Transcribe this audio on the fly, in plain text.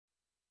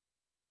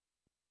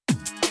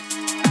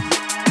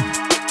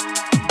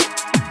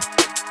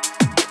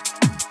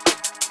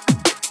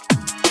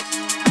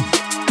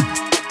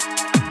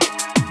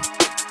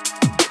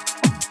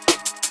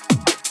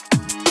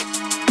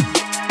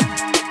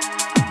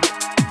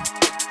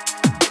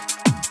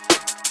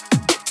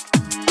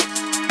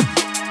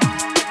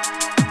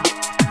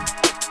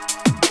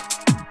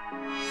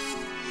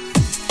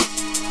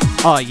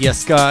Ah,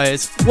 yes,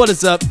 guys. What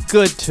is up?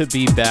 Good to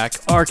be back.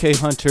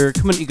 rkhunter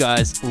coming to you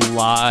guys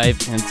live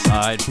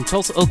inside from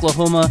Tulsa,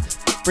 Oklahoma,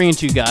 bringing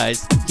to you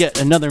guys yet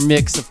another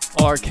mix of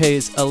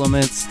RK's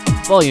Elements,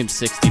 Volume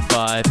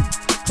 65.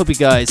 Hope you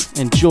guys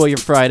enjoy your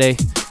Friday,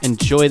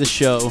 enjoy the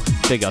show.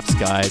 Big ups,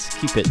 guys.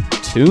 Keep it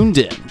tuned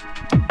in.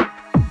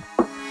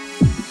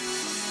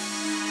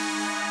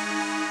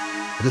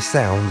 The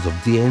sounds of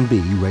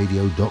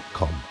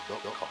DNBRADIO.com.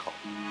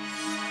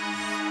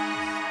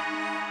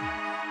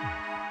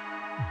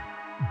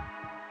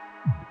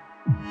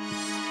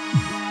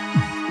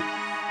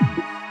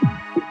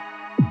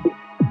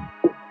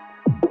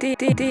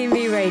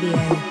 DNB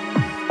Radio.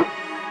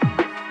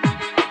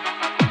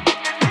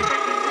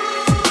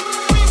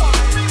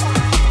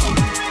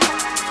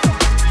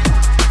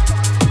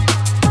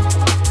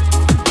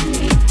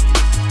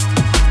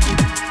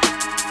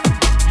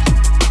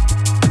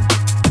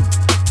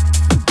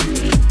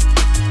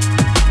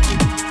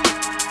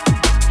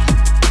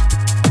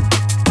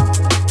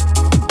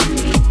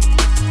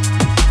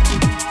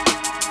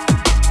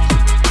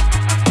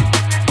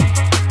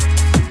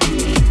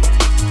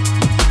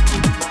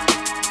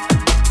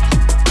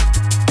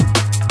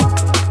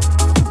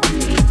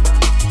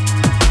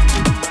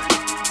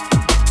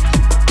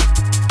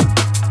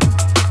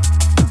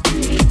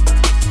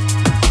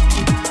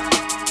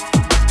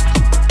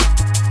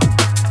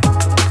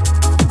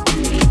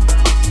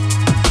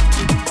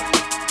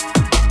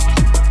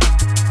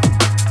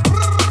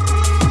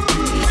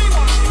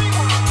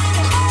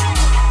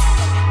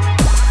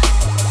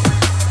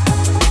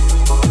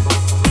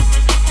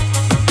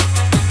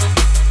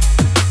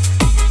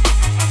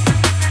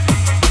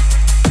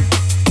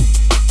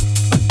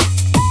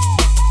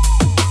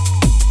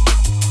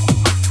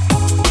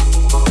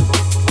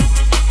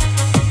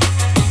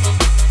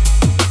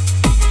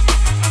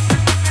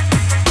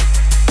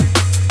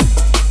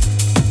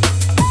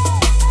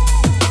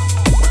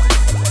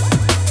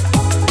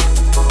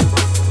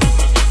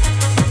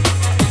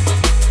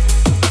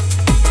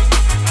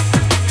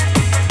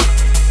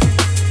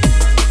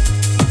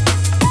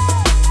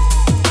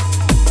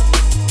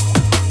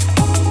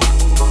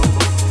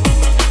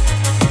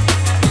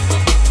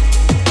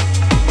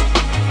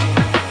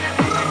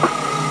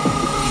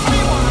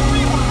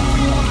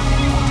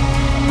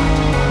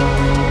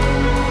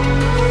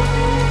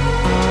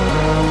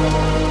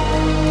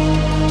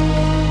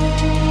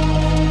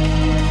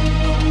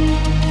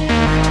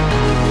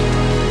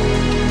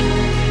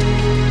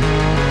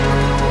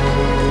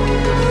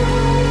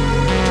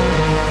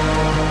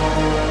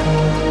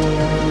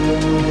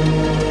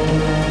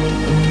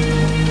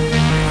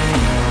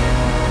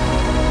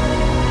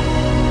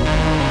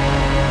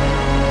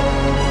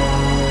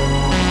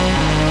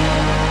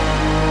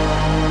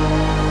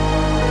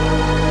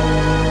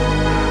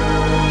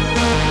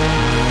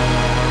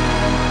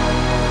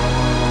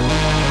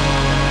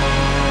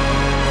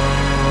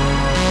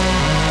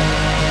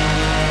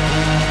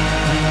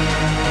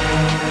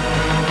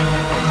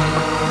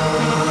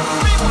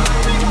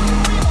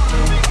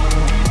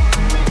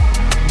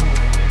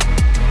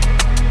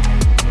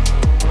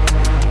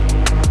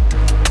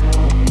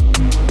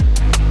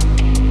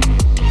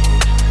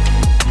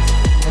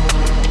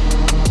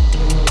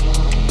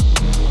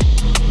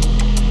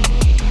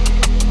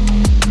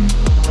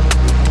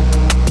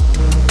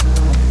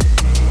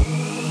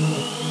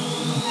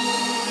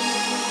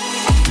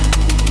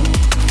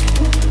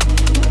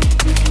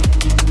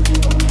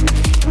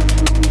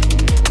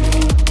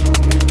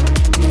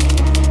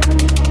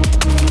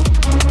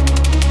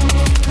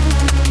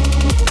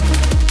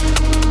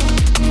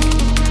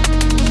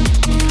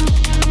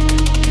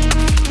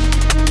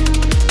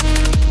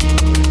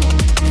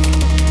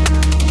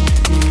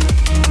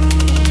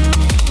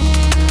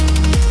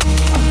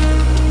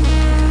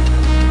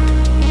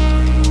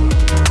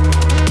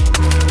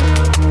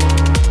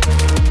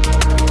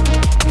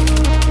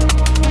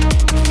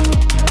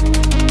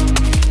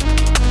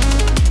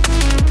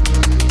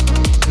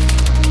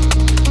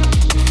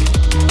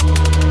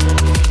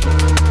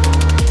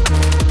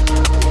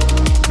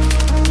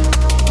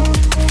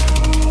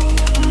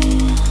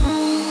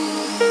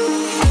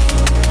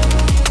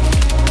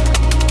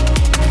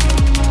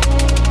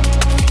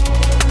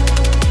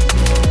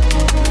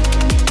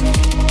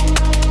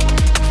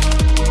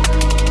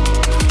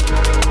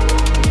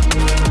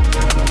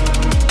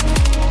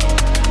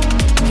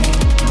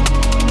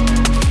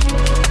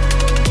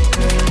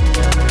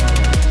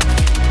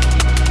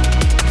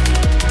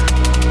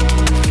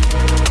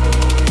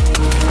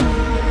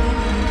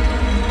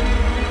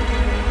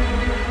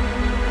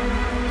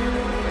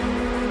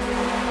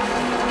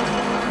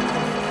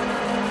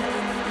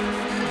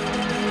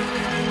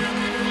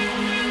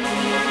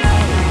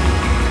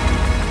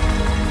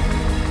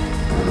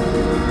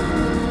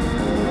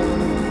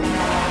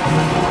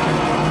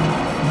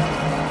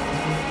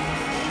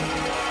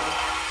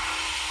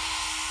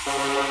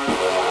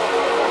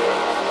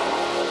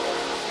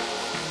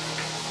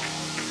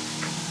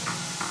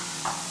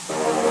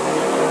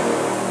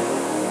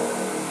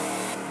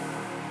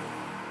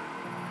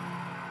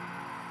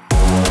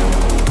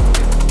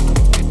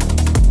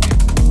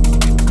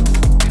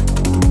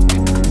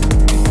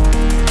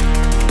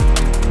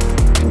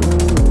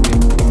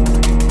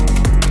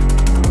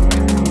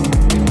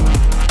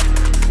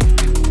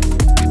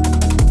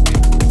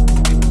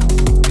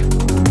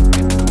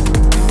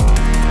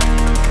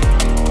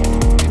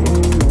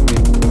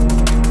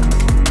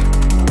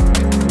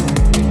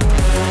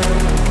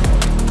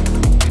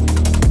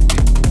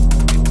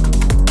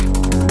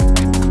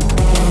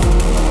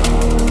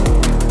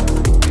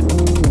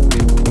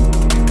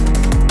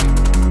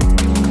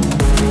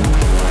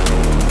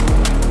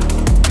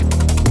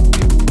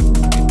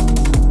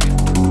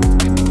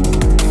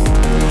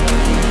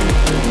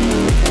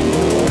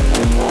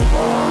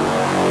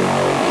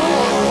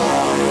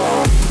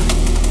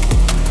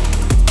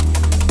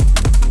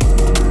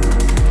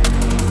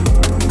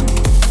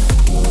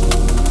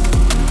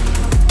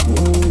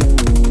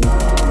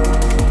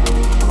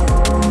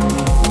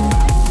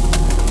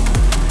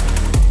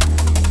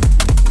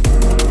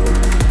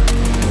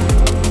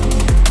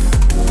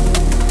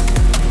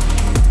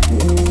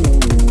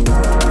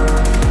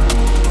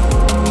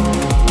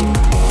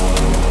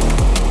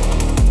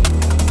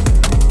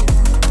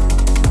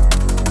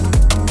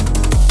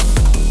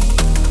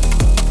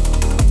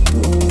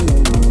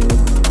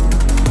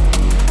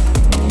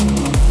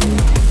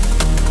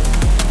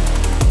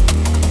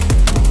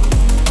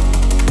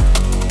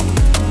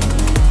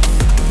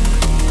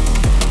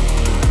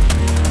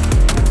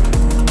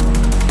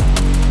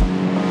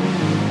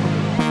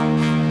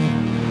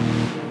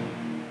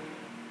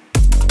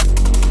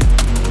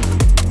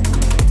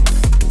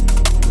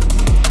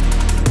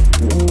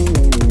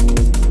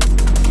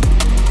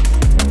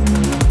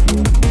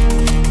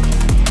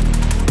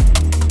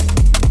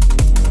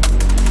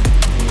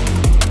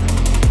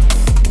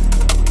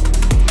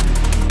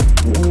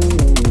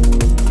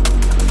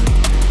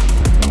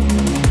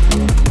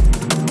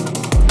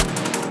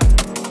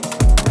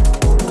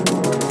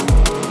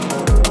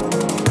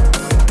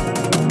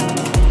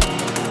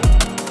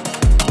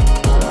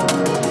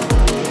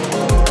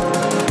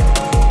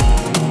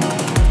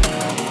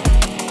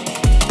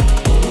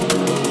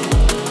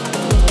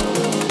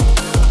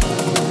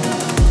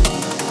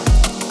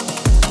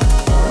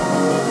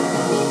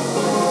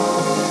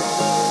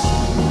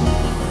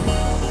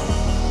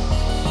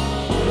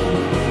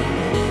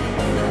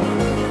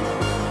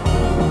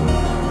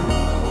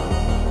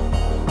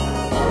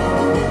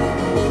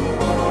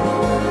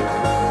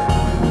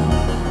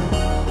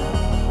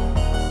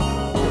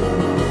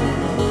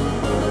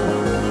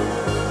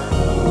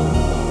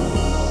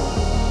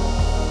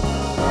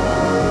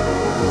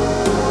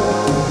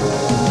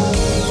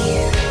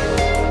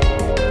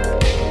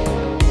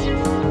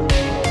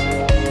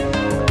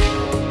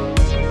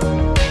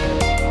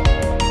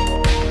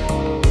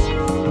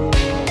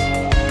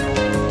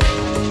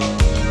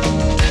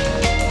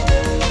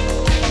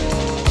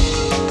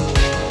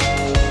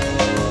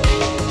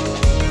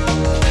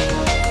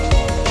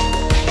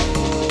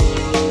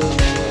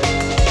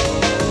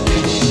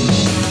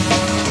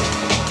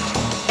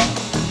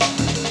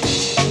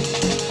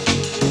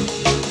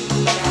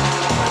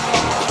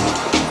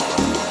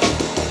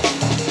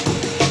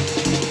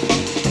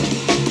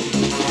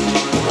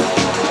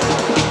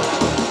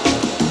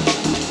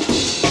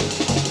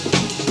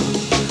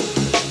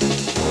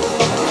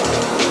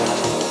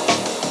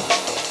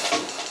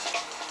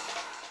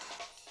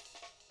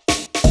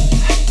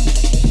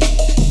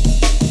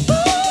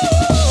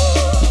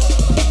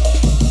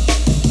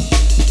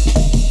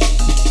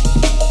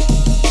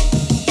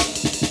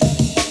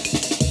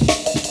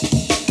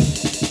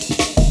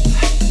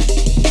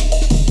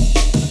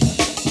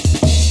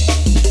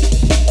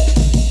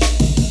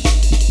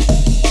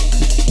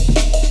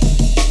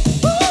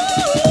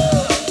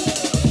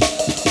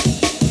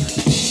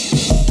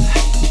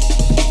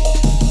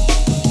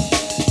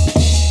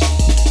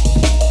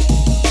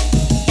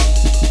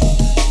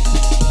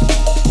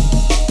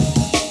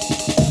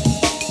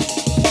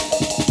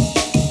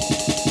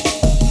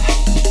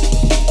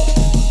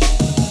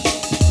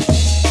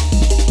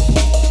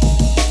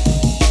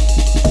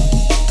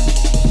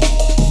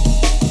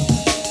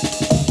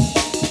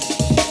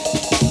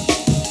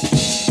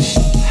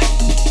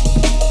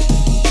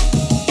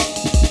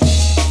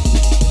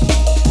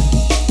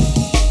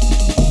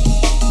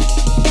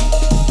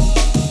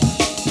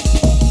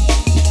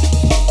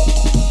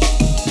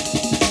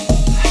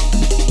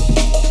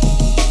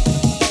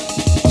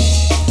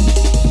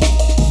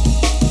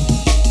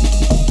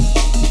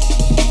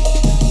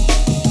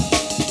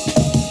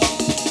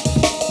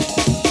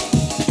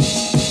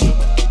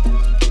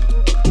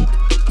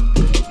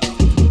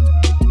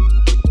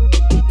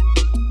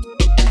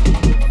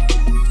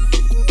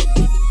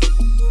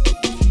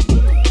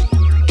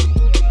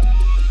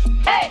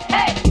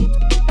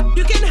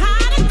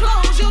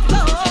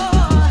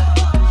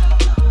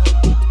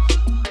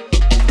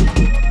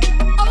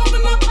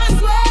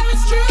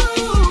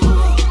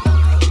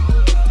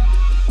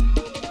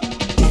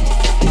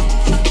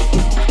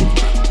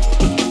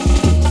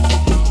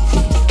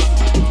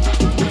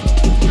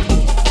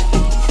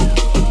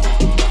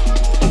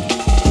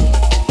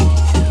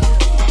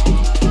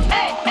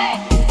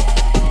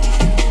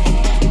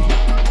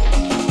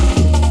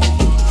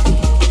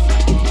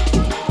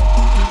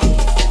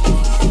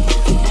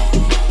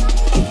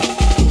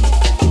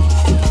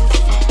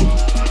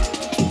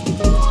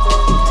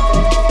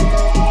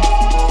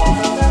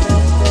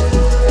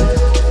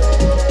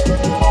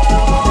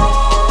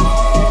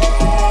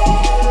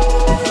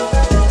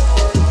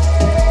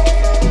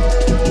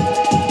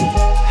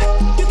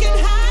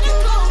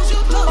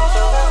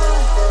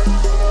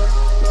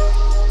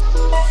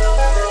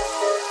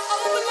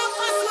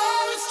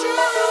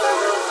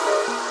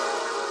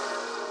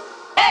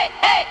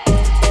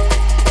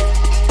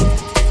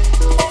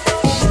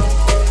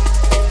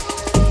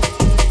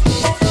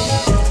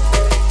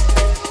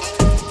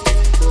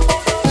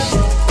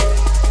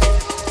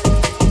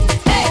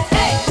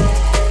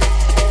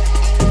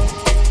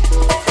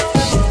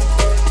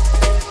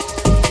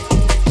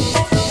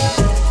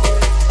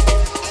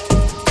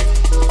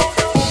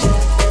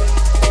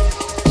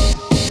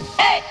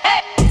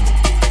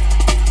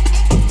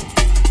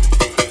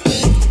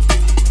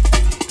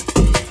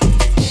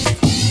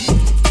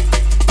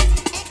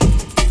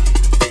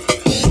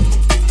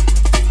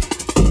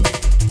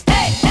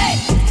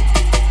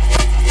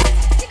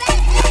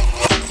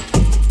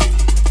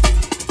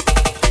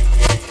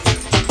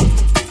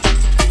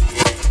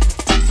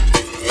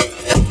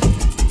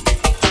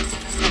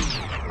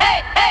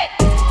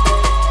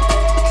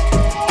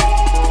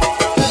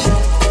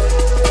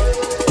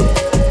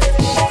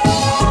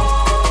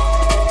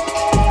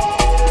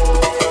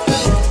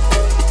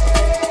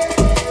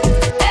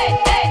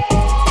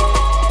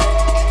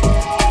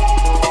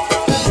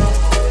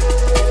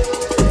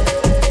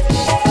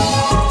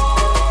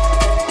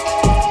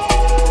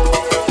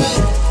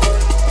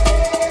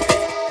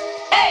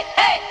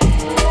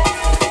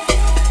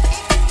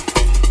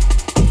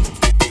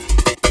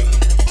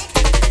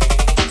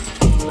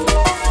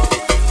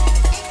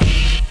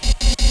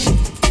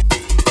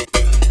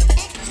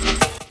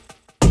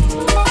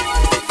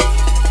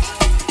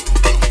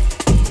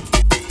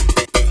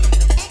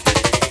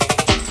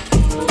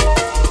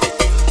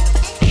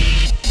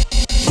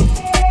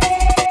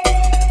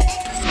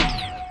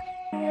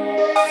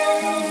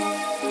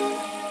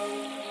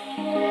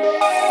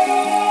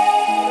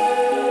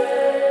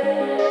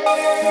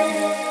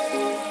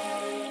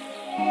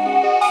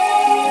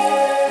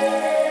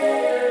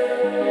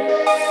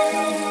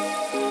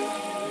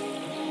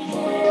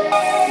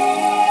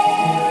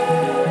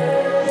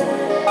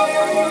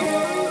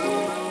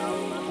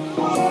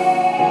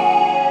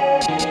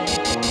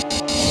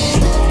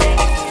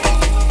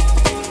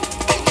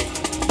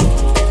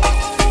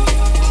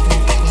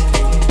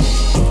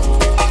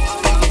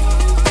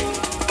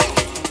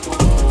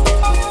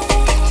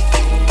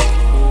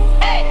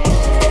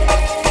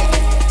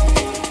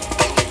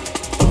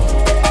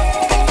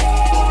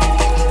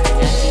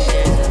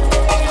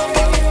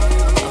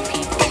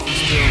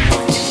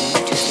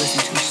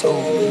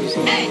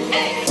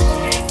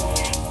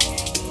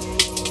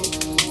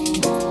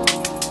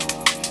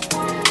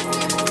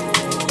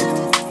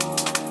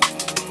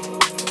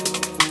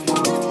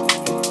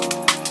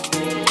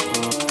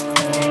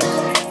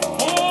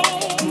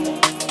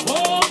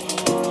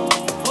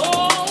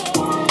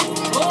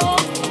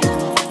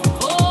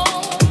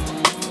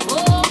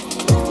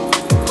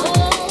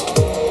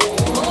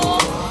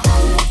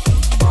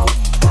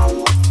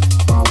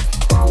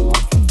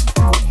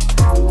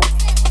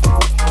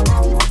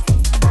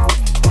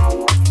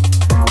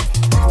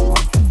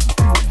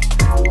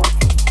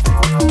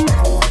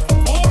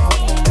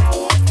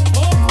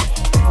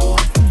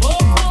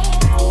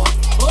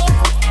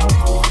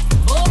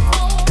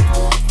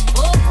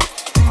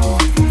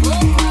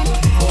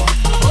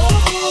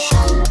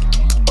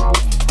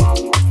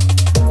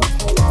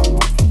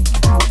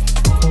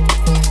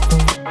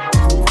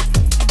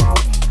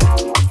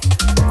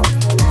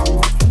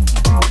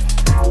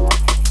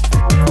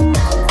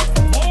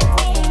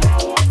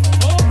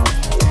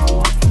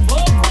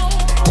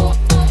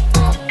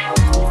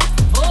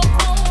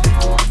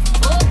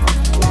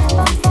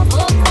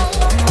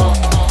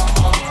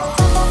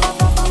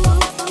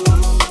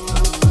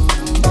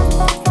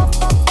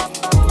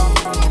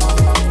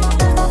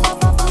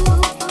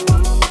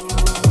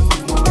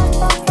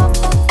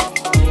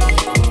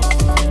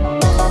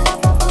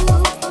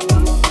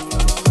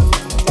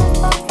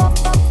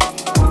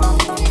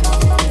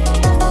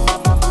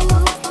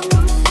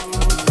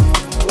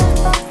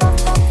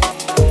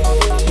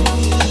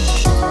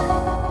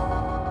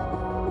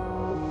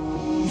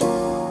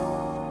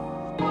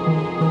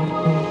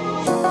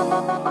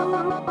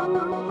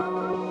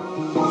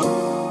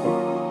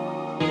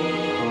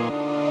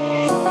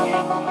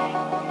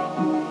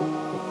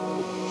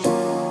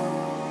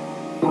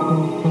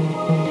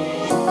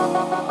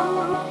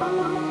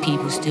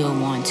 People still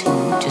want to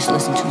just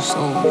listen to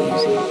soul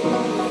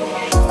music.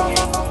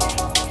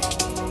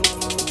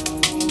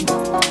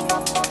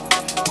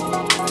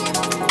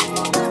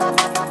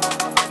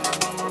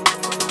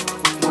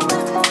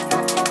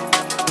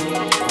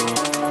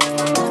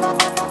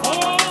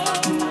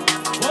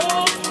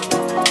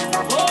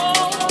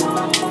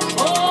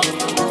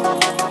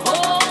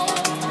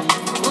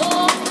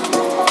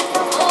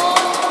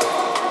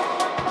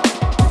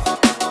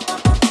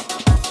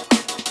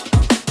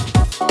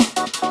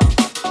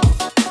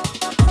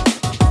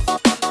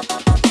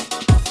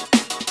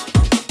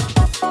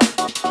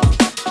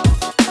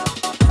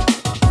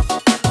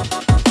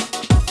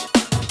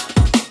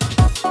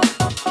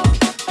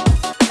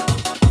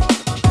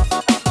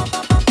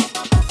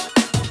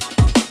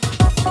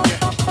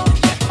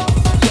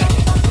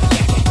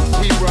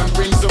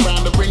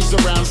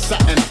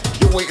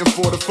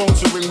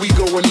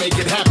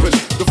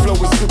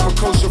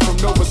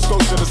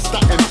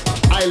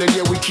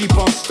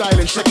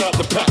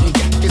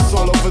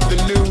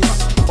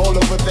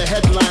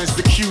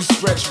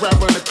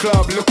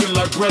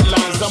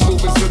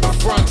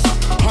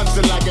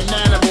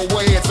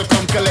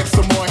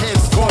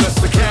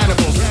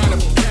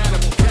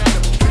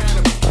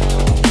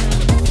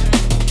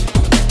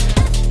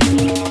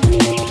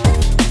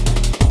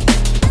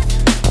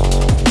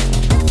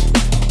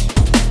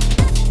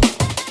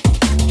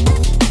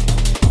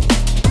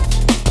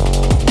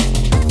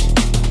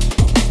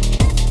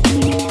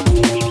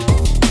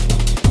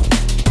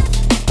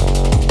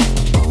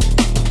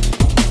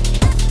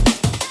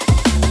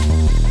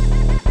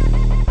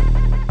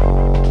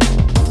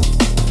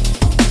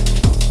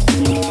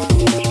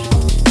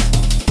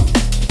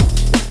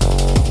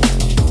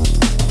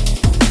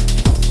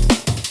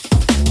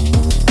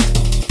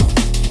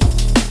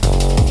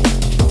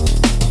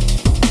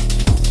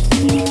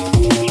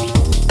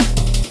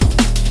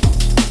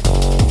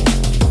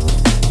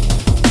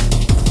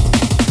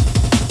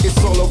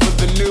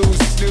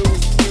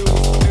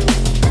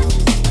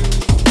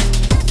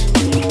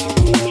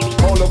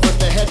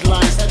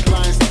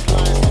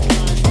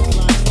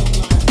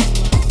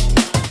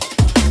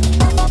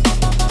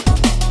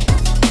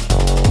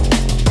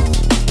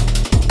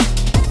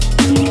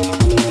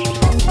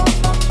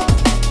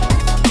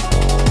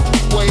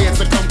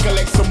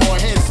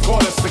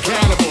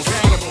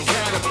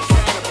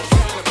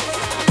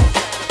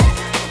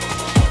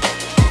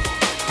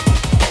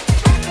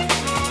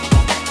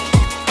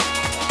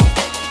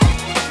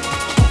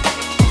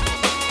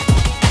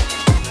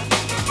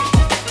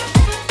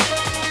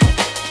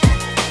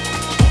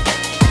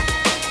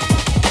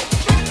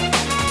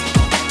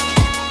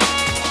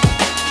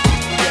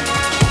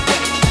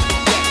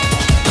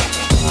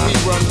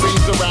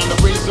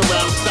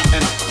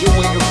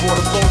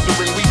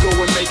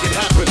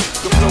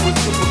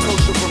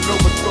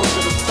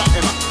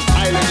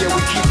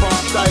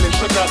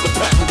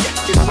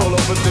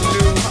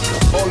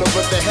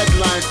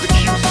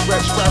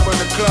 stretch rapper in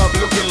the club,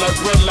 looking like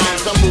red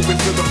lines. I'm moving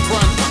to the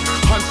front,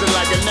 hunting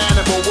like an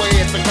animal,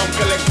 waiting to come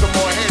collect some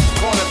more heads,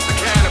 corners to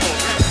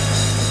cannibals.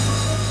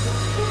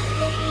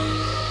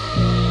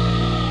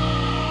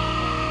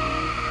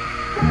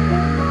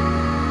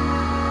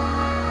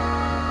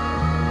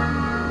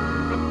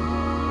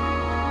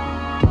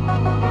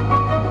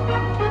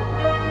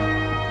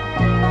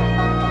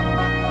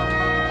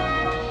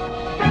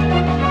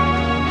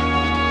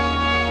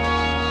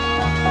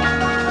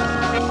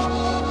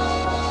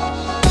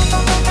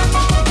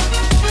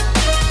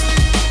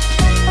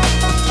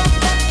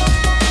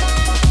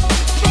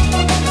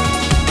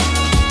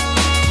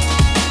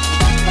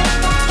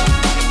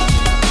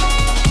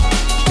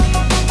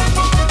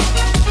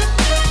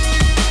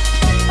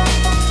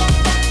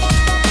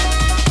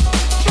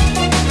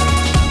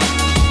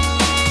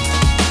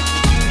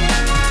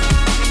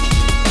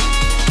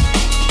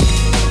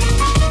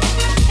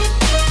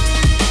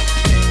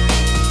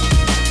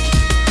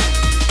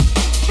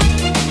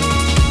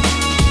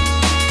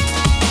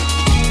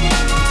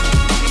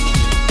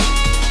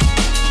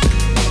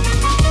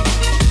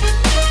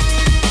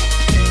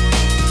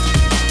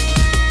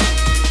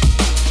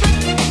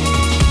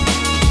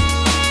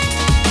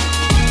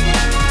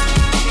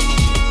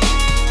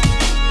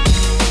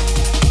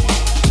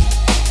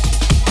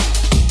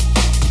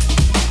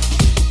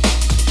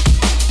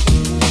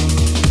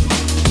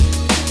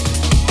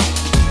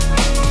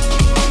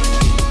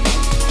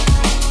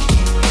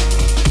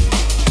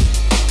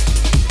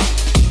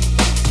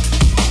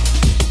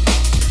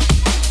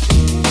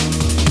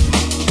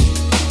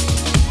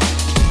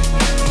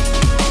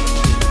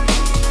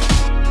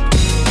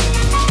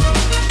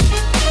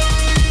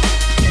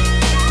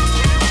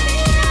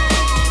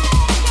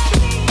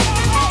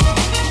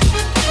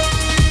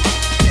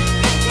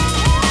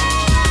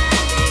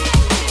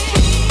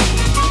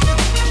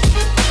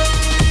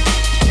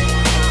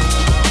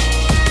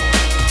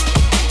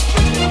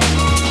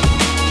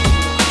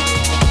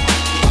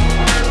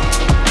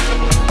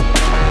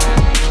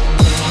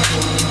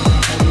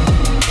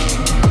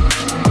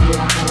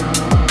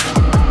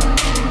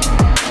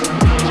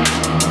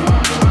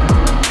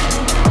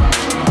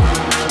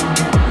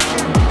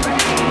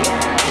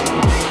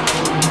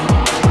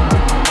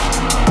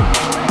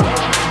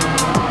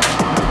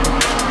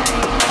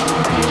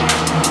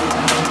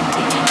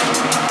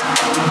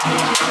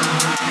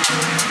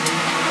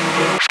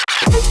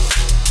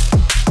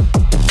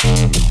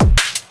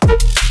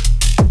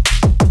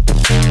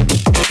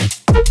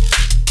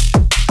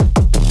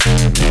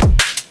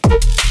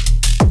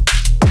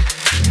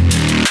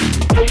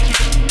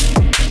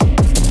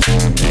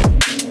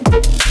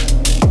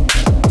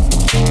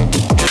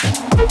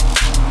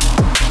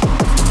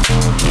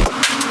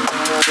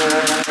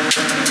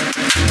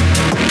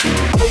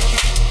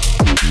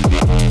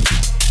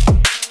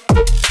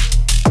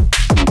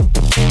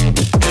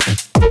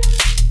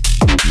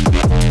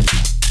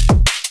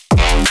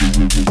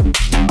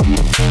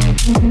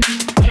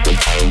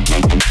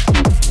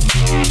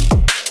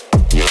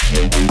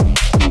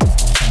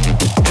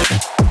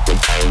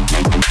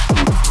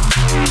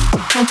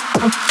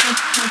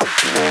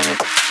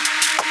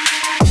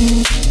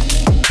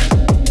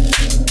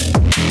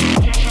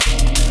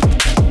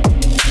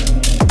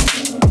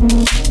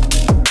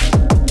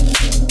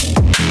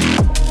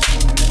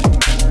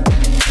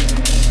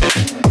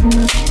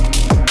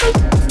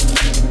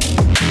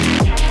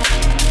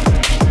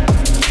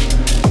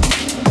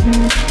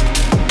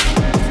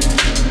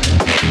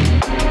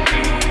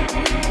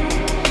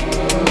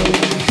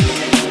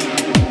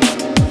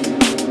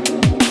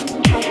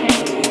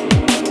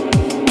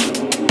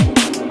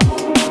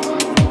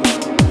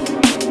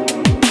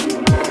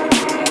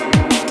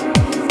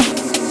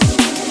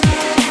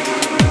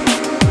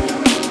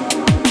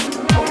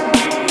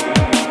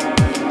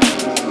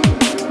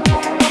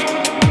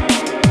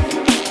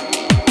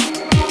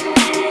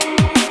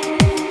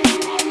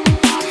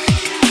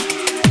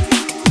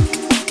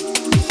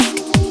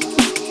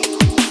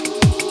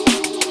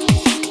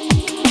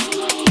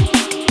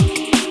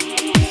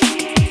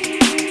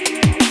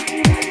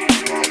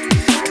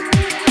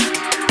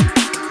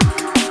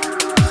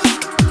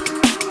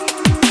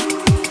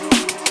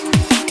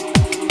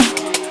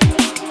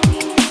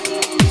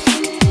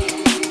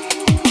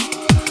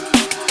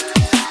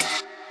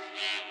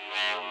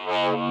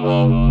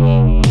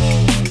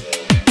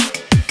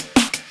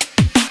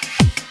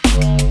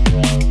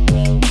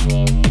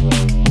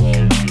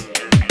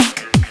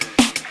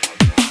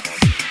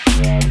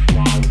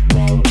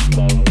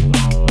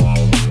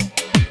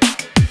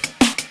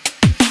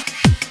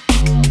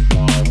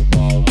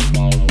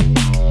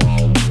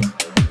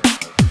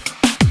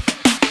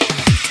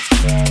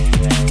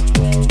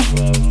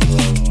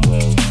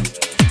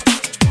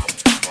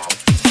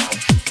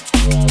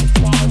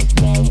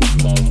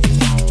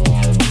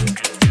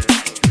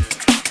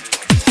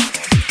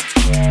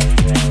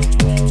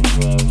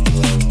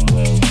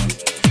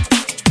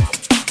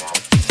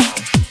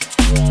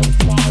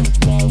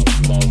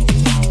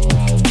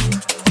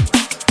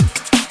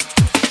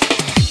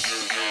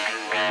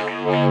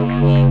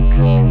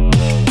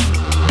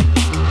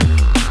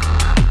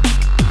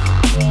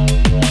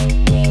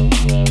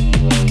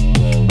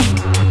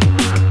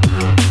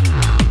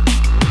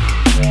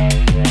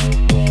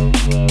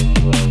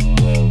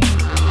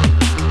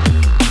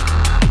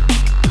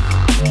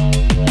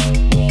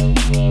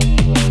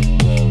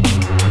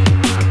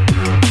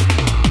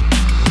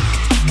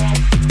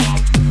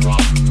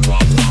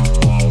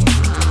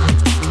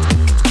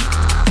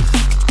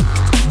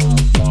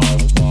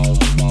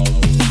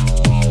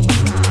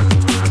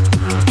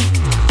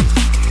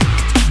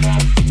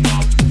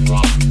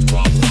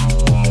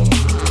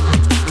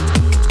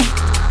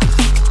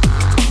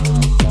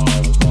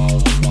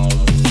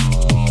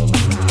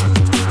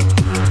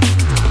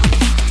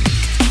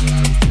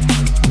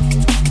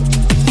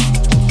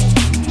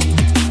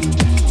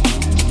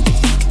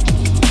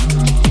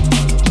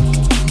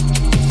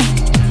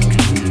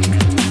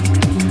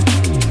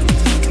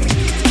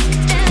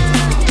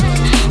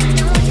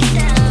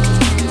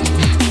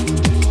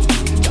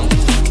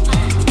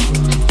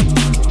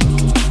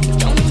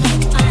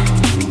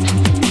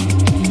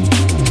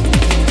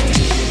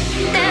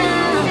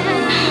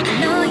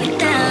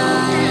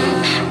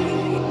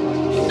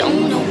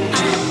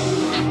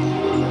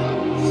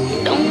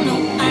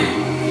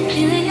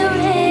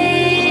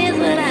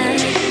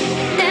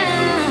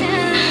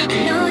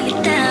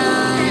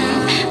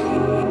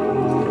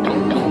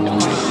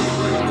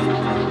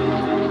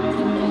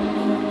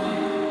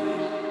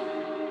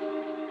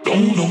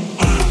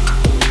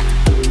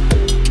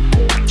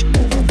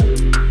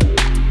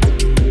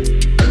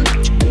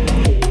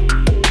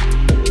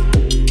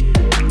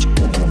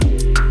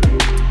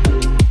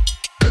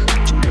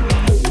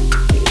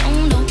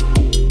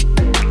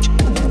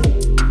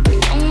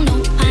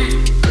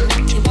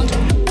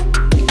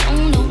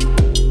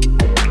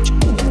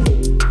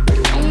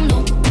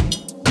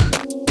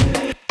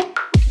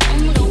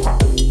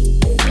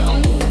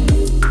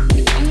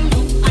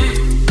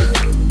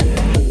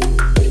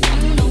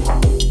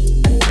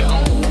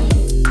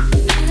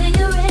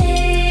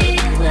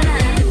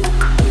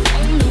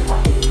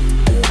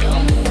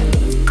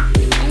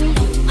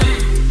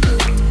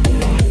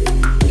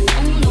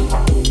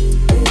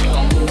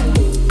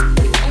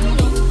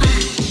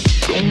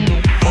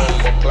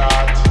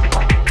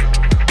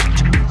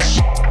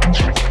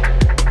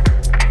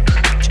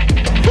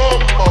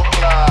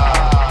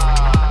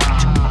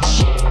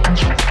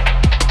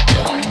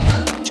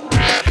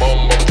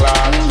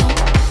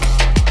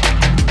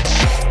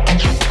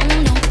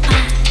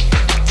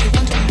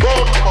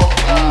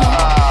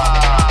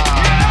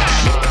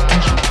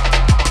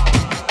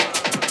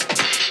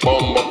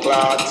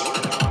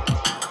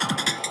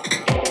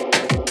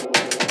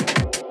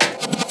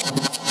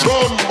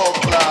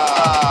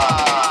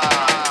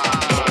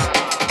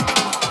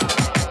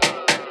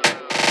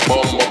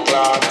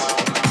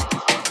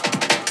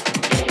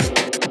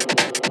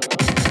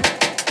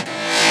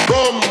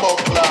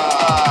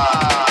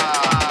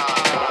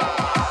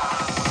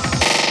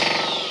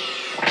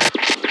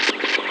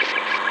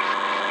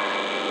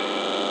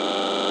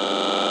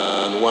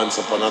 Once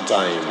upon a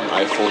time,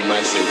 I found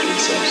myself in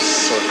some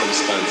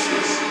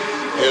circumstances,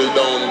 held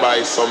down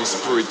by some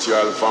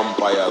spiritual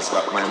vampires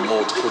that my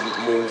mouth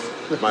couldn't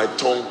move, my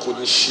tongue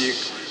couldn't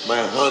shake, my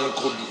hand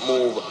couldn't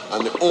move,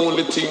 and the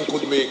only thing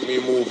could make me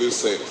move is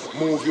say,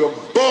 move your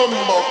bum,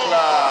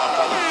 buckler.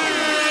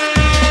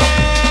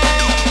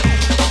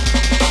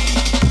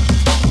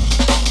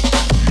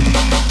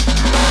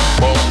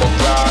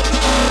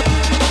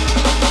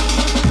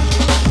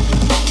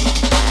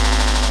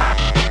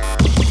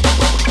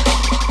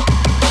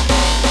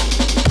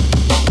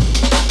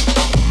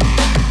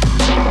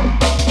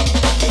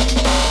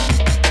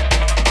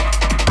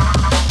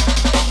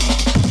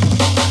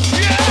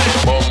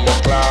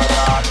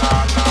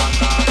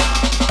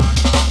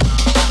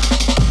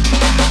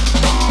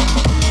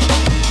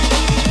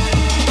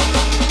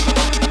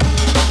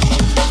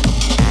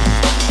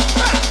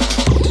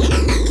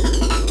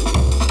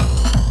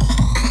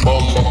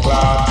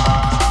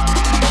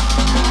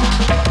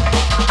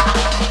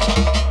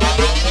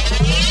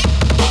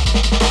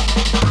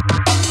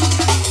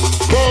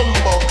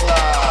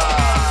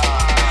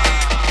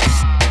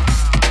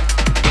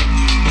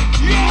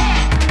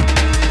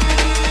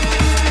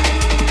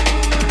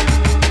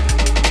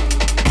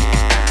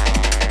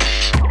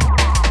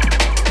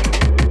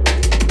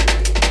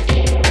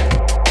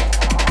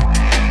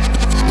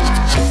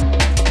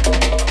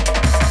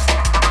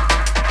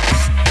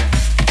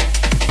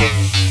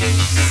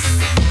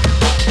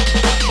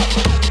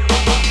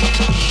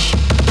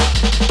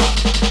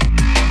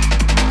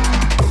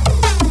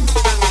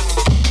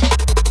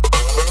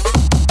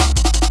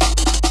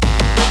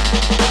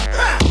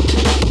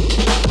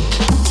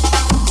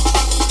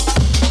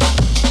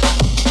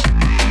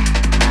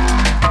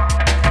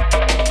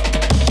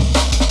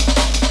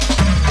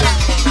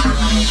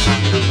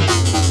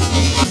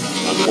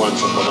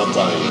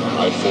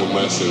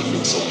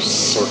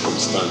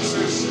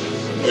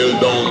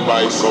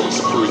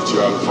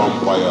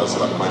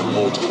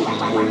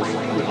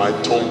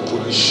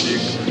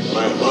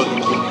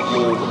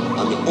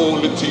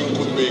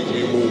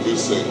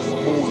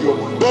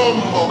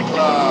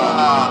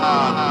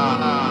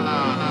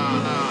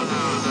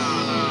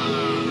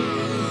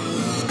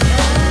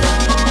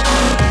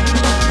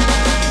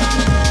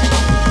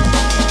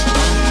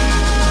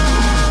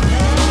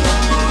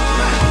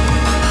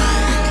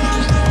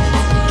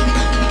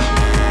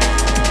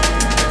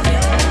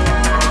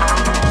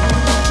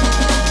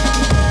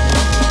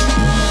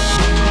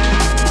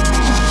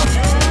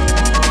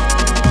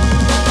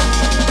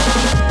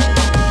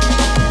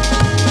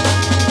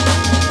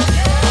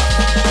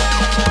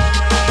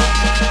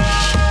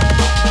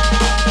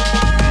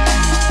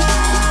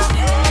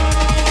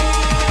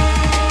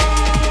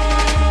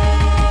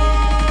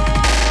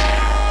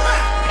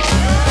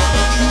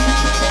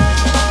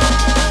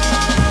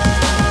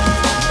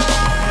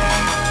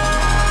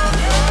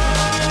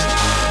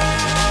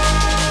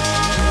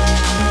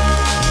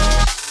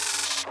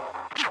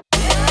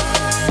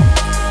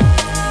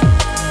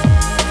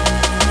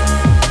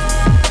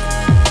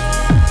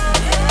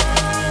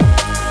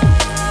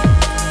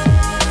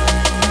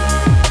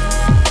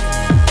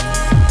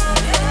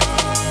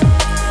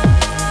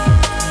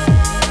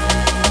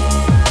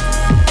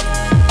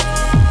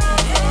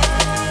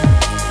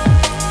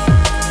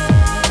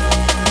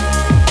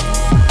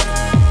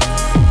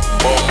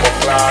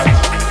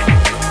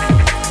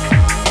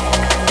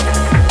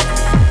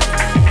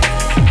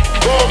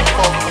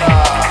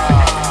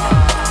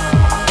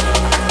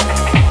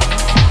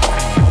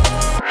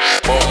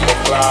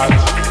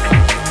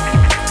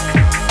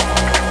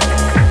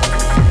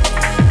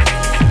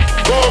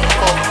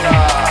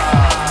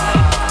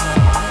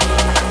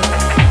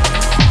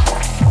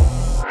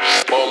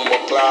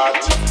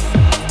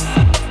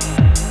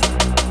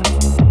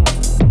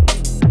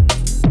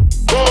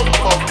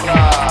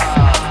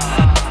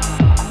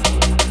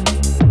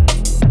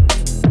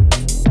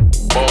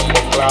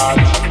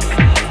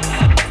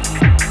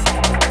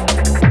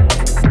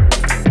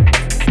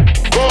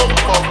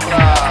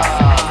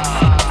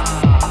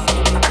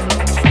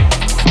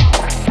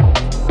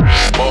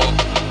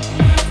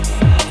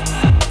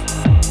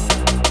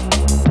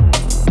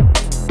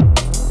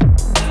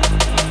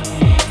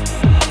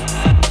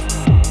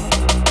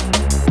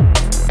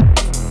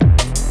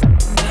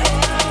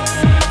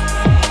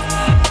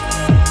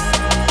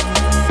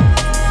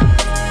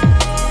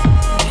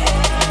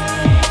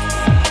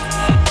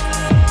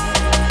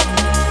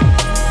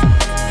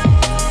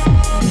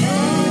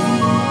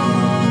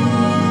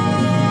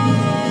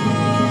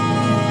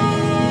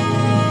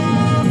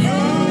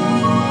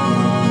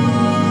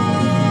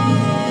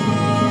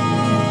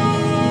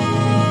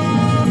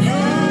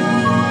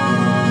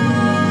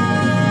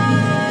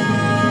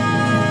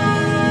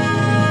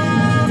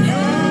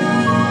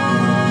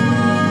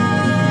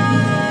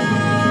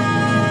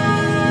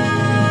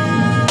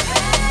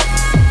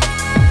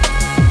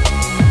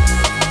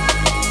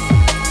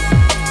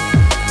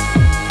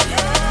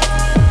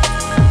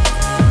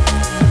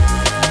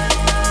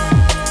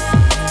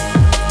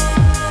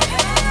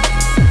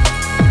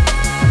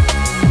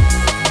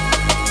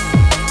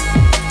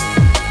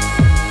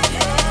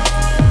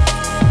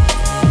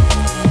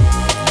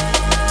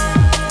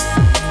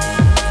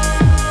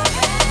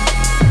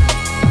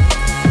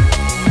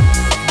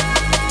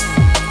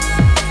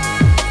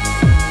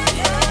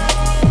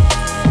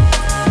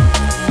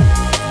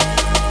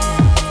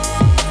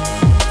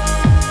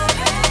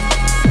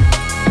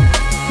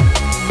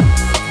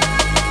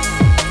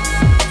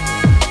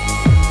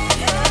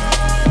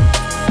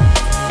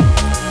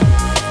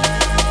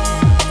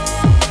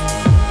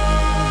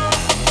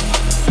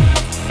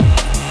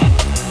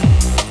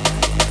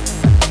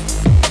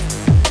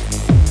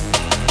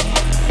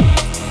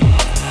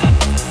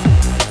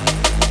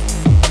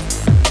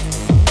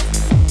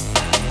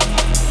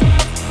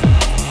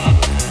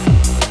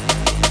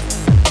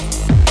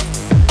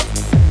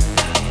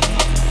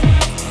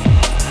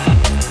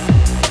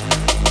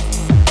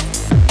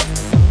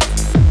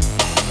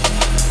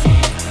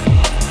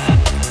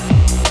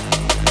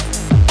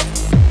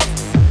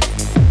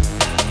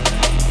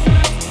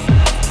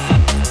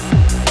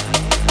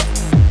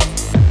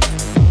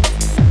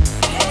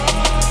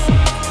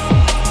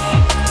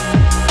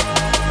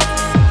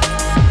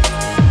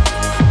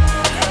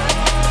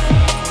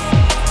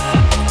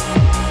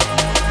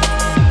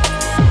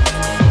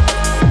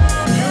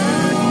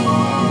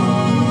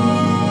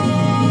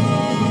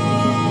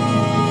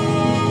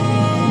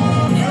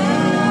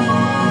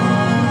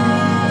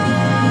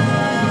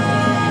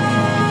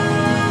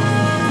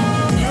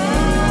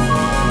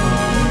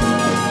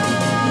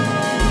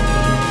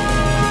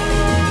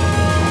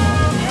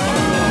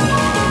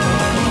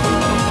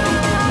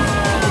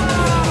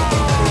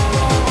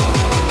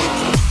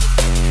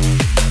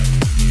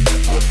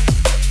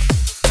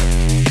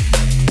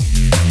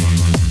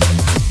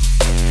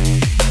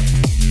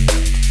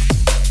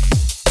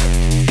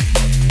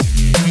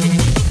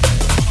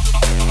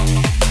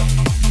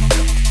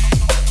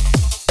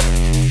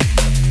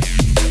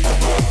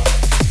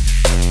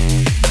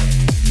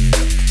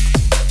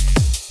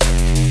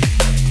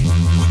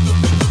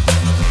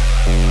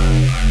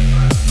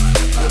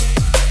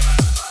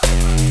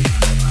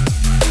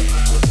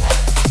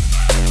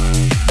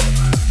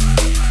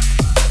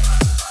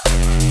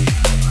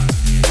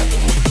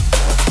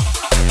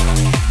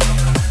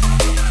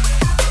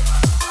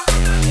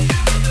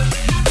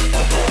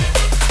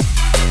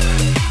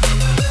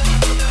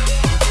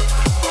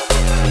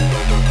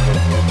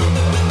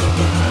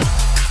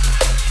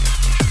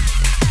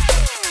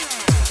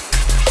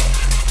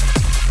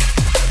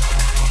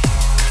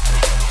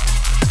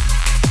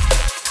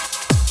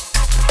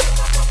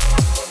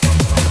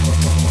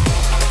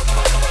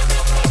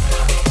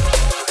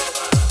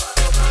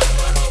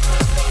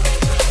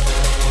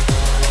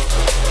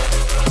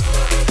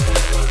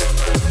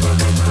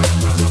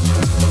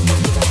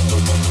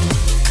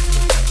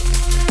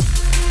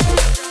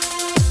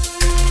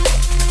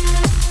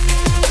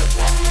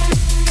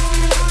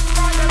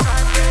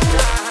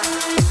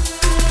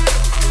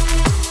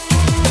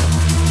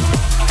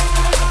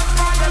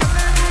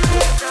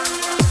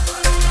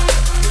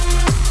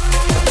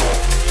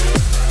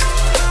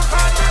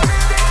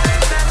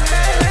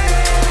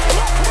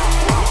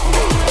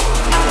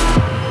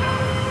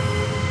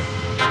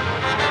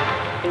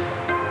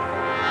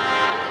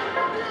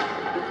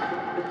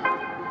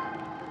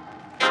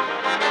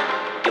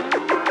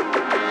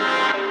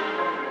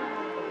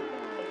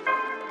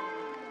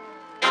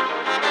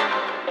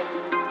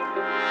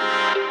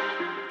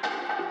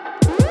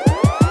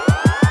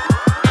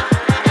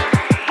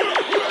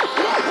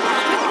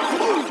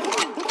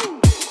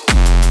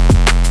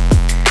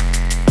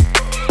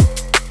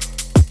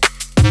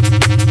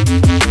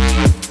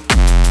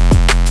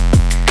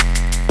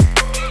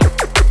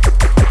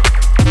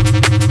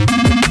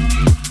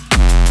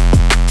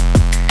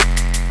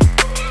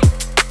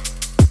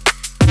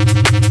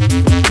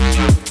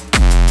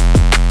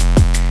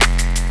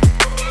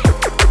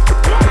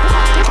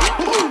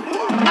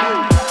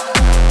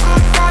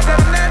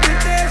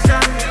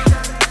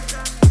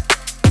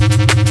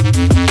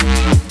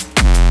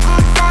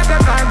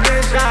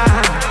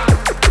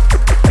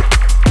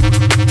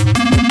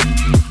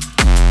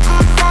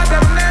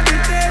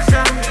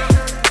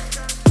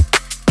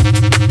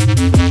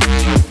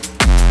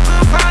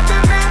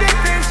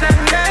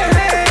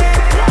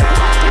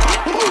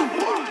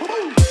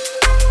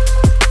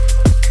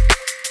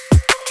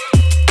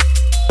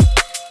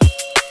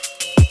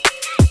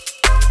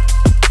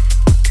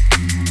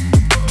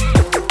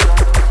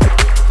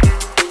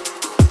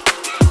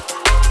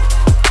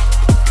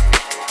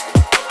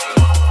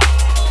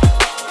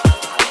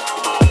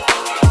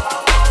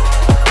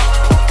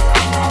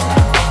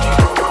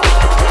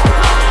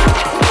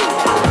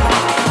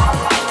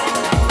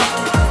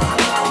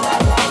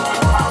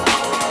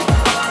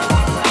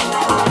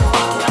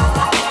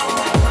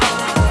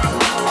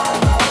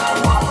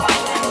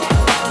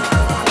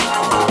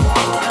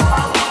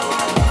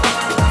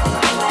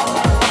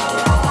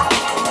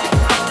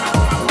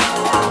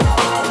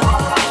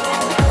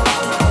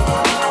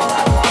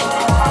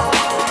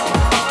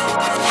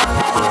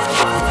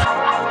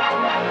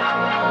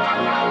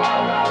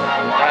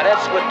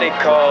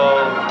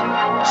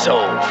 called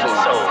soul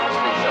food.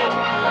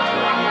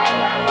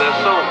 They're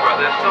soul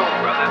brothers.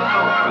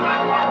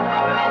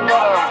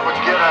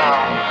 Forget how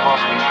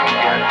lost we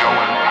get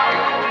going.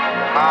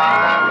 My,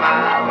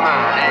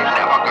 ain't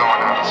never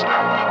going out of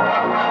step.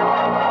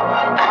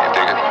 You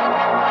dig it?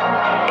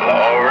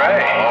 All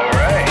right.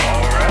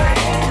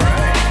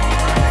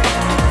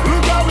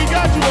 Look how we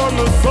got you on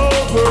the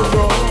soul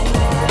girl.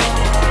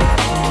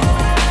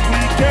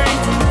 We came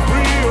to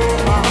free your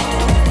mind.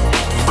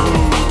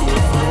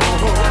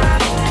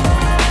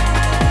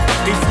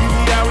 It's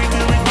easy how we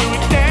do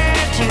it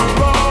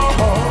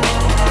natural.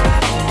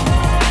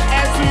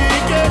 As we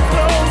get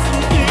close to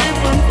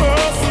different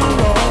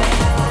personal.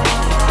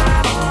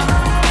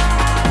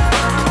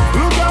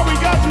 Look how we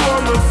got you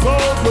on the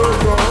soul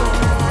girl.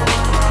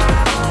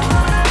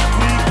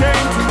 We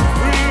came to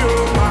free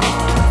your mind.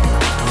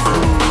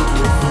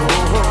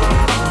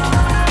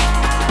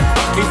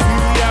 It's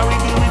easy how we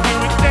do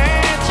it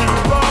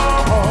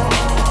natural.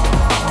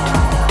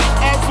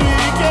 As we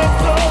get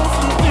close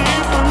to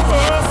different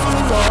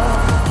personal.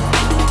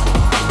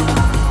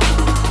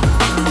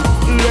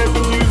 Let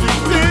the music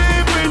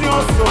deep in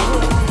your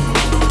soul.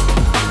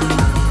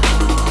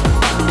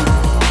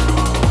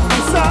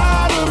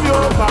 Inside of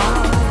your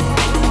mind.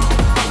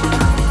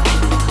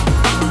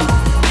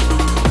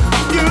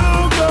 You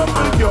go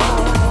for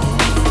yours.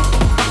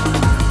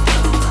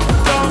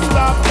 Don't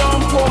stop,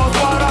 don't pause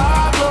what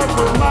I go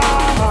for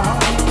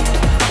mine.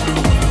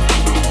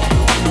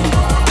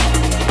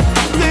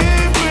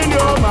 Deep in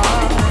your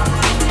mind.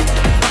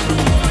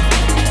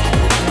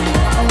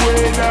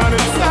 Way down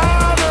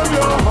inside of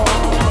your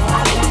heart.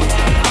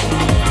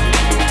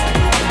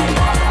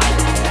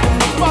 From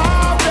the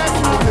vibe that's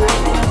within.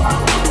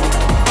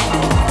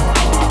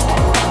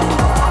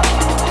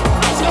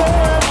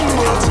 Turn you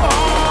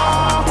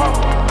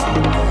apart.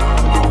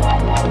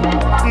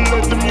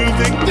 Let the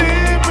music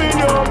deep in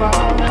your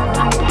mind.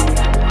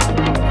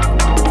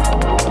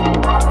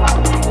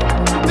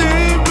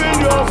 Deep in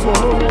your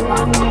soul.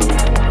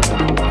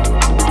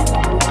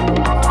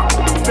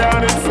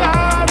 Down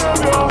inside of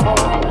your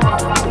heart.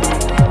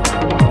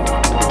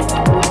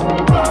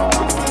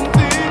 Close and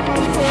deep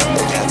and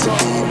It had to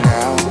personal. be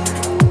now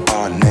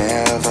or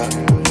never.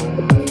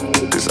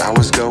 'Cause I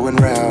was going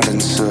round in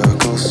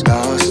circles,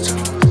 lost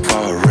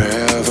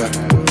forever.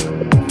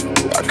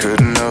 I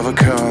couldn't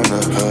overcome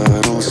the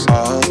hurdles,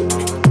 all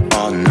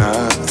or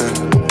nothing.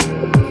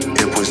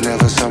 It was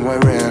never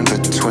somewhere in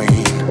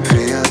between,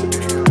 fear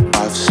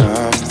of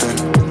something.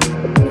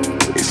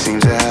 It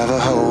seemed to have a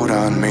hold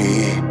on me.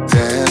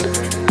 Then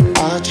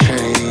I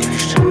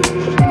changed,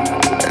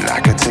 and I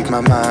could take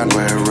my mind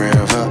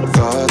wherever.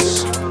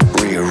 Thoughts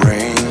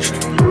rearranged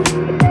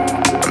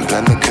and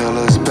blend the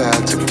colors back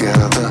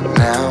together.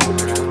 Now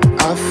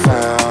I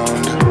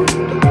found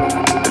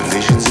the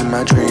visions in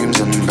my dreams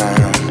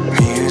unbound.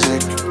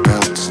 Music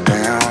melts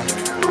down.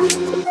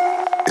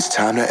 It's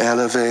time to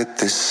elevate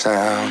this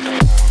sound.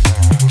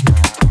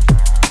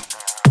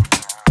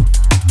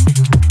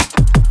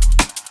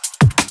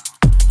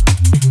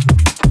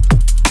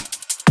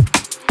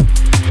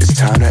 It's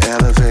time to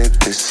elevate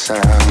this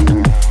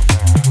sound.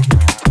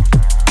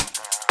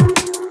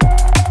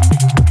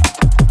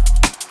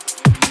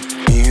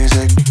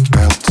 Music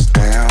melts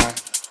down.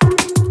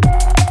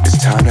 It's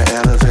time to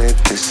elevate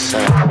this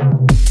sound.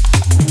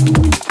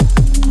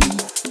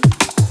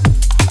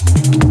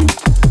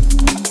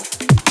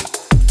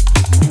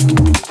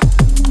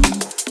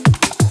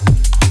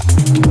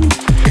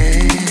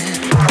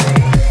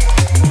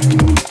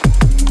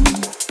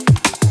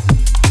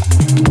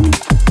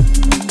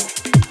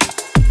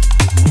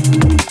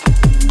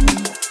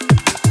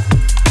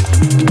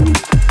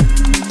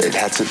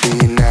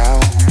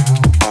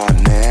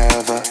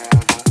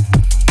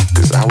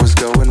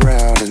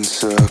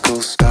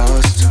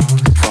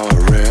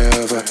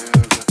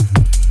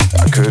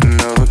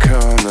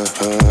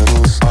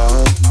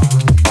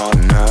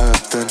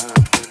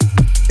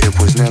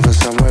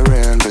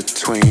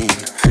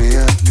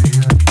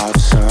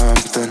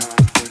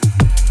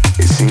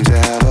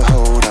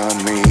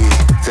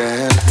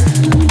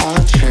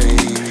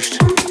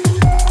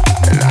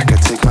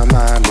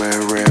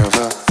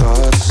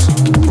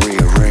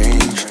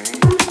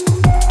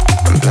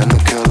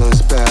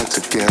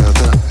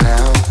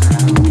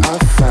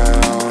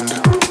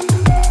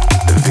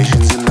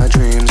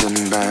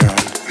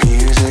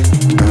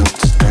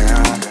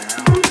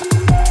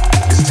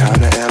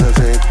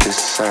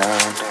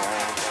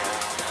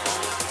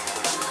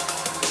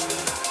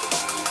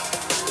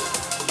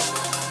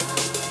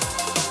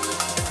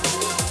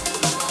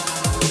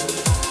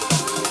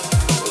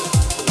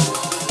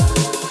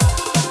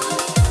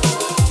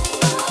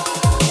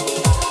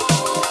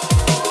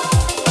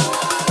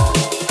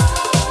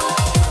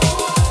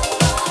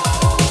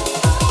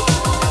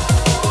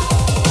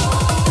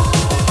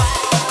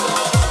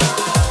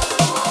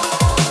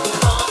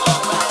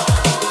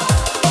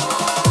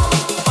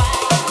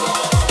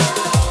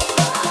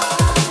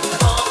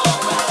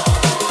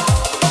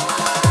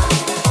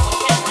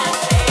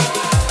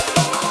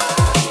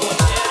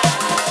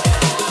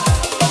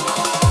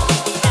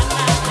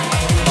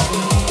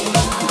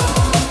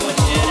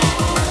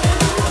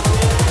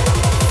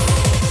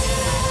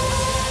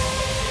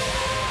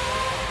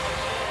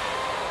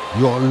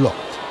 You're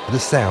locked to the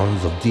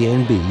sounds of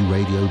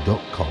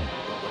DNBRADIO.com.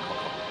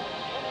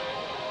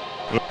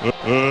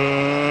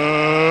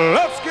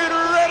 Let's get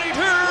ready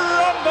to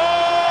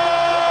rumble!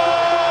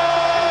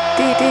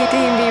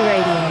 DNB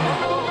Radio.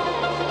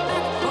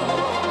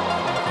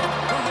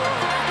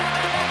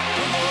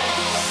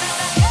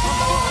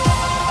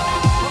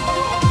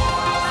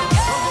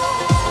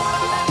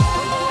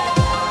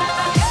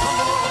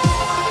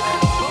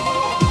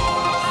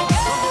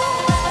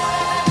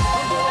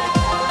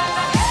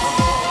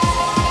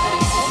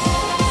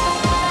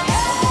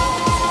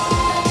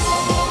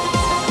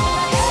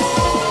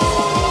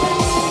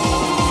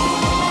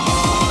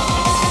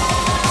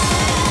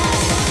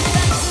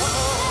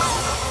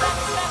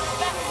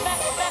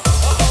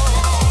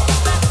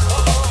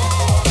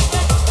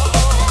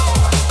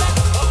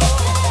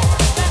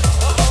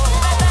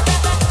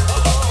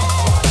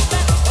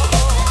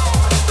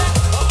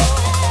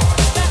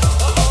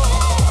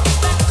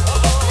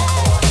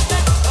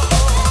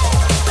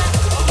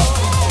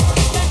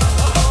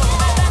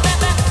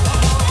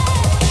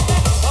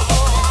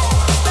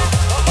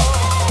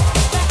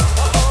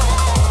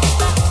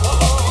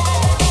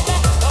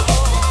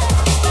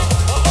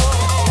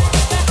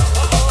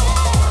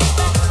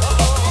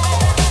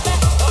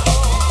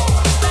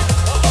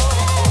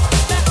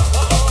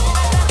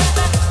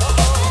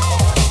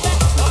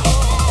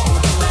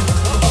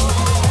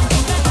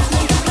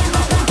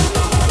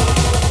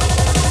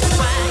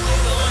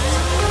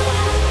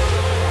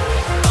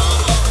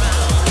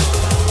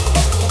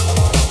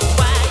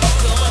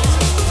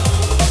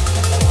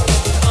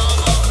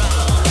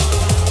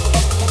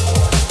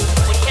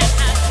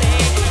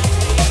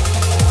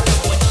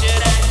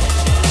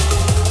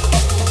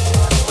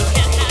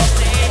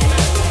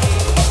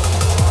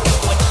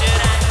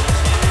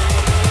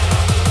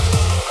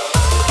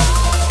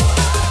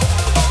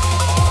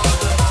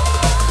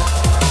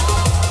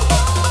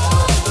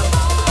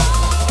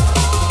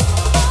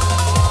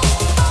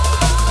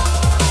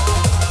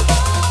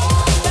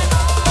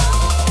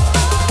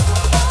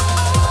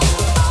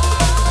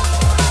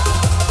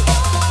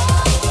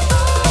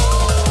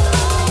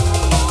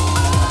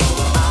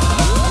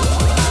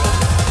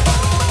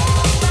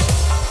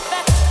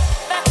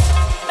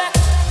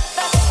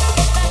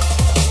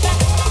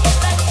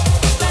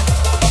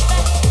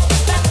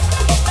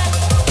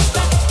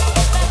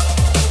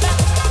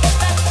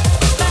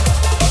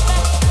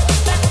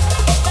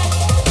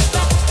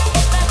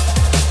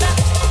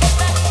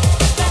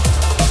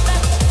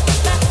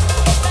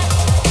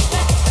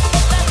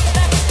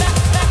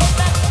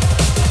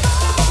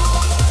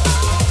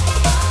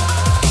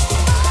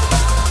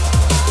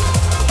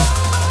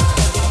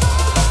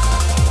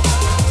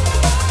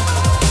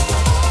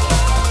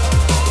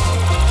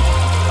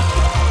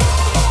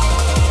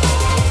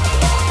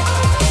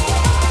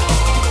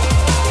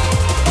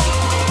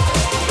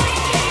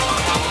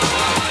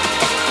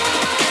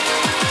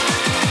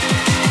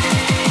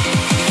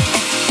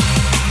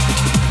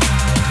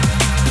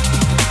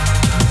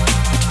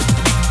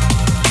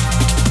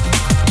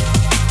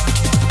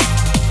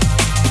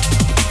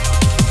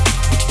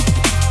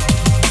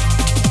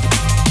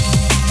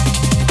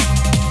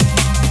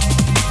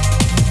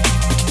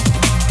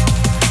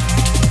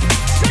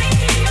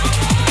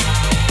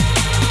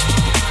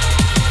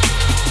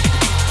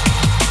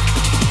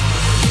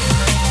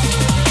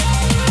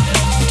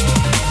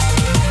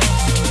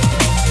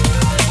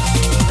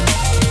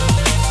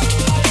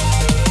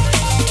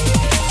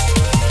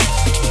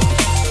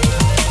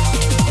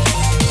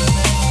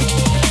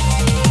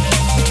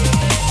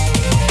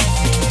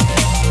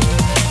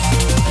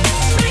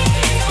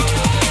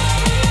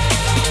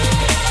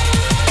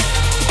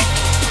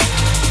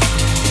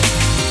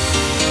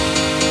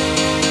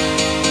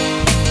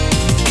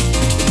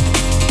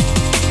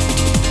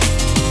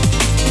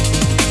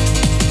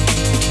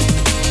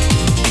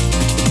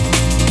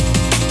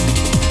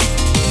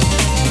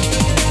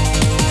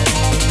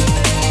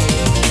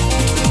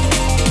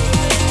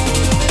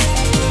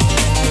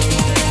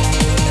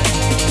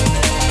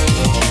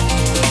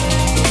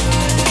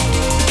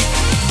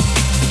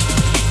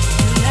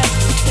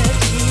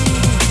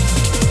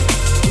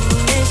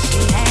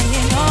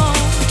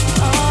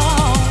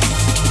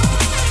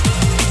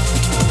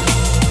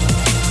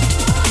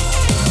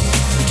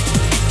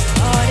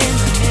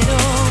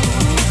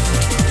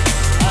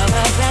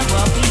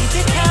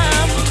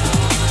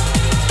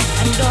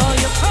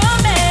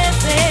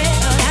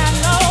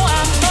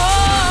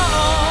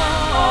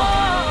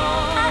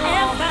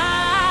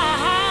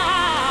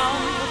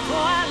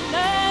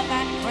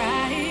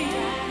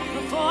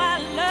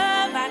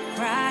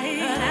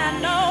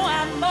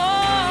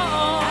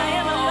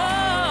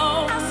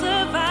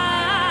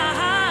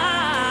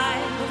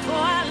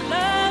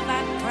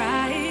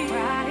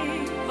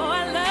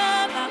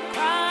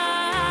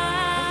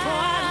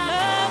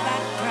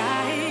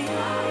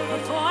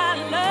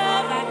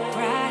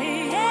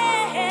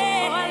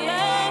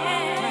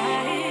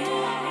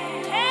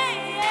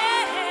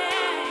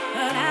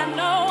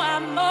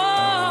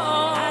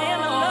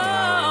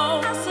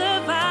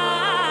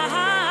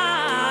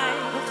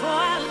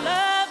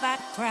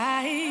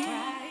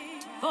 cry.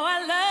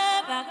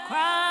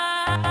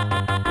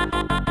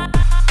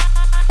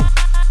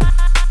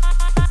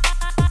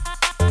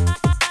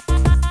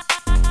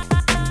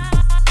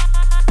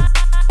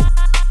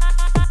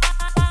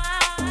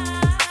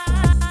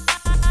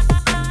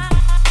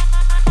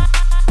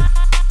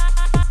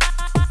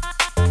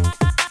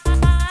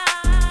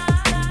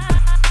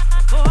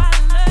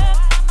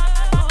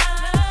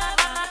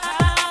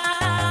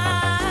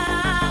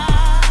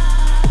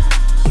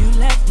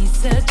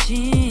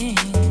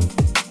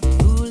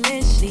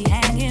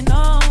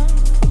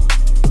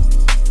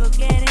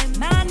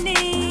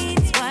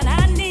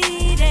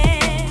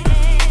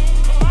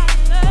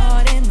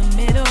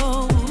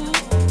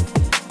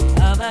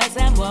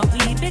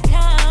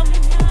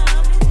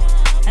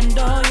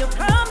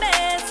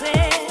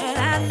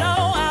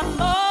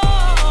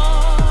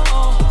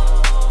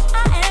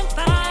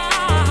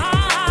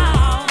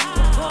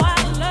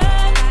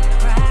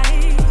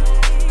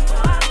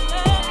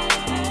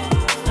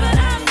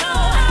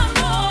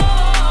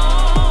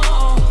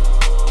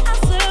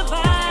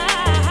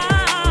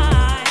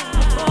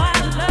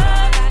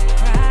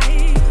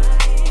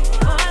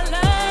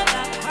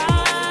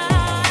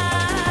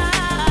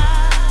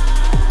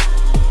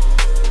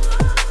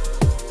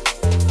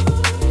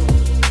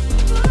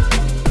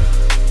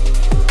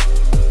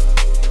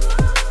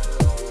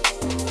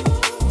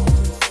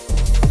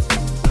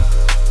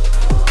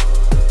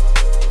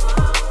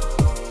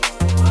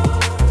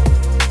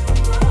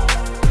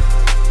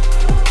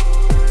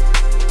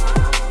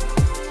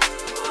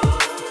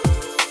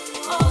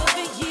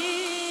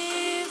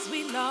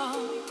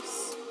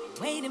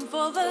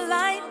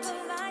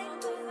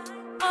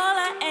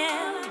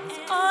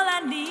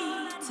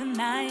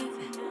 tonight.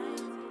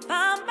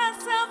 Found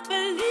myself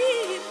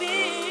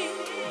believing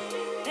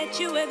that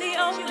you were the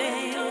only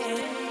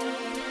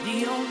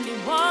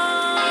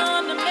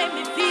one to make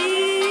me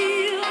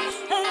feel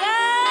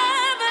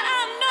alive. And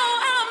I know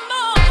I'm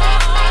more.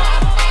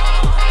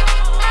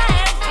 I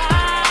am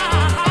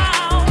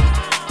found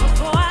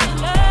before I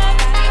love,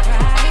 I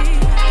cry.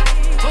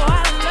 Before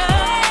I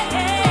love,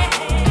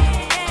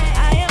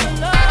 I am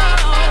alone.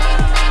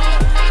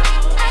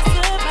 I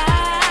survive.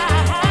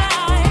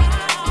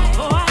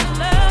 Before I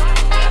love,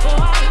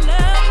 before I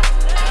love,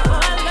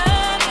 before I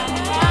love, I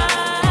cry.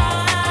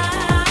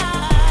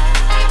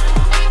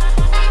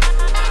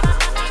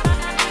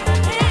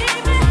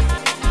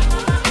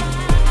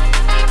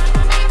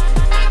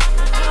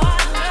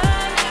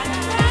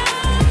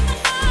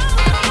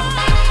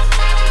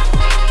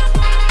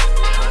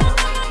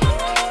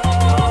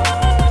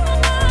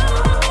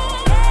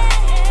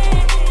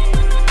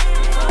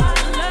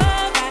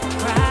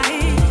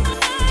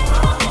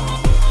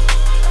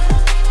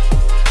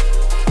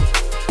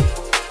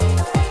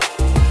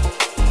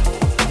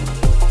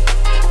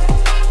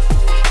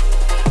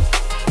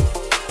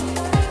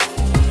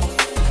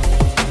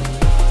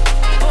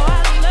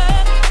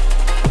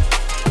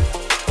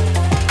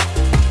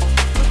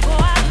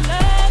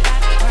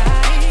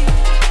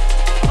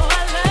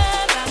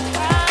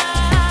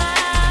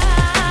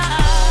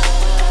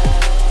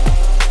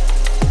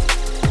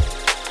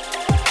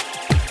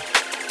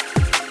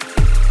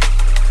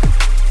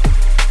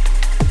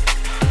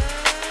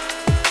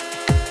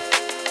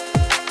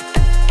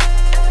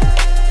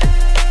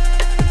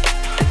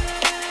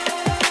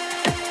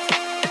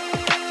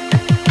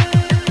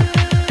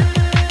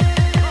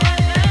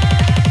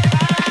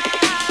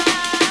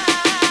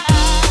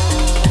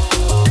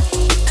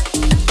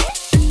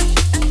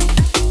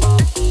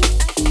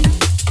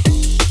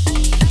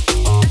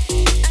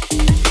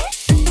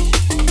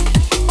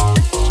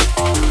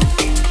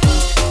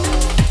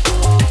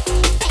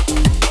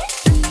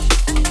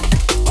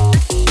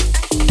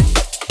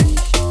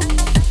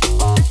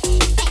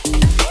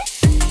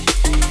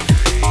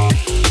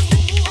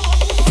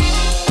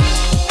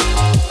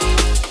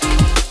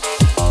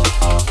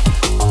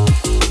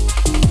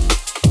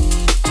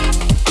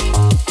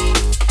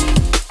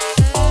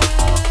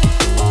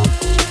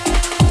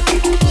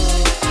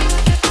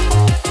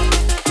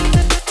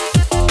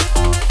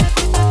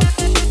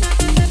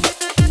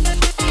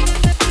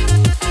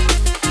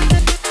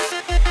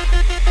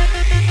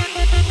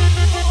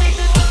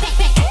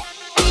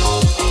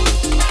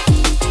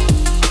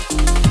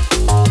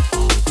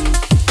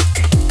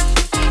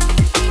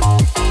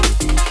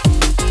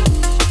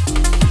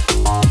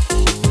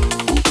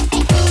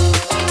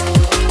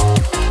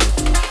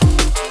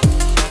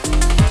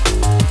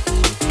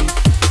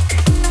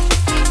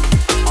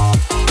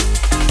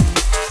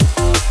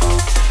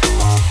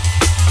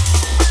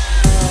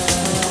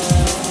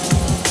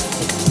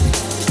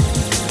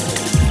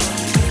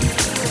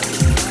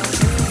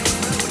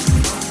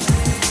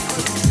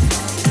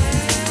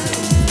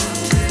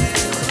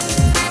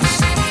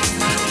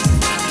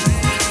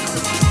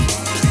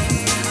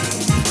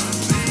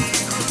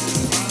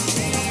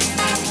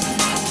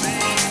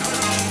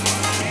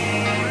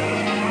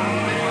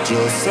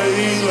 Just sail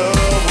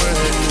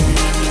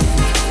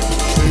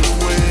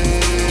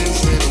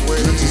away,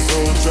 let your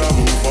soul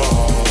travel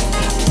far.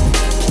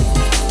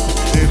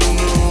 They don't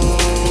know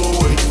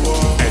where you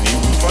are, and you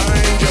will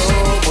find your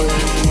way.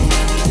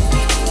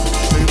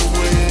 Sail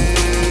away,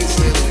 just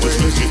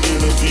let your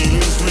inner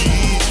feelings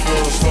reach for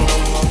a star.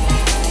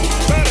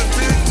 Better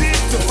dig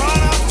deep to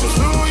find out just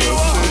who you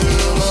are.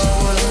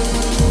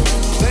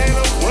 Sail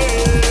away,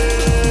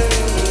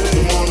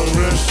 you wanna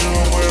rest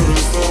somewhere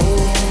it's so.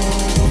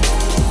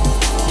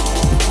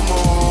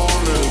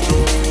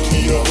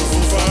 The others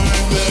will find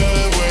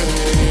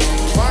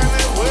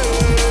their way,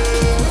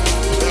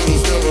 and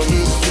discover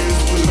mysteries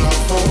without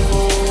fault.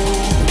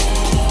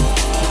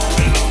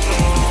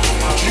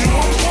 You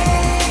were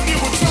born, you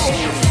were told.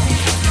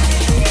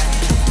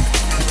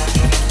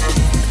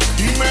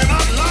 You may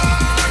not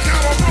like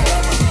how I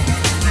roll.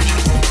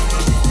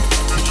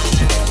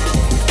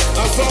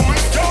 Now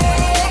something's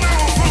gone,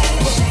 now I'm wrong.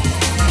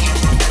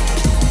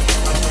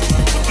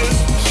 But there's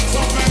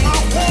something I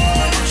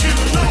want you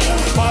to know.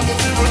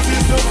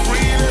 Positivity's the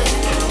freedom.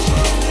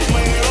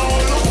 Lay it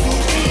all over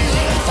me.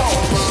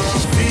 All my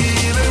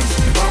feelings,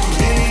 my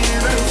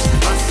meanings,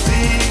 my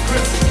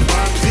secrets,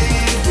 my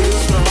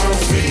deepest, my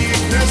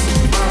weakness,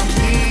 my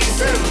peace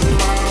and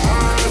my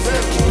highs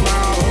and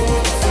my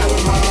hopes and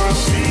my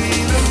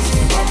feelings,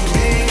 my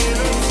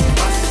meanings,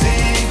 my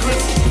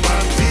secrets, my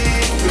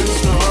deepest,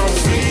 my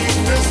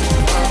weakness,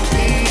 my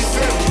peace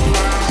and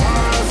my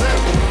highs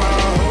and my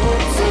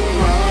hopes and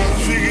my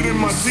figured in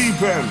my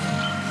deep end.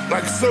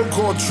 Like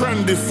so-called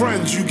trendy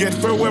friends, you get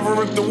fair weather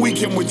at the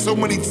weekend with so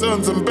many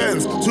turns and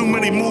bends. Too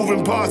many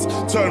moving parts,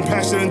 turn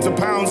passion into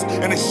pounds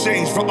in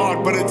exchange for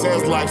art, but it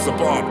tears lives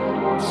apart.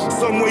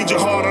 Some wage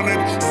your heart on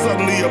it,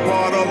 suddenly a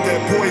part of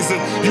their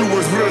poison. You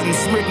was written,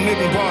 smitten,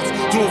 hidden parts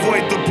to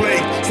avoid the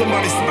plague.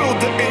 Somebody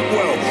spilled the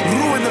inkwell,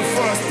 ruined the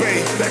first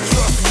page. That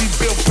trust we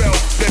built fell,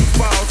 then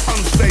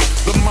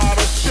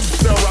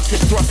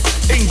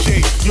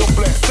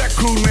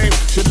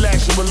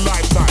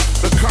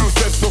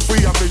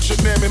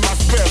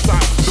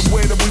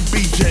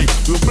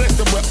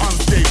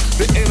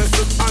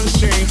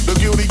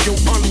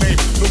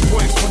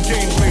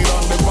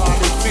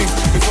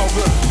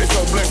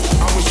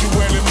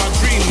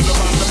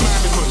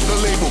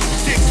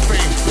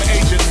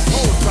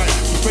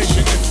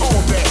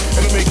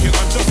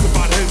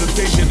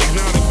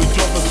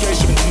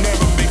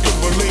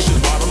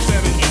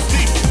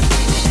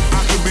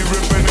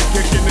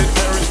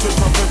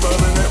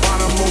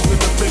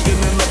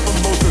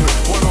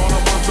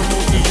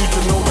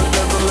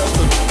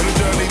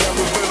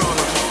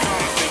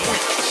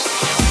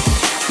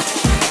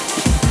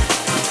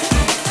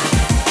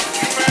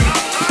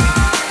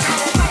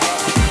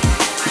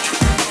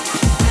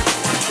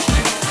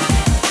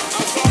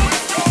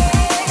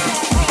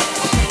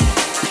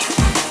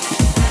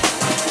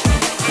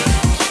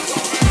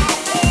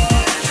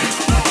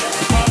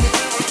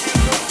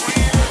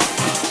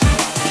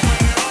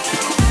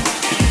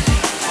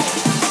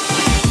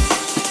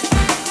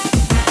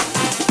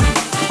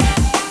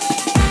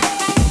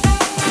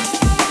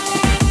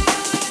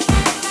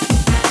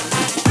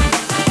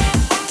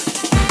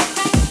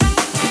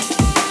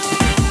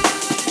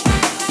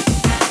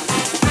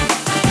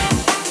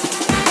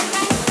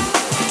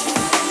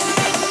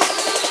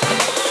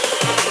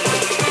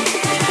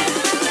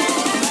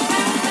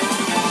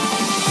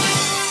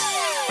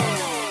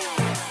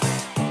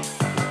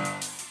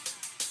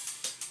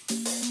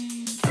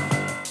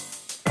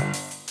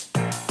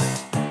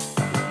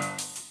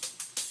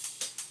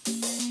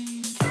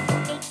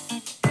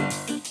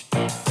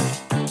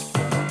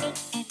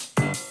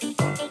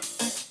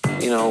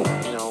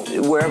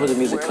Wherever the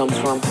music comes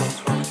from,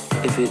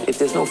 if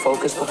there's no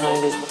focus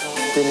behind it,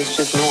 then it's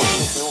just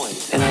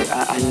noise. And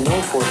I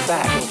know for a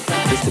fact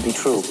this to be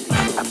true.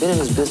 I've been in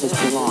this business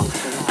too long.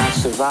 I've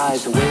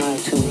survived way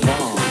too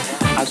long.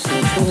 I've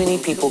seen too many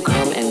people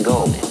come and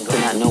go to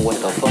not know what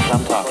the fuck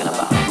I'm talking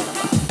about.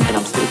 And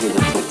I'm still here to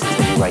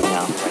tell you right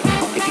now.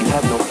 If you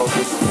have no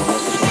focus, no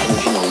message, no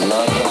energy, no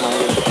love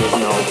behind it, if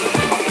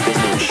there's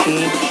no chi,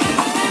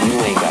 you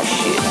ain't got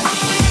shit.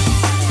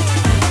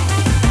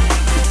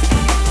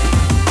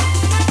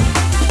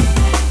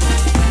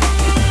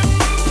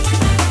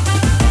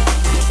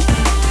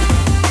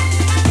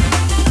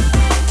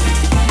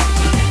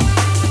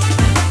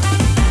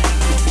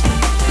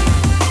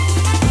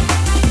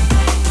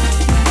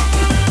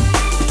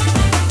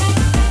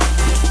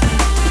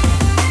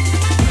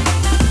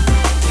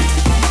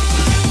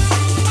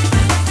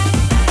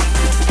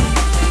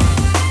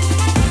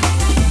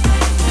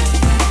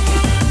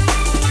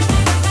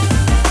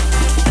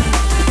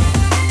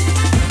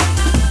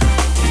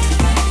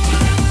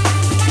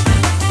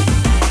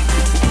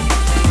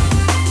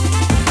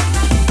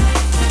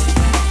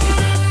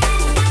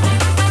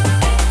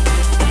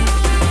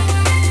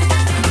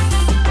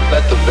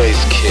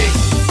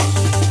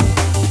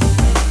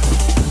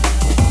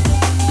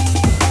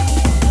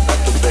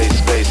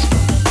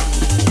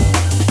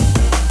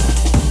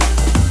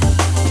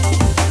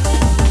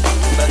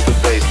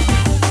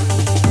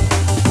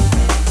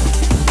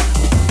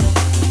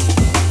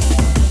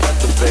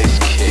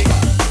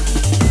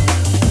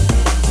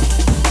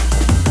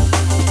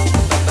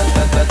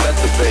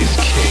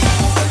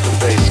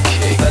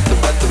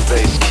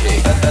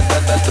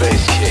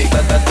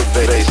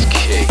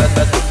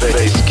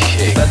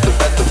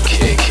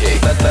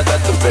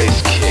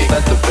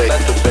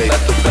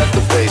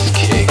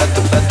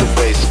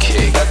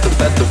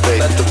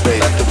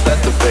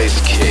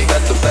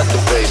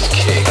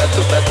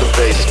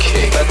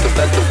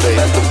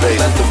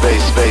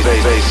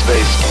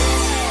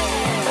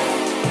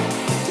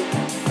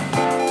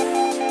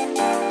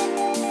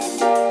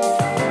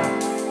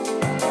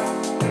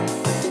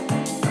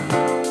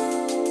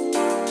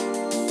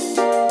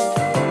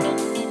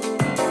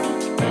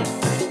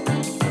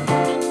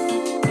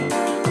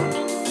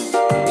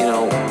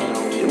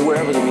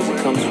 Wherever the music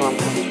comes from,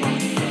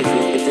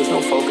 if there's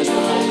no focus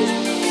behind it,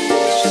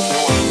 it's just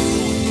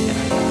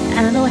noise.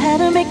 I know how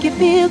to make you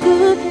feel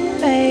good,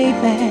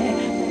 baby,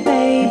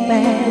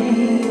 baby.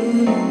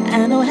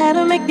 I know how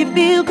to make you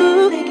feel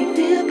good, make you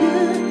feel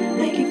good,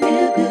 make you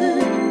feel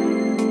good.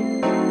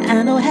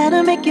 I know how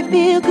to make you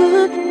feel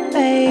good,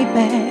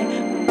 baby,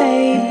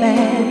 baby.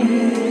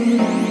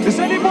 Is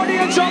anybody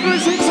in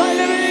junglers inside?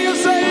 Let me hear you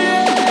say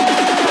yeah.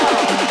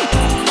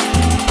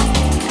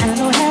 I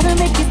know how to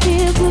make you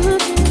feel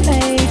good,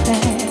 baby,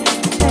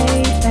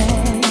 baby.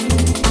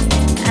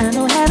 I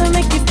know how to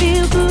make you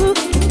feel good,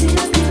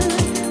 feel good,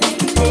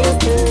 feel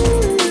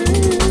good.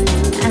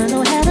 I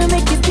know how to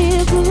make you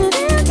feel good,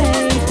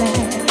 baby,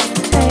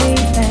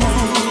 baby.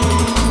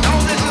 Now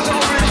this is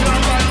original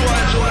bad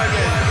boy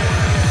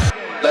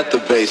again. Let the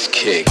bass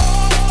kick.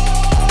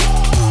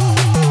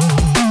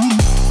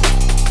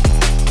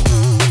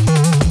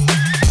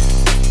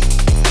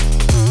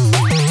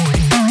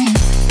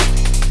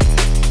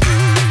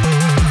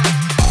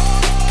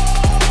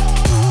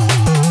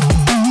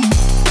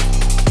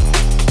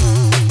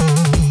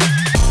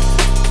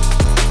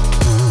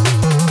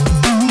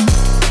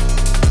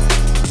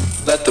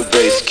 Let the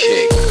bass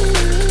kick.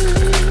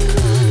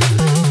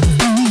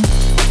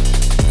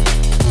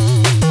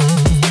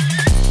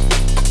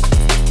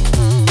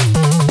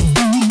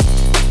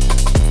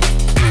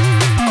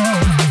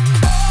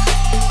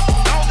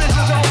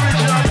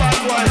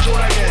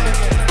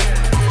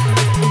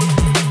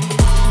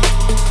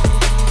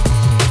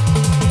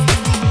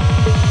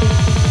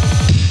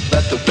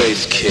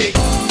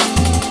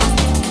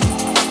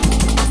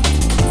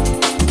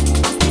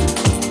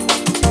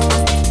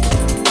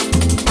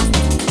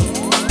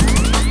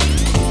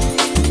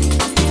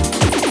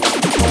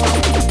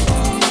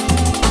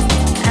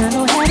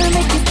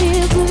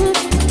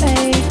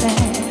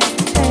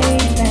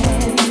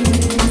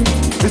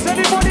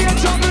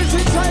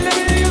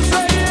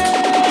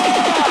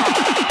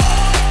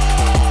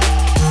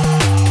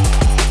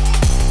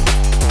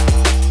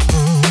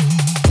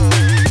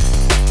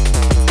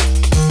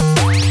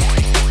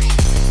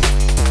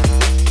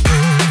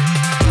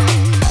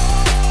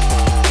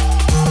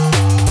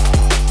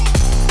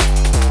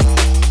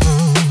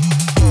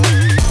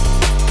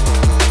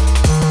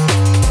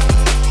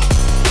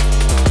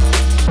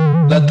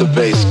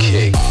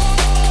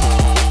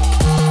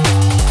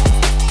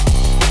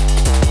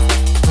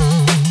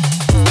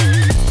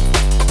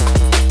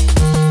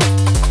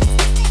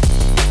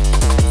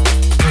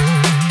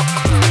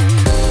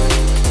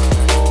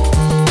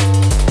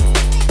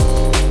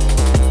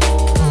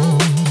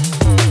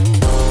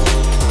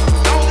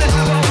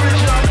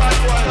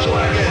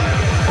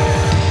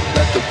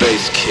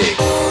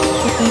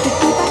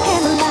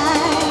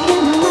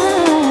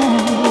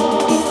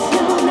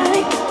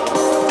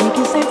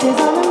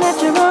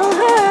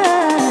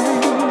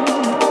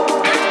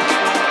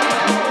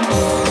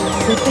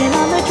 Sipping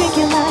on the drink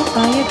you like,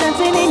 fire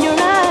dancing in your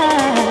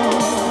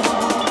eyes.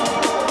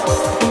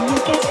 Can you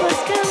guess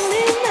what's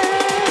coming now?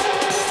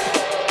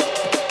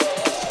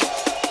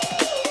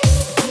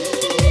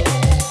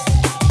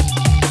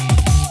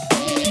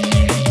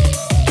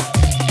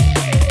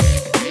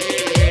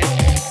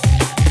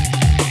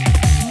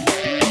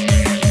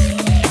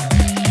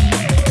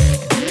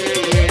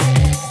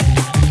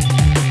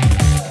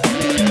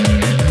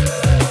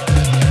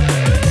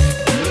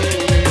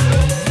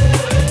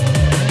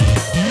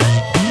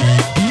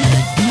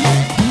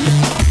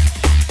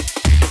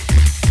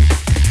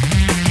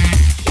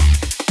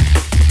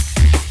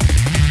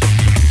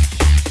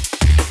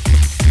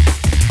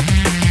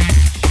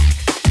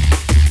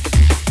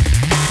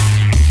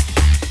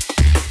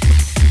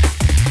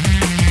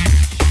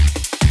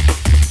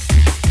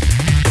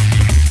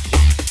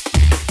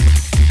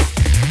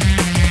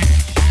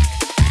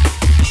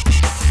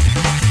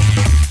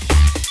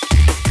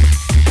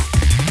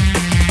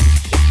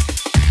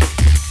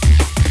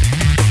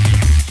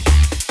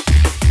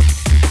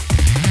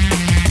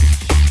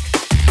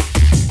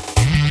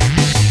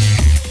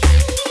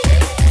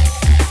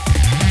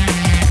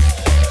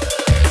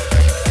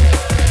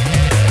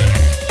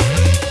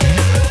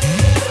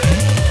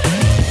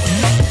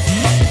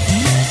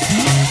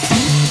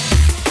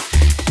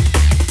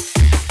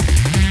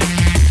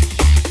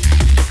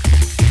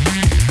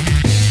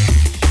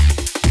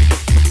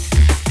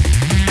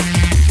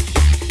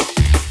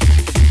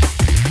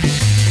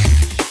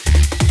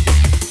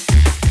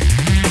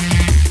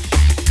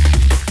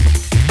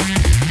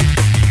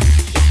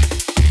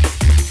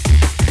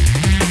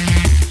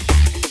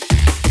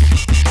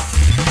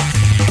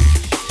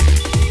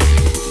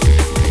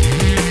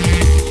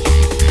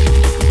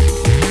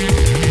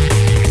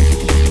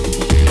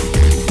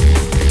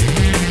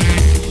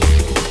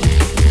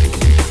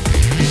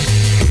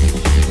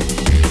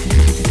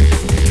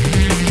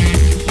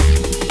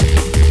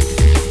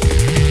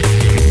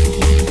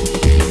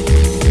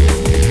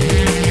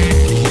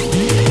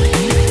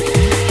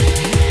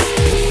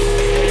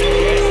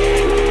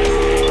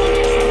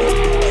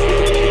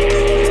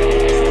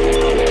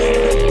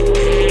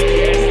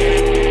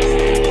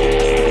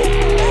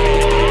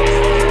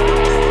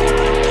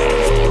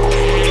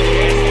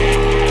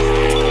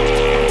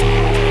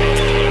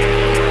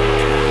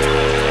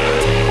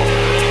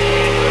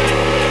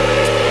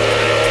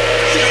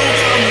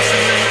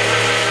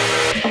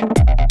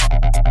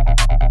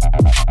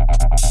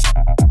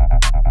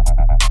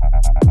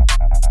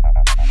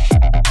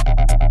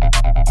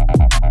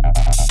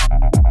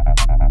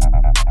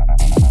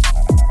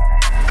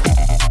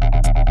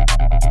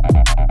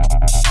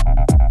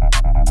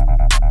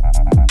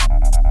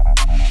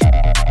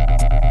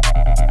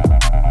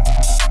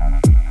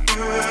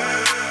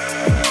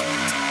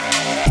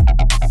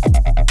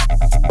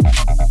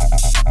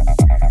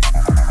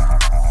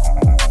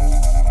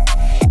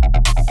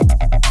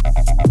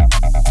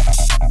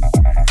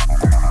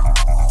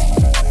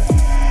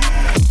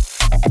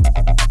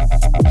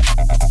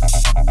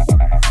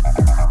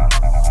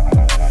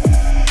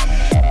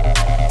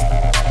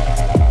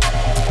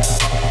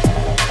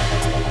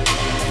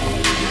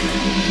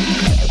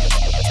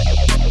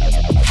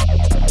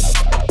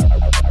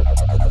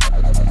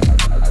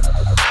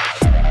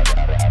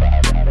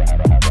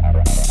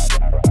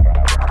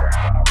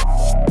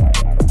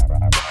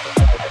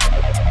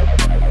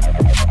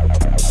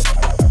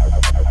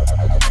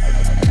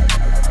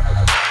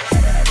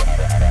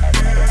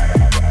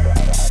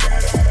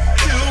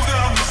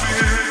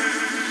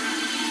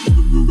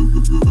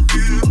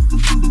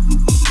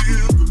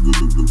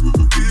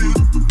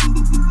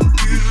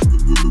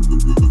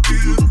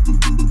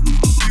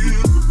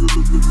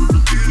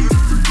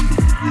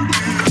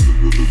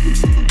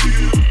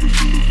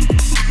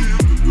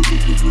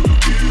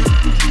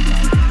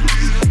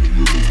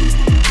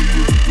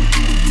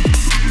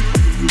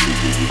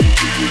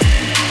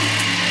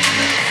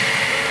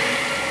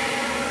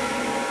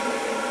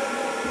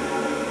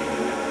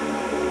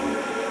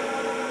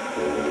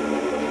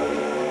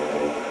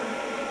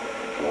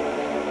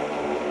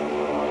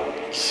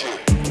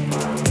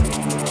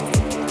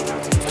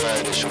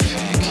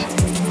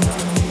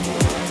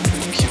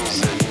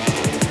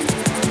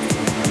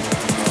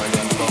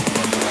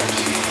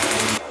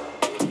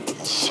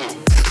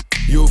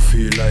 You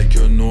feel like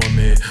you know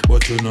me,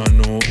 but you don't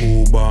know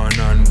who born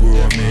and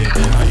grow me.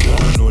 And you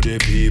don't know the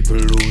people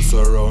who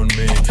surround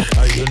me.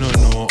 And you don't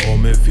know how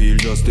me feel,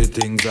 just the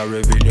things I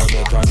reveal. You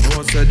better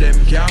know so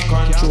them can't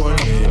control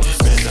me.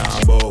 Me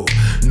nah bow,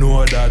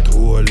 know that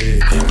holy.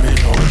 Me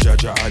know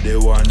Jaja are the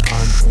one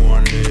and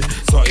only.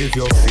 So if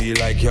you feel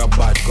like you're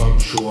bad, come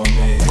show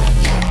me.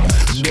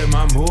 Them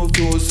a move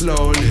too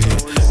slowly,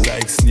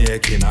 like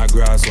snake in a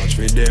grass. Watch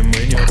for them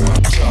when you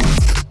catch up.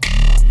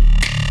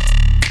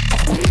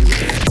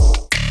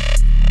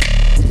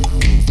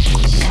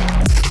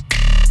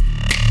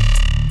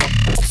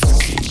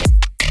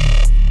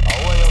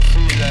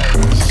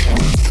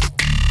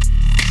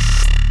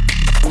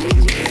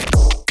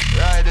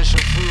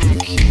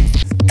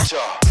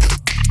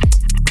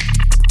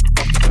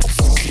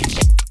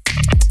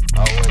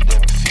 How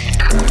them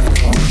feel?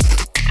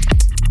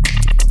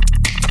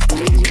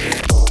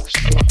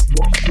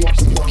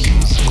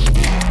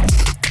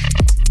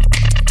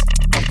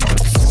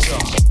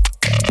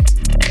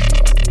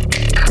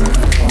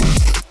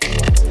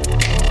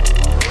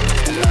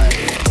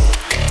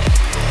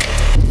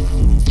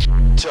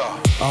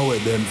 How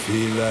it them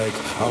feel like,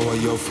 how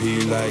you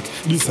feel like.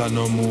 This a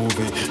no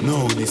movie,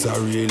 no, this a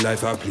real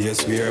life. A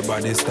place where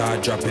body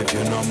start drop if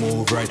you no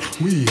move right.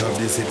 We have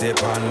the city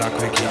pan like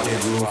we keep the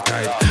groove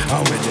tight.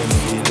 How it them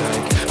feel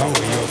like, how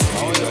you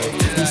feel like.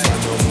 This a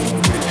no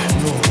movie,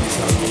 no, this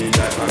a real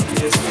life. A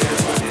place where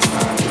body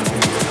start drop if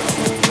you no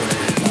move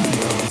right. We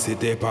have the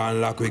city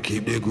pan like we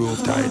keep the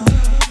groove tight.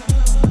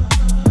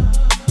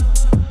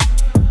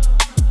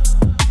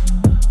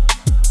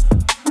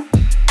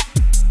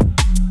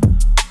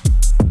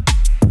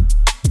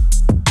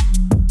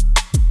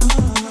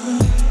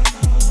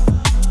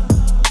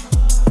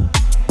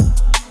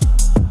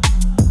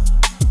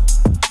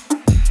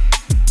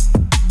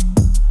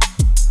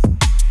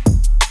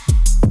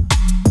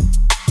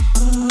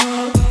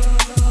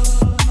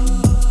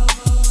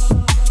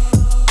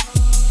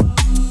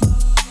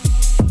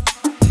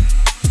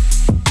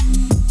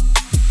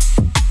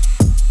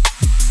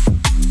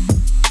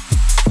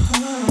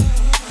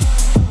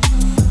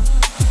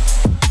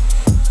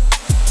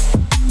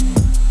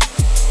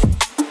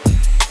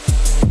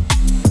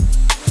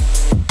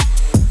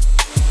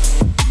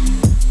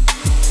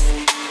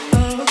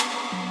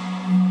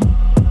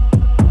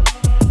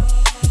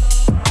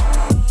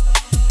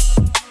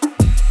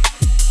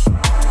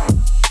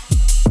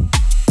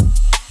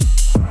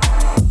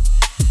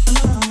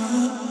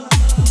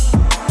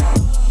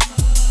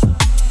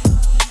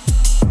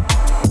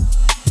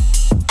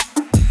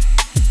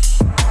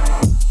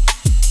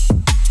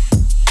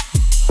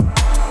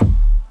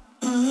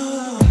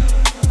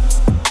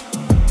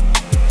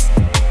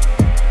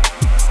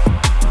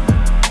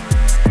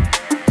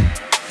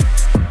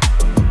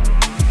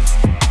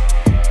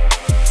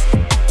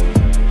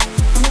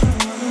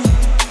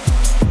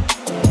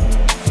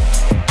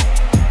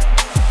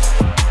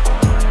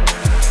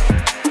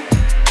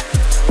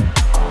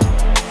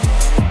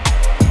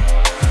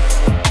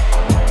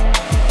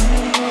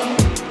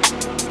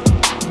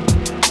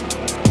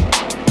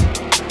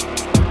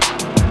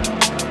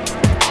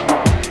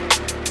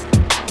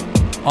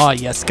 Ah,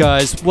 yes,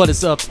 guys. What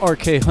is up?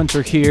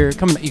 rkhunter here,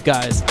 coming at you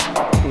guys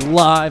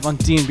live on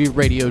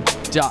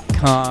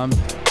DNBRADIO.com.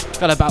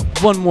 Got about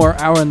one more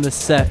hour in the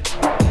set.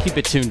 Keep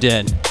it tuned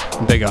in.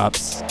 Big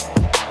ups.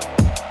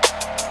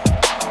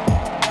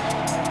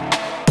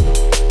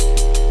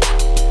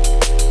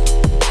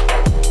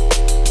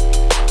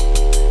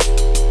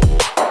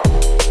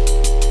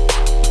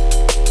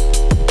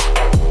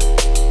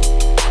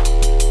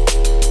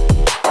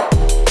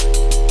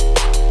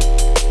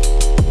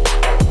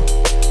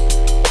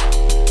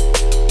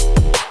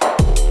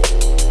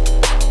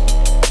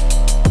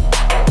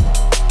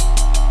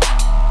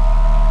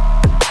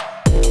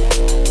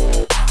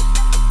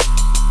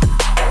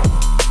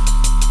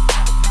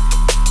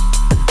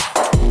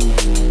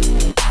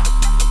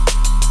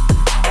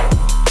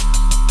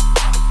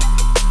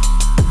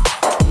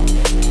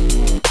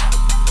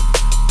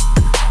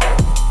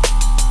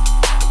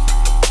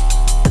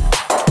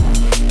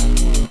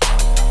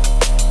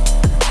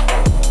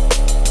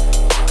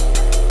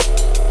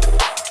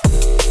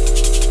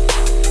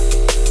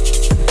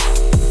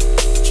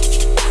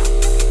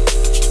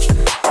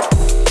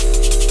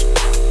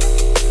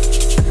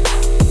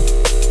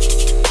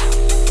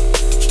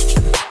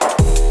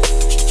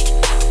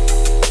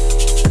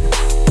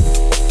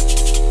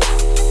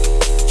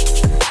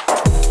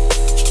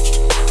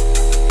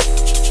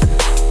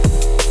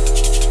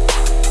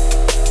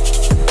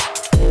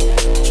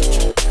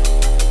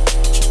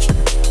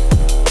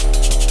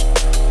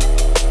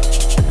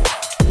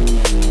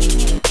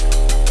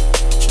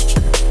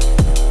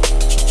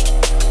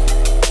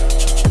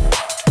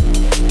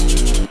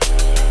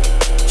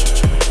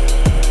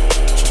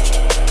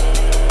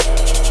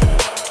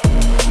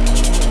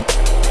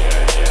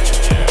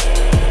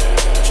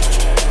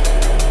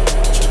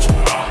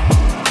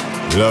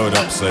 Load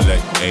up,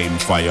 select, aim,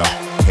 fire.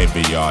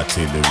 Heavy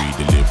artillery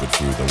delivered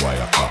through the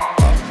wire.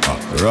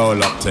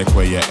 Roll up, take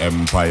away your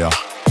empire.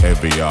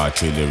 Heavy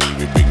artillery,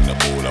 we bring the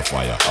ball of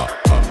fire.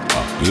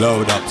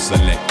 Load up,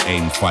 select,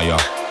 aim, fire.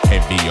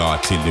 Heavy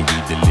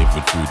artillery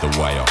delivered through the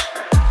wire.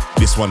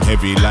 This one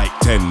heavy like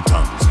 10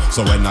 tons.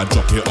 So when I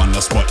drop it on the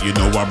spot, you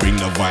know I bring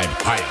the vibe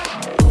higher.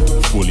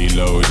 Fully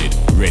loaded,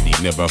 ready,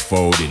 never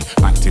folding.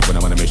 Active when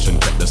I'm on a mission,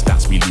 check the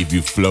stats, we leave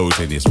you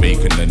floating. It's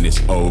vacant then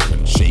it's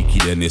open, shaky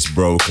then it's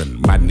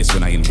broken. Madness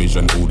when I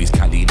envision all this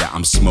Cali that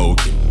I'm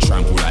smoking.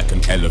 Trample like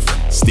an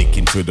elephant,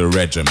 sticking to the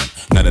regiment.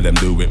 None of them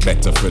do it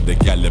better for the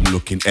gal, them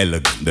looking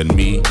elegant than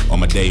me. On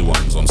my day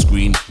ones, on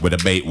screen, with the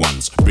bait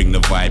ones. Bring the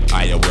vibe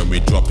higher when we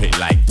drop it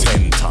like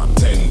 10 ton,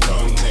 10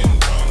 ton, 10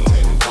 ton,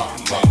 10 ton,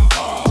 10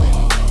 ton.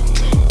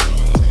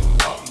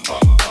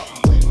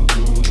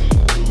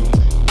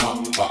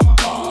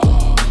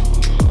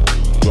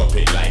 Drop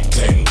it like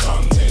 10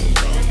 ton, 10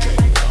 ton,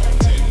 10 ton,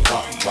 10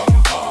 ton,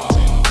 10 ton.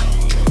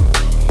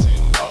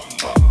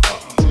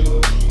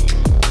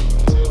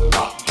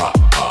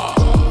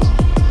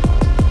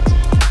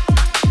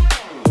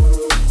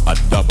 I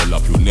double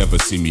up, you'll never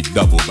see me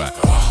double back.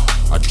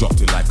 I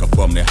dropped it like a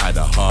bomb, they had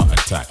a heart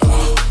attack.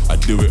 I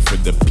do it for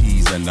the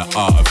P's and the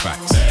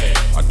artifacts.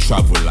 I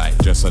travel like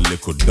just a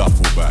little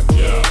duffel bag.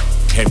 Yeah.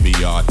 Heavy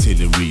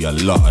artillery, a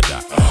lot of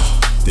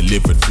that.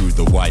 Delivered through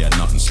the wire,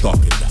 nothing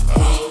stopping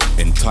that.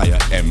 Entire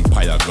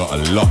empire got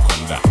a lock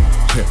on that.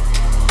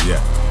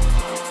 Yeah.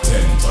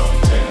 10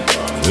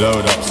 ton.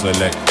 Load up,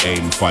 select,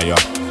 aim, fire.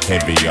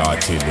 Heavy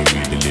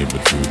artillery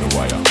delivered through the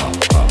wire.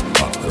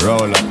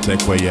 Roll up,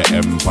 take away your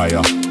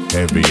empire.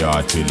 Heavy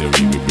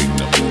artillery, we bring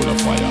the ball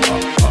of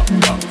fire.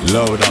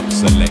 Load up,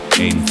 select,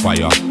 aim,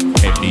 fire.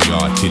 Heavy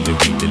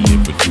artillery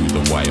delivered through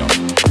the wire.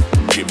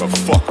 Give a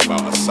fuck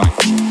about a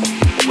sanction.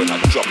 When I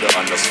drop it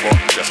on the spot,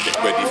 just get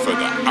ready for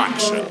the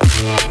action.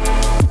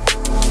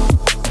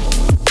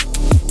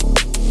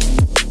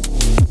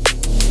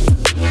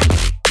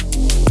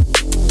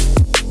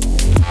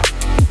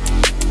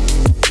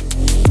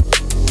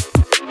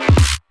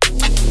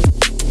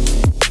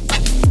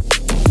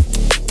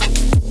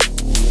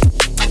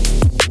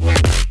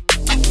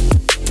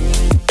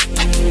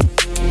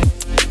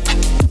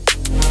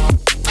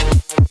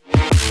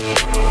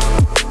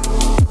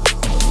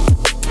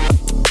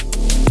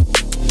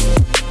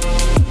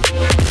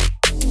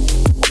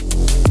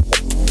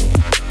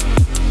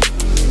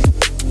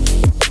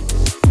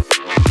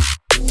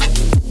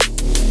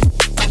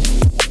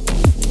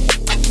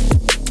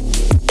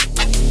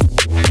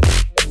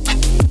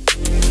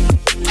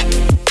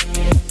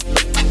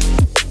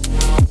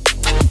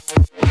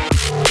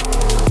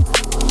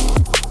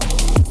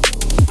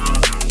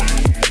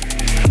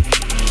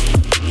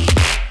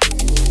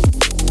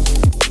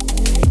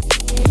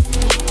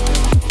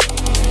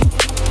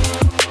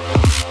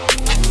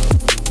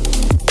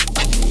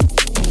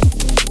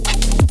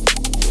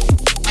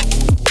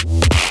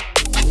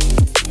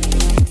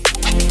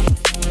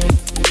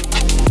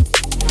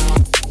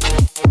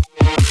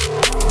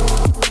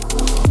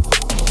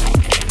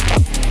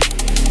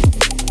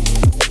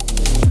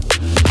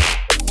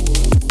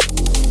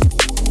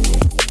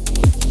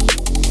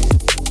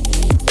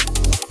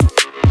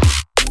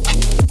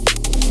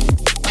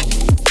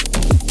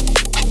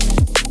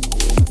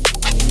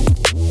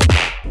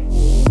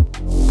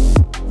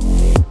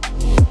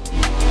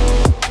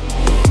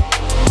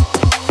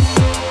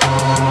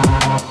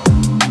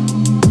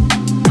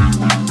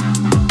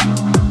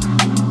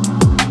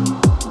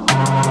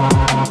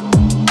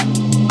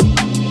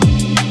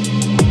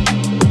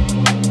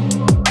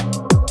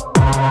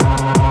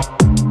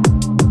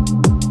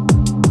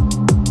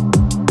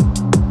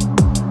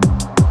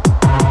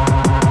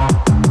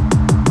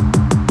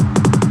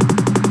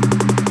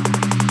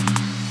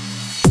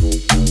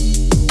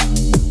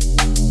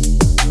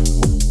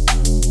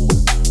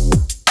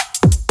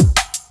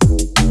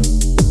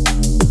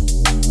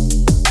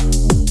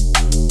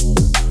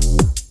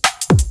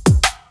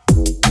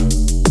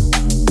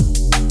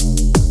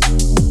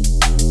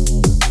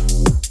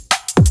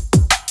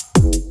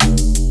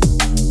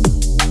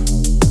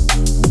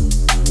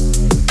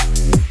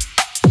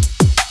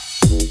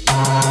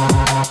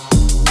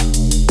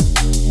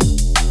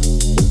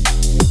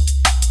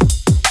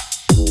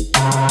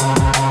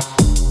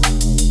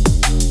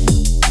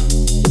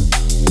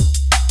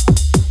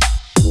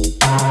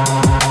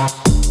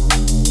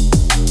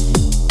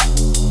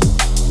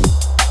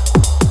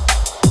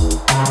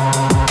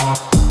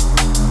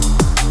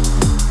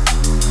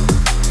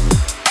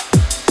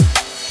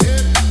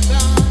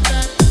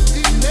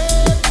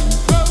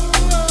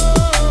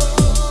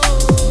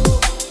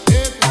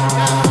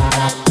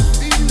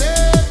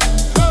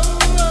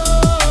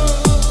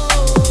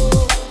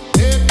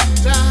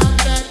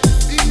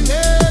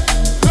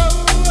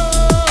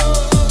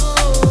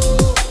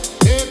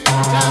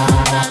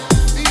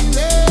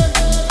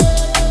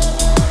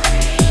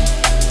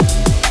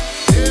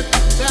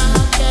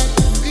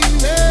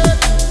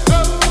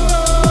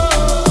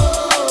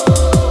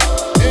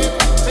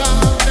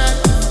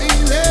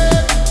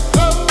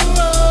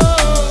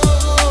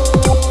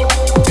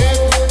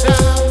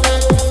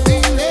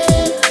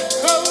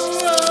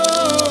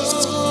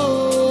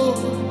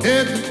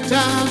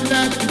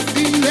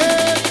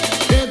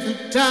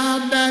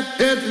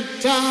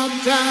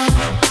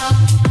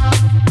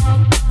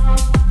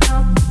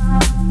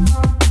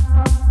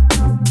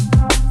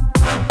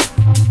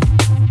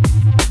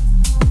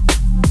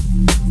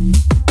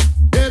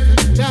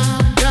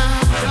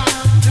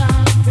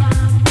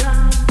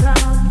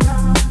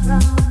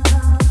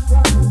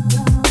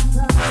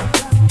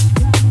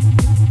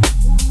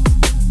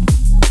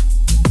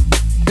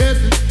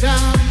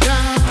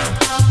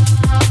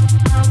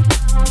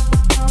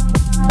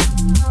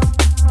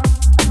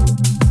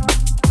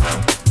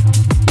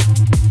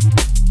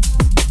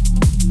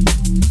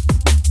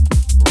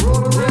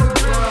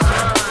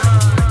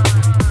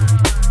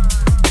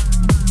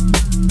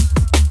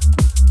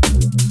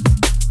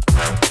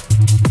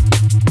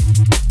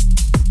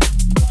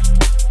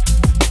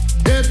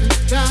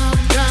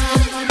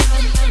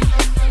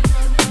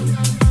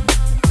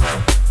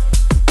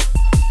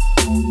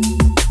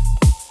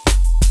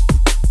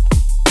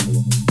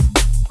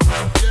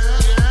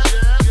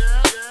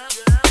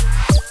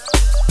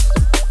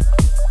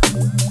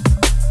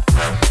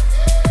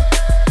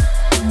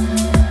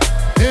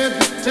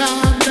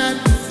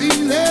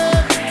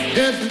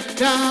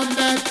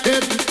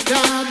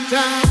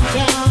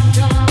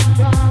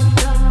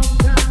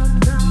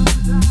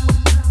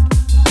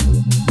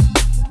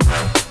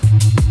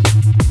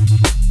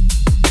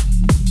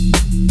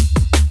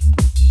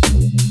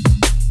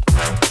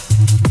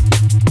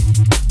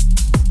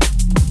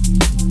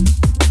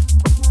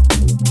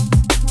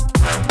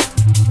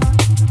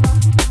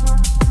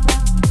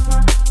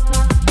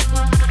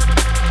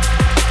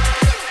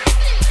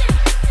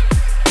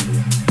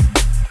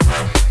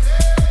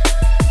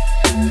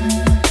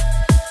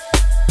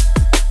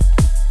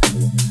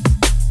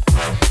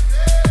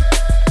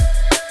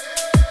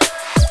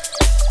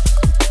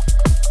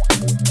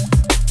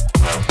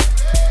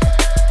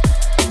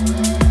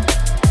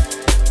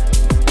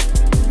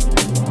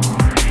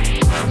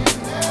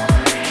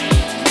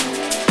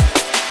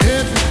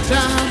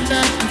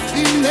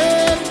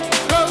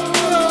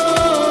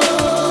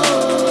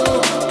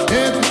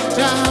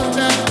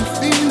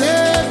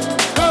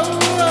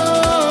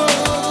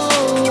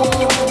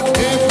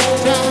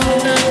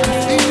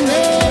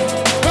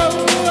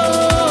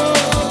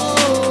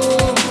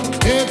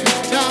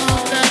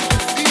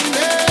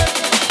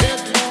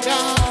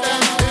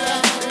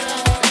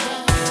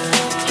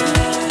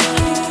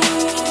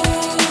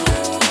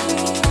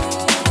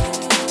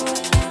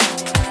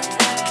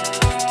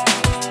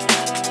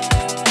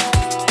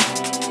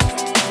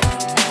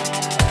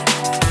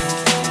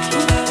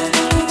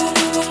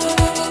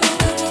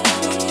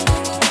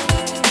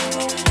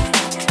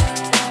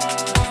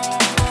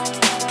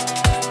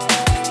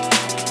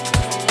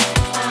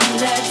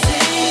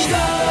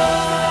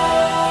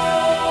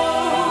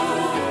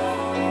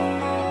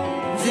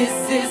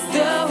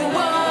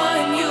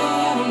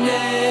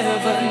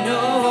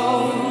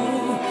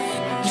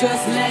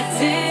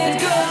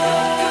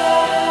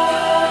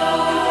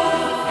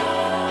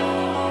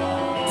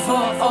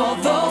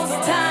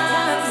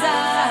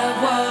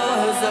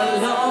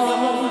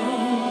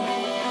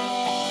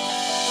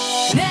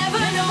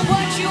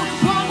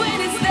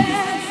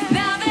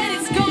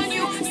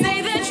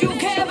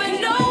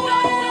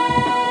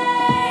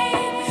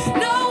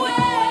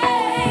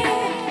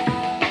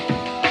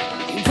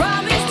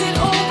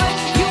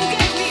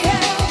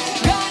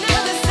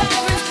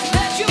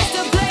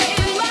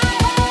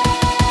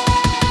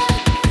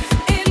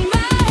 In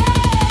my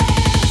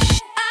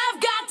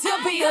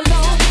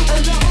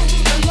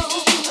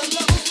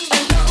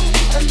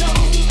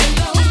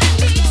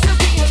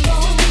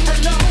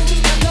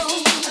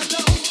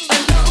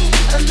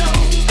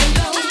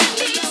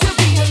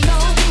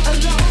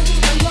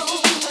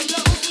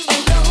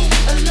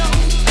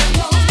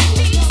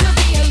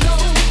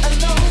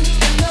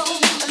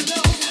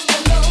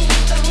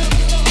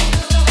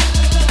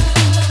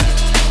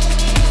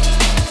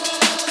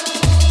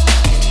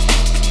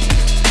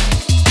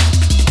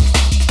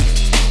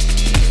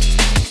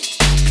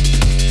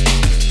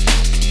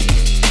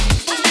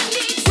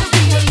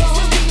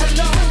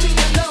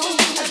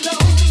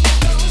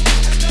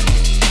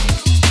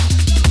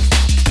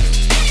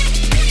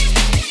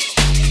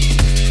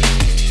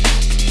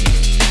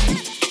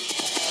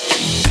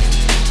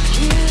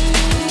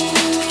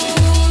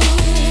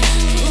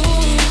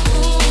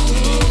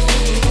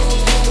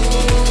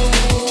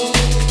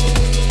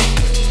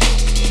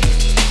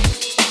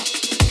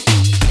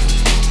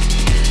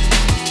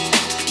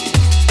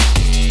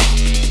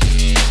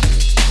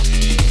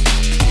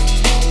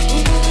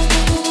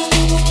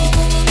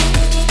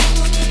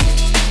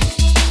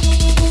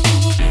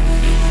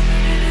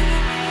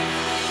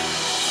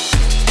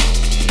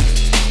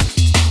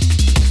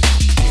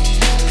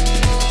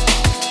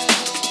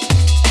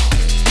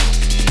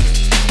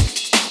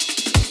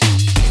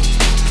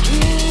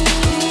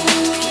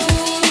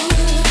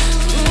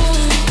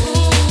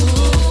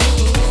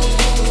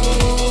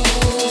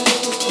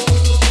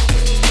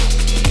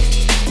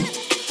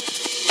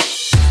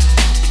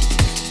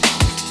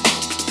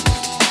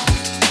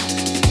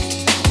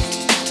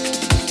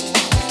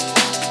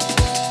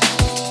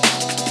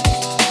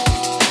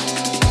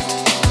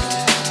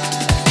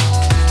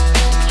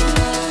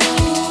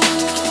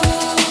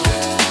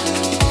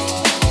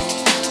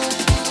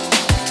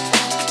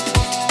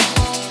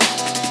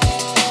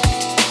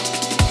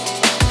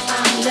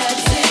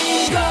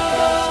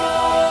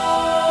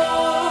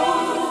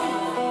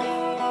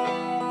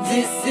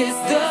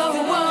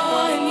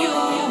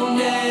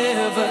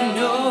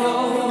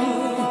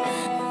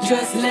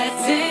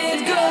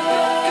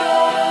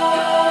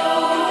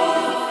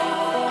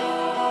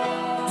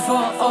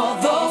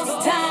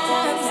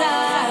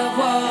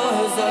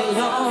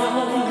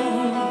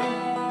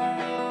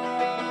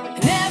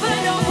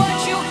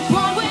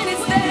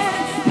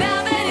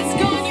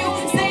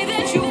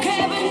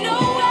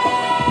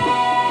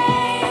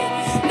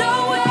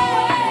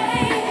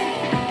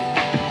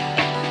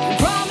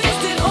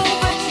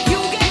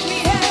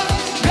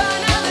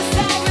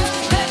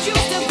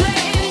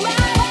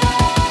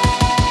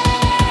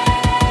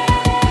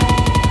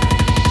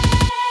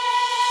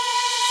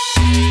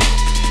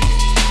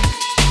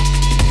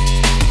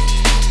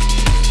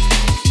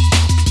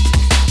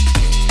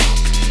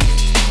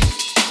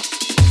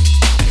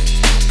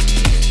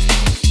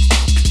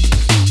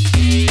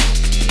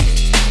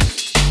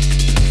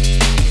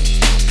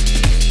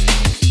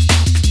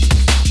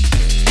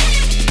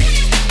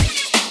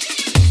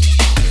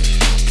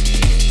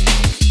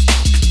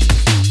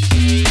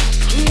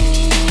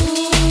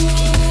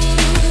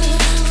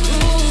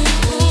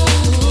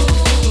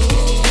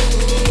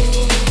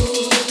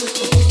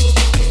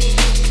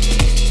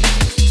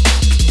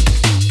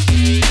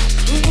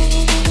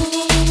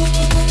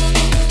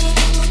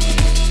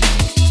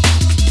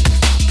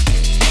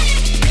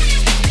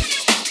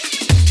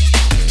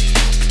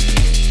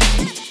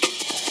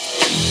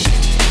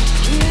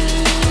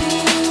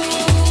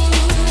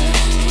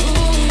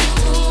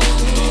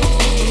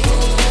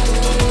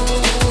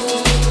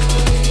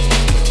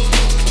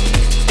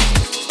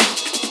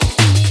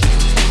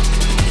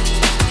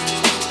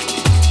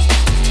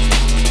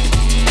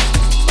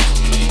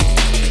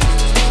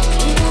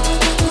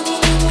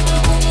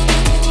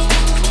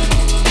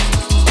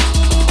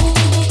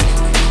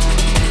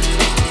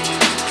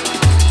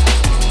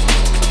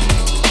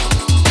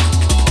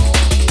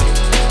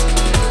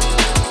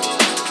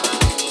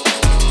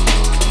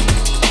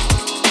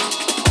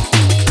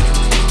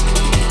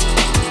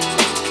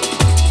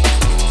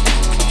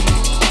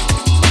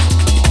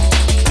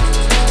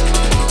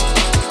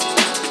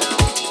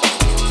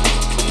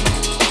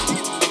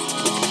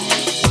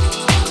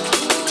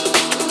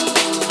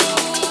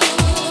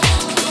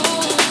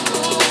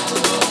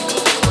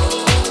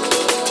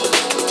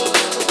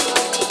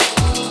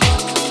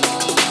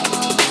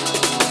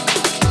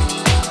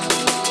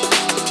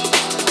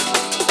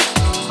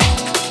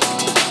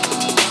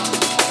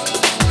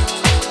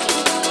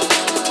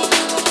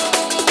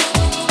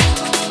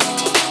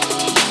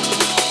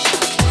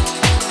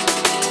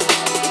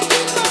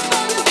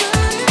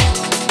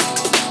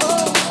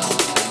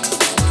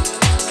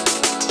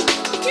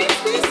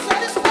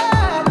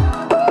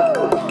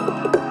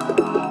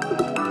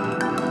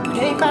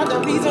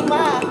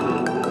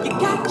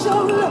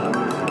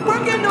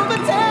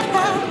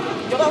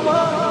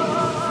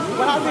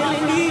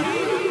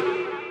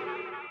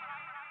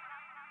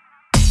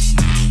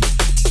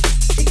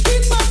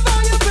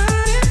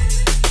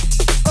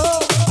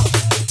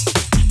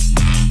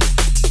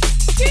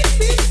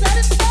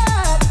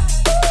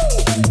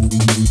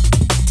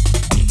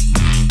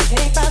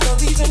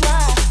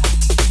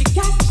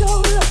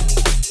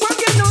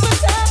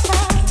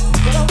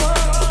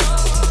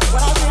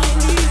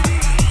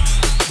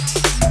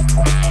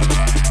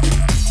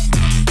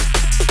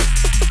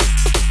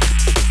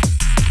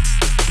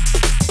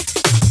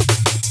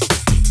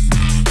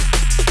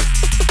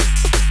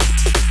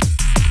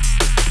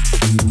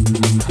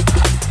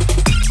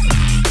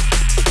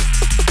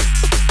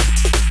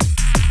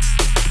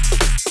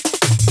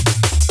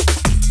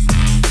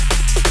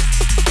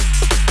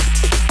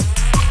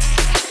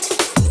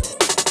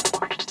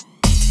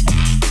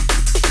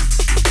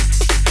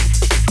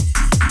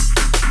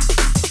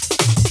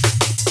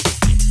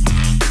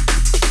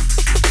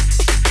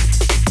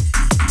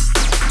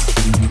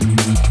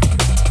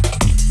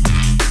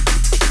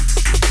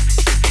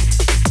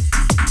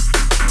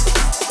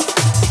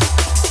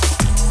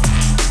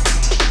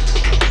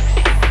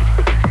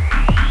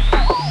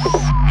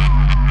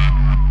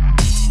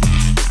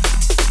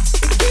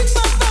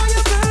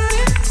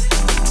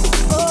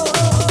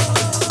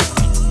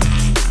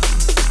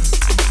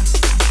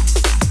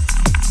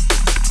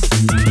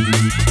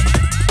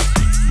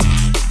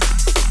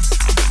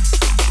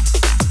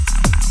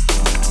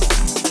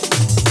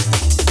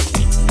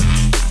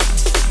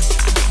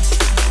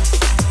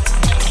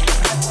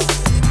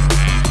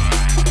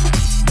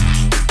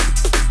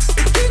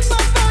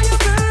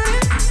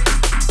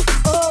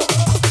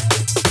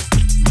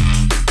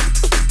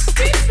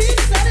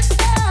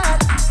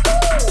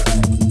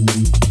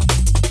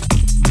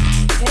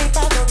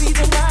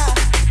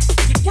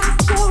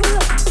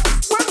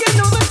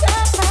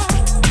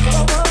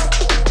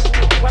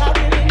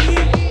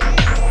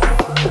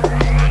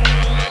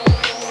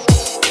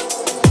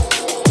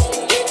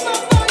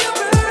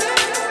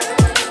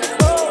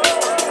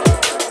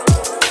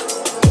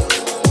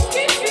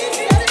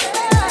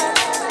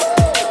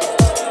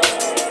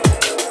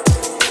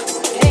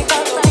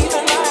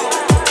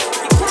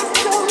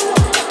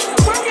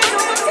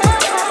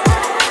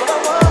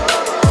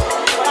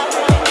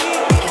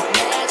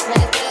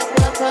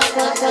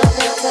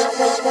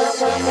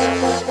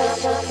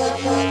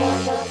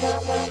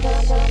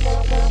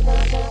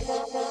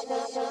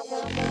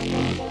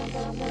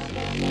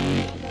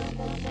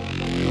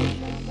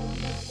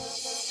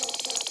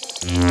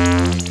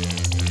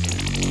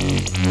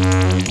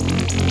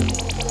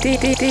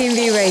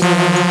DNB Radio.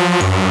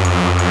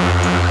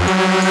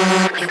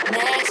 It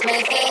makes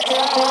me feel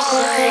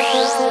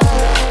good.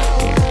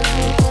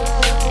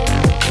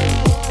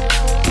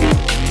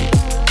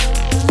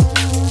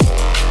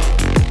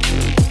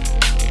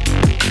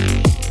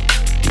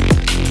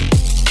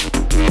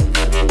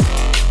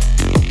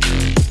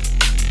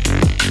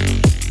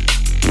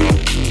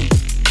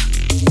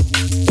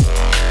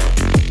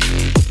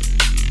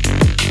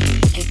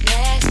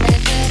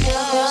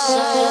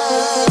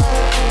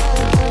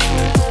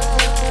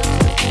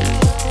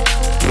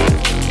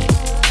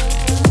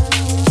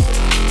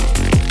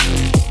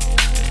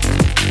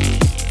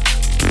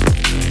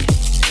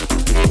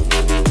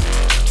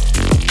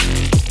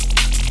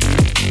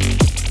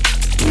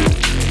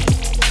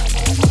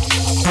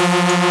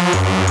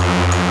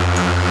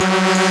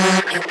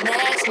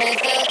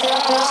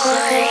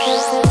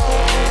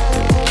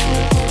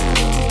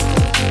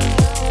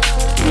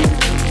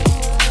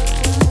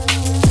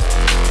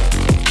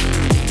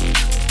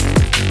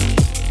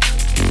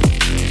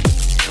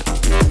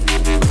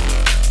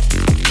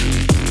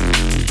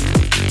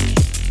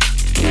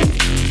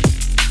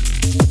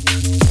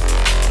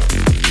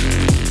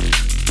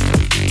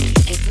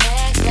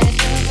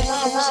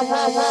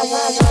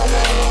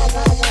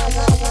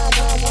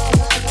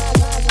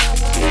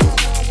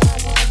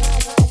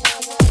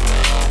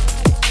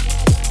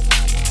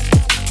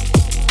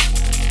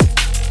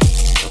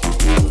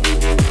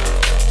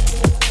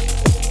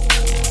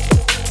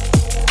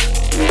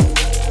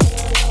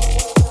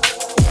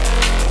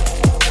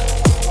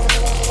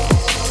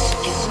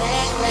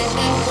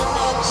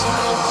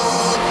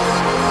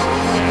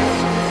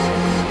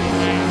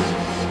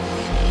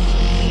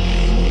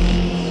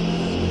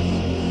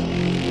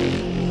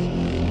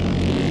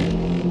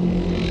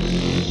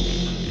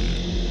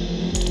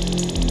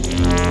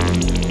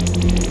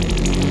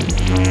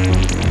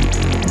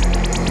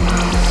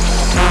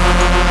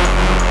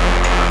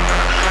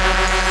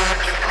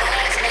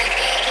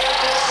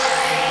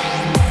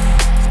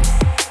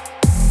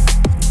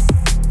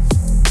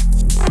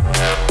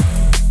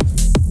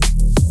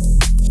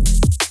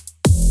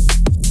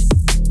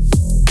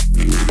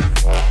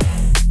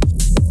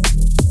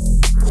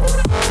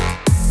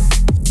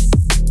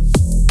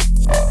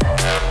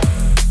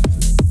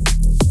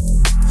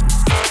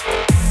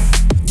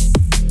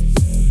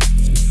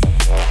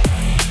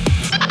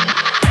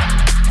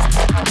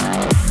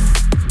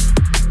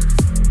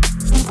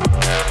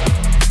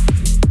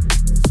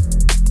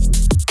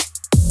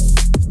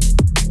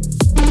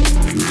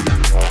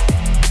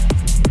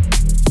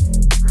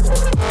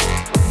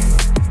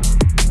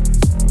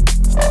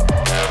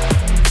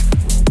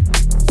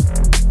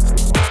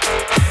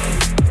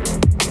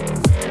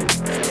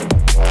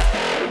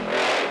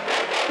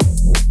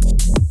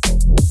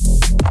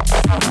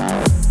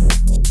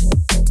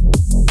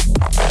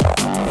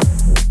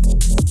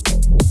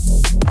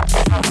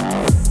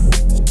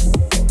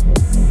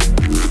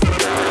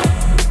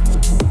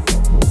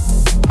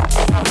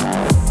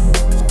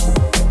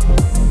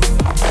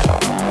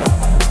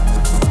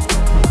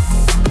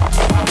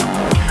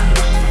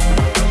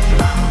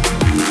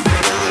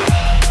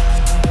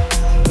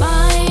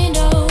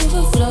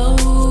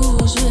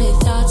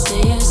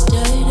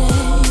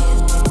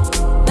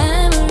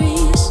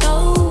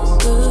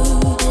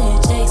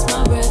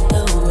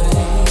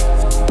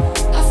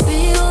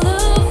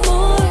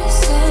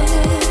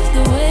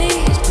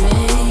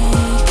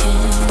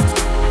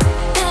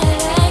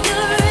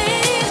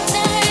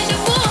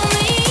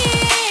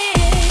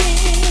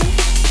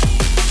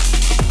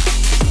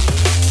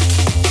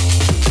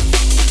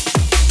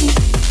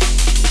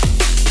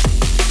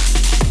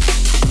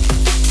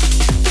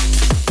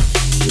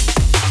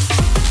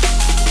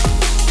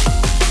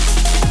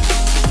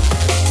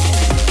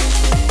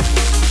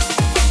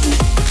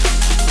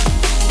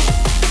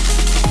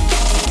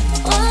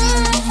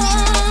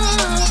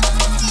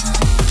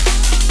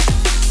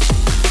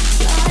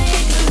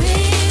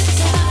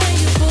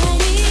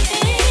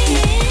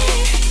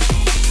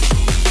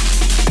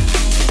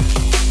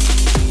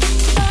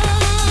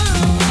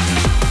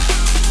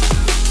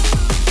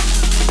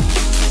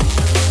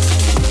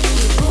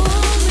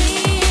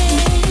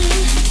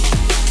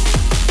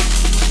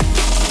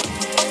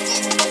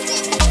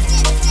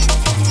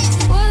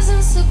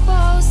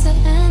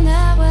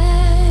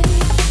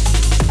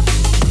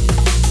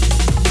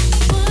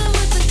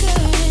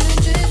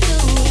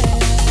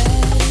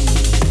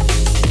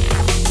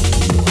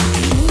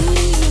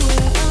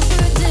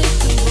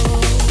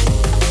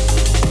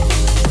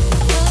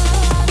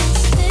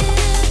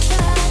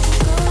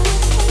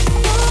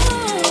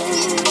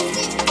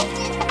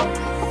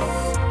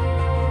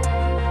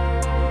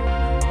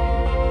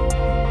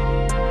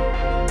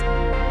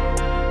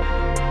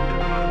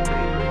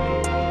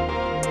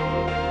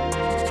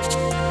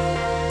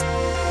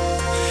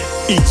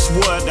 Each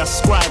word I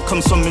scribe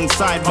comes from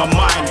inside my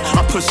mind.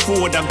 I push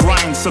forward, I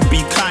grind, so be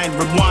kind,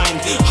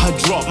 rewind. I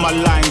drop my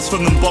lines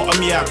from the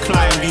bottom, yeah I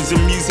climb, using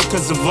music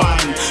as a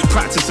vine.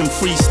 Practicing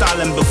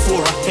freestyling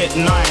before I hit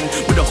 9.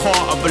 With the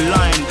heart of a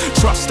lion,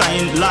 trust I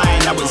ain't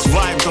lying. Now it's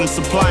vibes I'm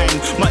supplying,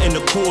 my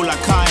inner core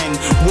like iron.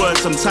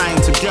 Words I'm tying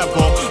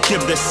together,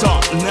 give this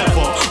up,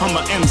 never. I'm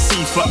an MC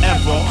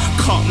forever.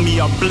 Cut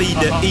me, I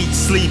bleed it, eat,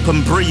 sleep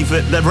and breathe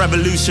it. The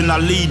revolution I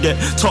lead it,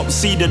 top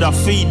seeded I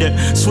feed it.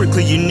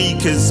 Strictly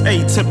unique is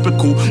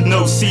atypical,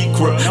 no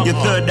secret. Your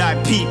third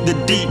eye peep the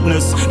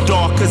deepness,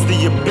 dark as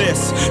the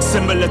abyss.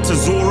 Similar to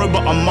Zora,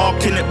 but I'm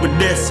marking it with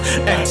this.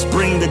 X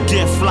bring the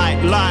gift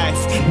like life.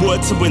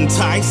 Word to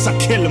entice, I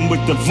kill him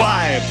with the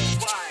vibe.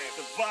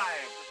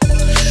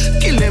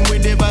 Kill them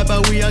with the vibe,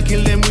 but we are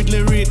kill them with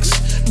lyrics.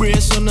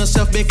 Brace on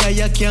yourself because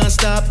you can't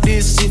stop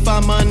this. If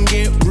a man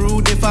get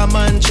rude, if a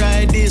man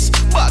try this,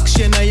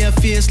 action on your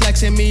face like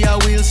say me a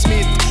Will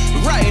Smith.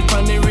 Right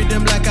on the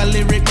rhythm like a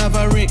lyric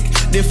maverick.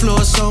 The flow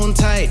sound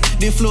tight,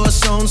 the flow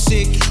sound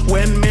sick.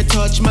 When me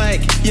touch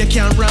mic, you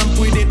can't ramp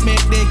with it.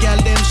 Make the gal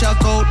them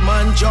shock out,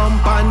 man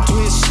jump and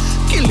twist.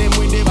 Kill them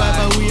with the vibe,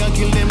 and we a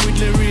kill them with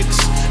lyrics.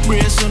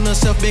 Brace on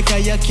yourself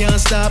because you can't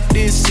stop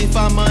this. If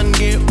a man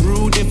get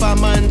rude, if a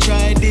man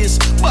try this,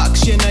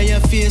 action on your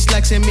face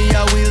like say me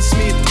a Will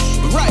Smith.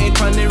 Right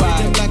on the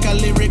rhythm like a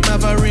lyric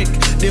maverick.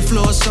 The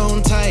flow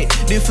sound tight,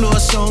 the flow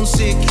sound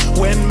sick.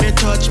 When me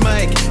touch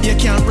mic, you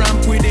can't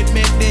ramp with it.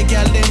 Make the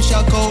gal them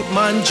shock out,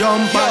 man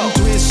jump and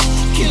twist.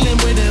 Kill them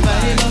with the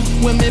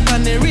vibe. When me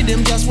pan the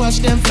rhythm, just watch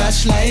them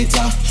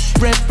flashlighter.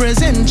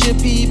 Represent your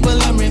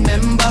people and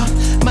remember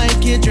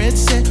Mikey Dread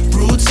say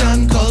roots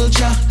and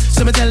culture.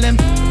 So me tell them,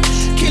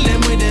 kill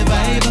them with the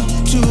vibe.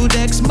 2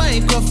 decks,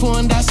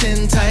 microphone, that's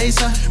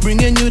enticer.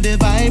 Bringing you the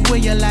vibe where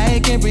you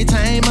like every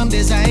time. I'm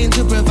designed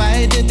to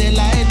provide the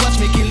delight. Watch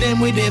me kill them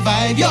with the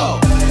vibe, yo.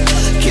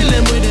 Kill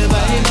them with the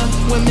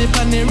vibe. When me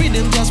pan the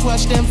rhythm, just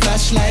watch them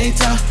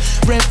flashlighter.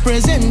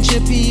 Represent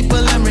your people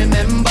and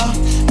remember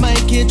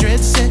Mikey Dread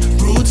say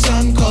roots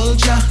and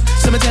culture.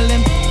 So me tell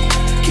them,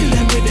 kill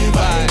them with the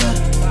vibe.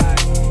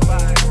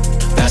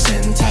 That's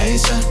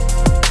enticer.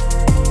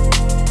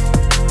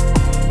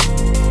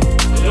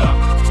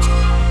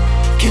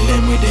 Kill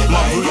them with the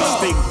my roots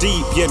dig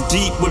deep, yeah,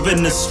 deep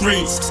within the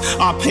streets.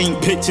 I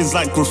paint pictures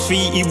like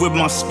graffiti with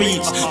my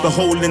speech. The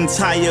whole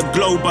entire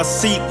globe I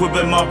seek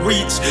within my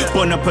reach.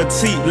 Bon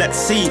appetit, let's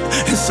seek.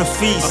 It's a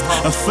feast,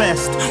 a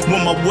fest.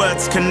 When my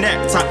words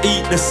connect, I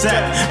eat the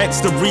set.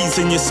 X the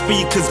reason your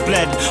speakers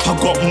bled. I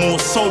got more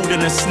soul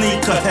than a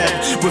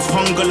sneakerhead. With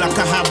hunger like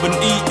I haven't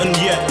eaten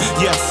yet.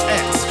 Yes,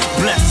 X.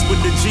 Blessed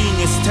with the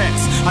genius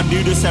text. I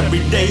do this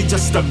every day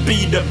just to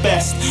be the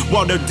best.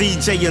 While the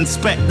DJ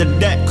inspect the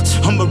deck.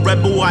 I'm a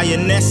rebel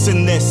INS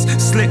in this.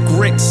 Slick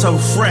Rick so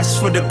fresh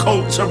for the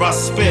culture I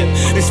spit.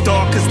 It's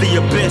dark as the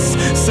abyss.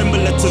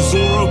 Similar to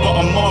Zorro but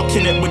I'm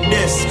marking it with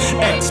this.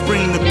 X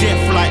bring the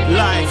gift like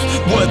life.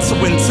 Word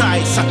to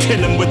entice, I kill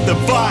him with the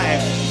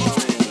vibe.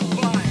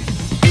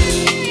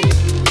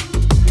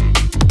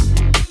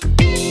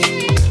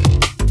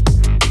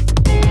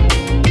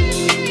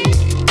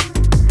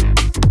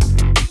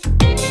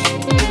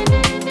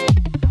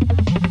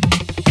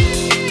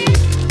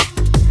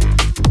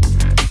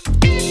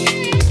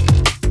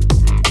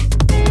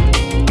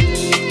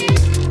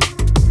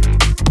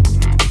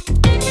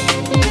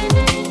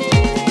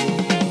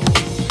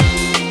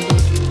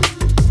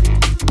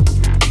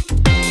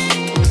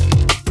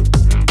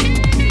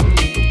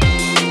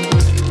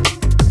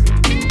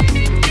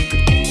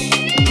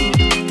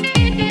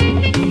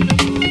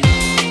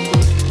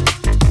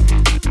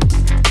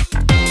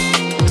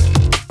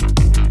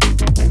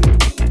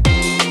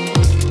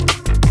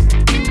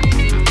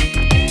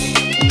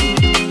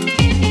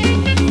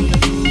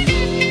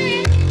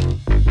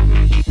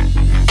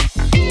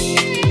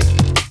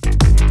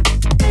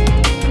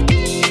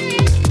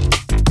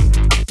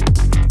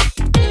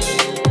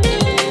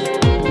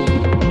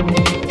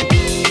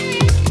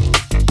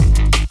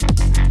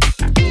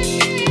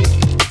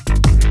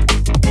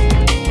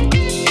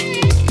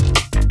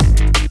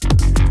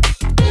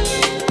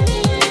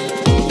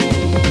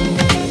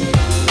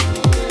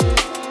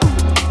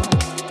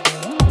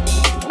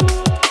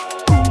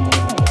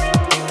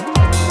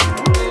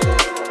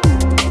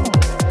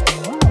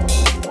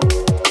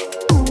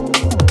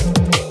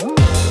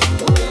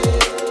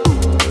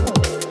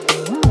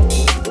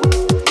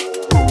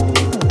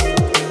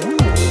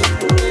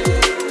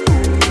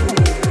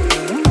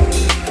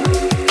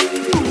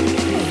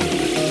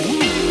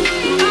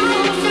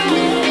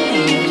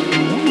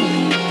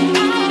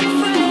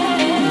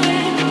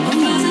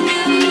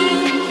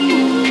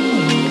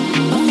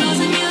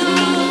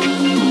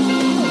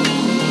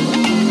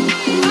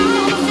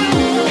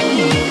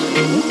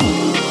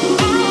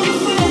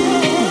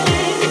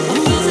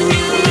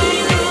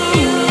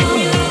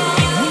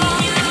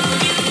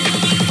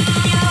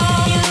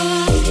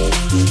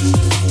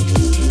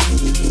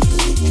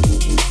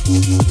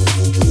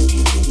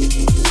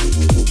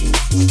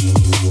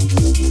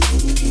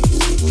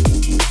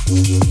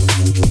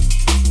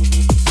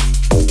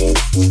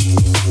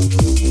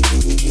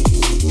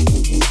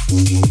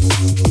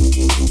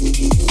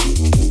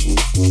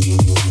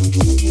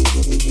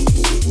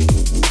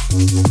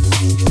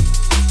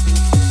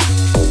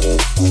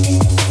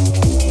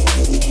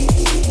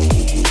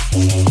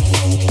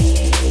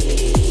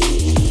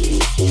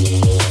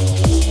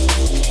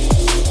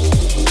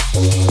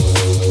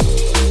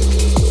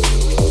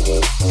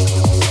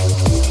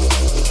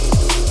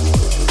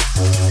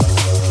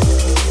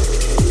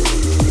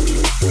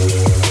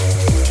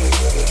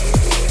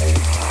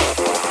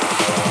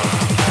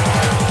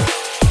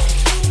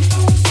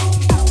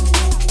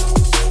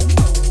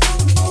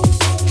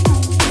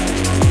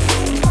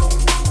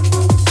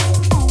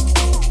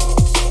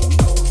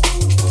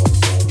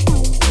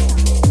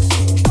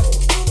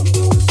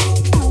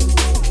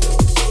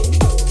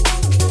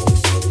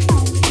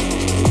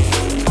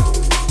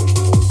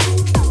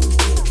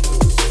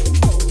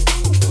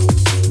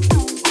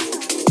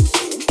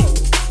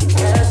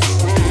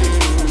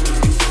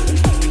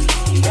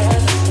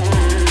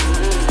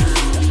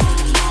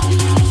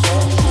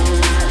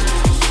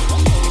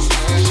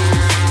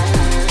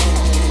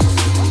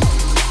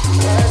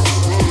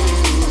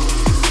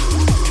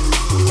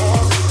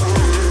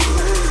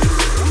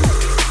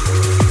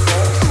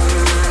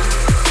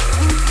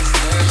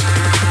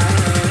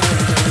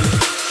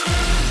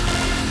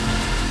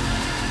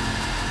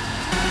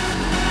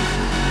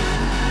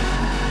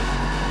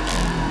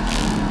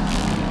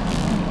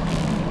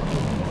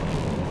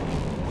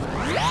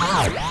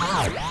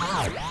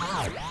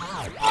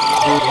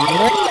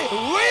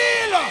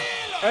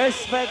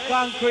 Respect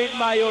concrete,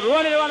 my youth.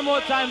 Run it one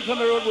more time for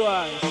me, road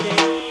boy.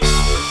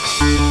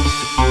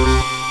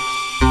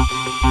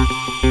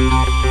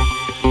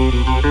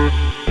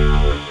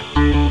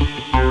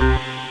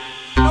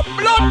 A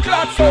blood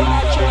clot sound.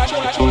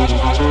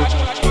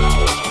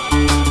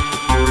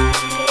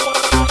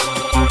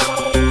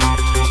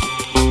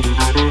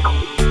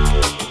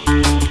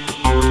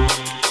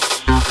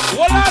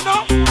 Well, I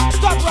know.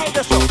 Stop right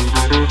there, son.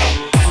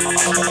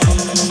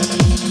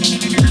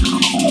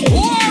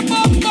 Warm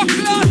up the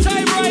clot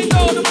time right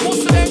now. The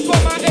pussy then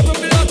come and every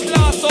blood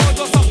clot sound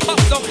just a pop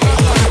down clot.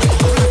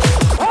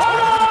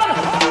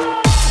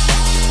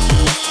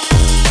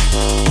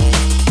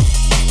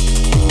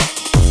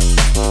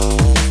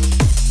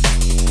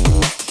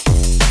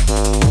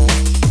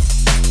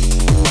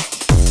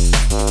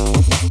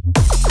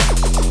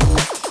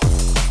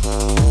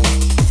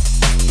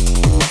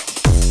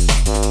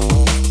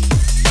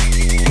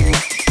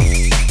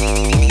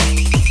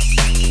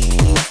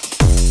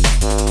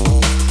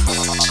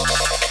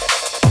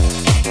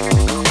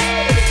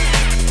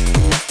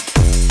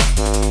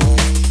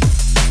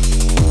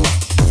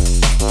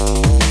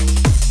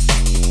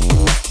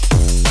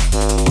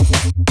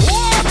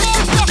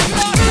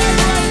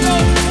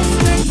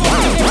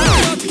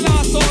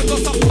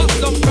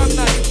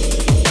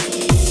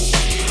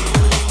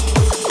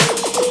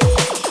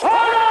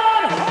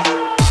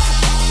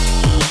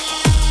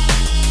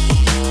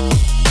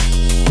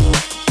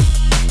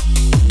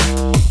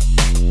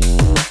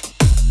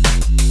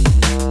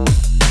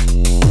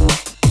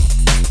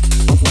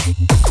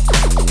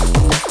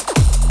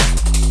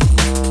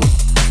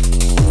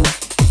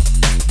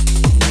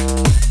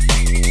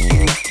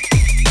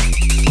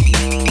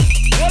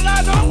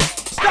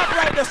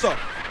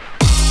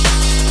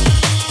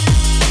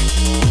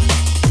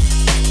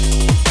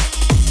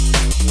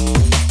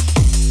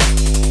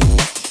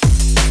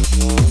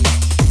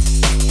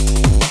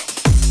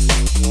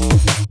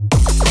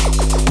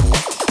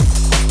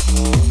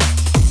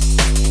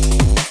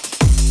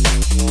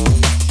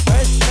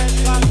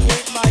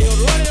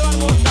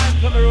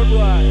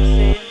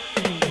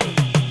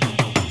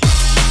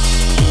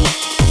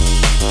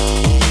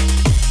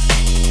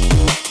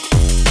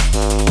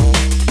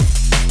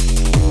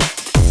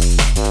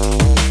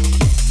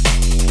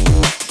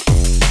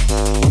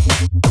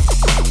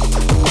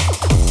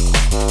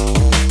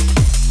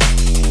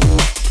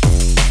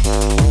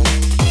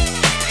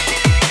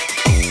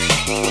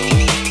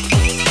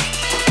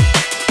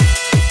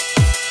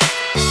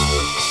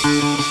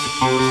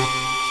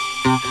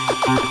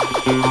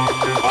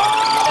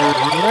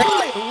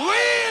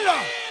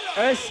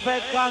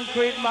 Respect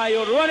concrete, my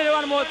youth. Run it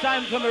one more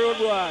time for me, road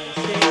boy.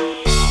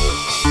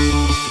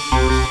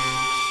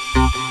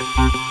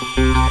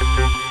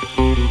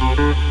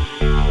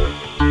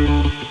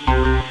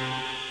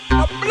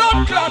 A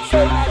blood clot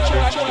sound.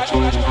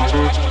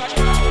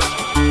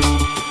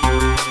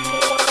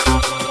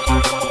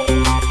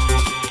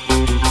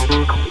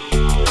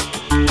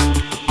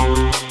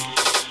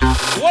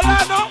 Well, I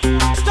know.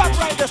 Stop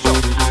right there,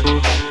 son.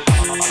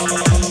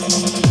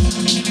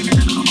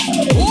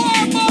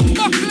 Warm up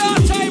the clot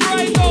time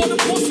right now. The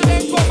pussy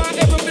then come and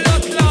every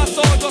blood clot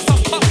sound just a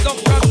pop down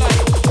from night.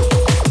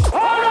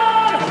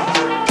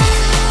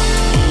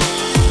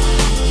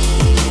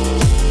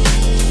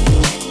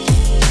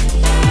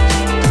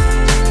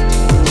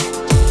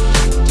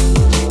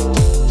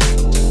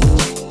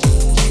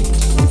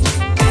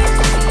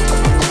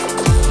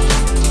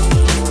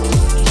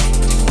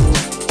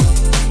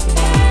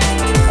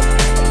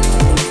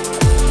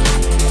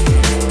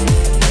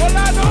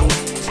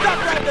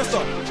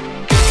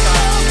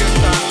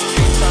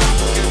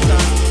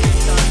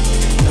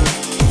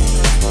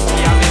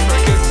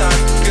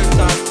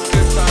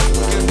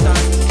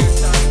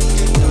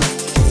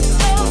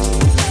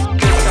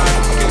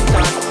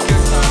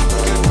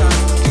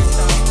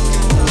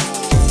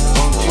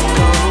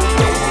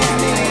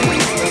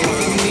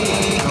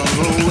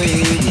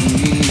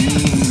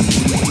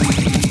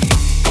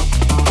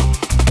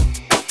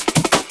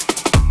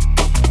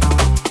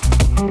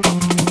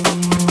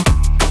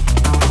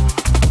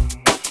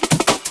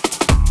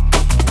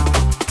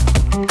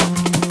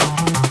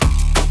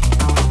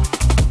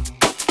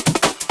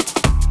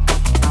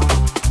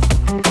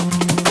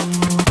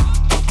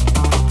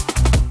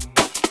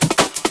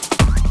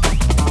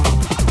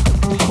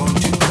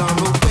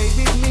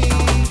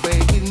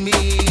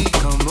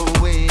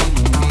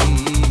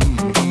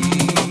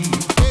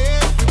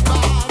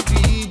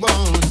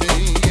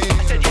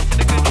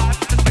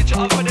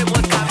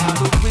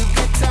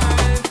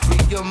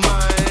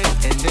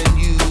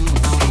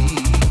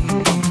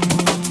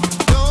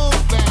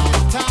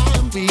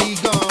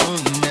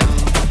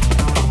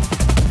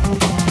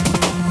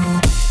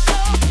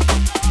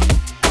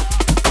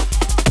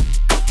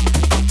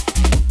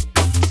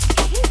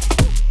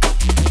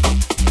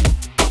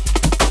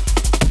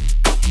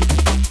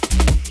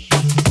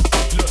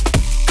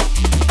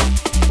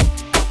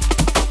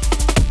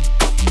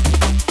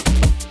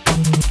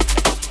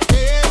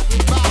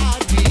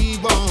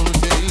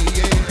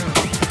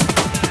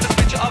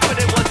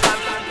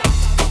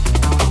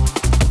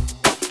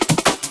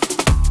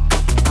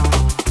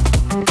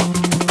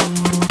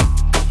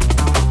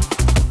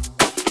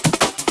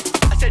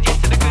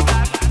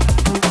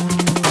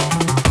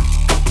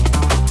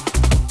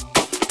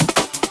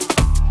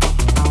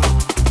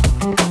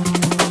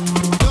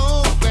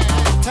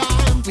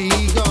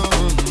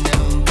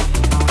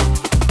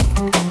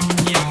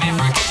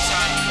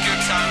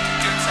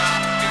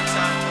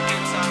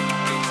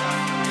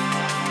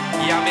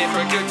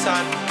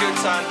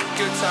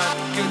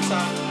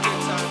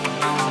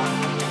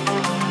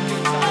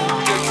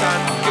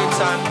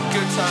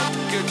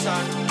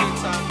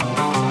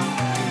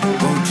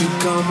 Won't you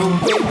come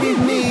away with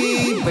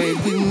me, babe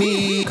with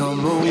me,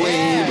 come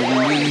away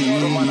with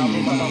me.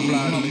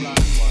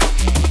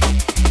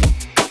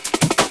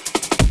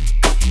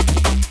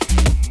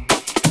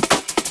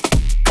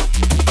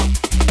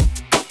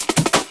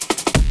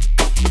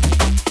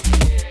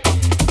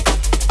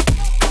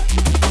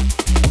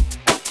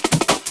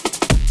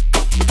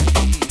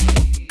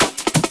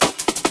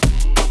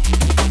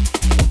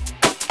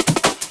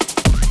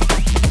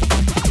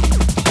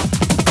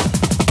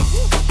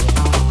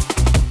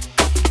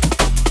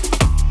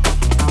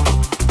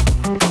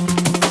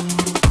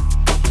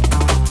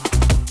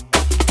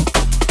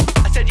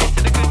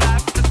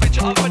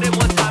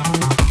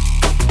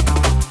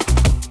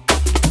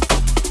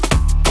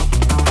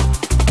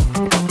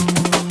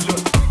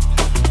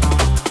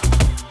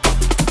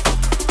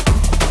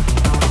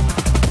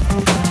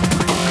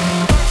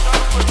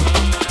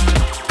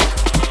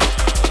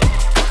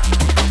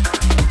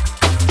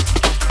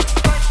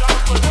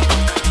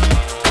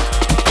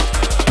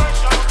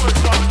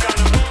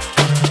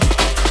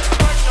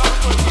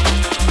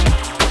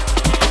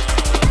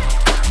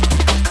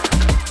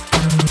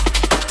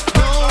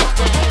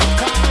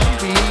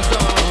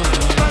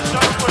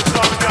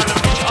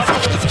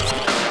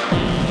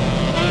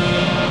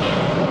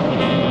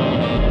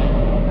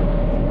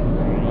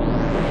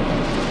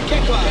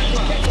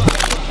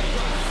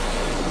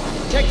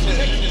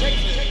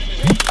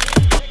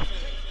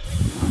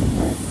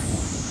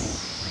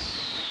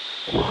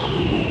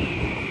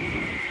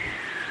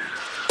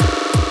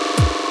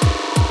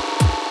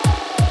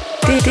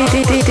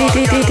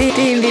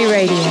 DNB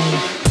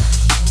Radio.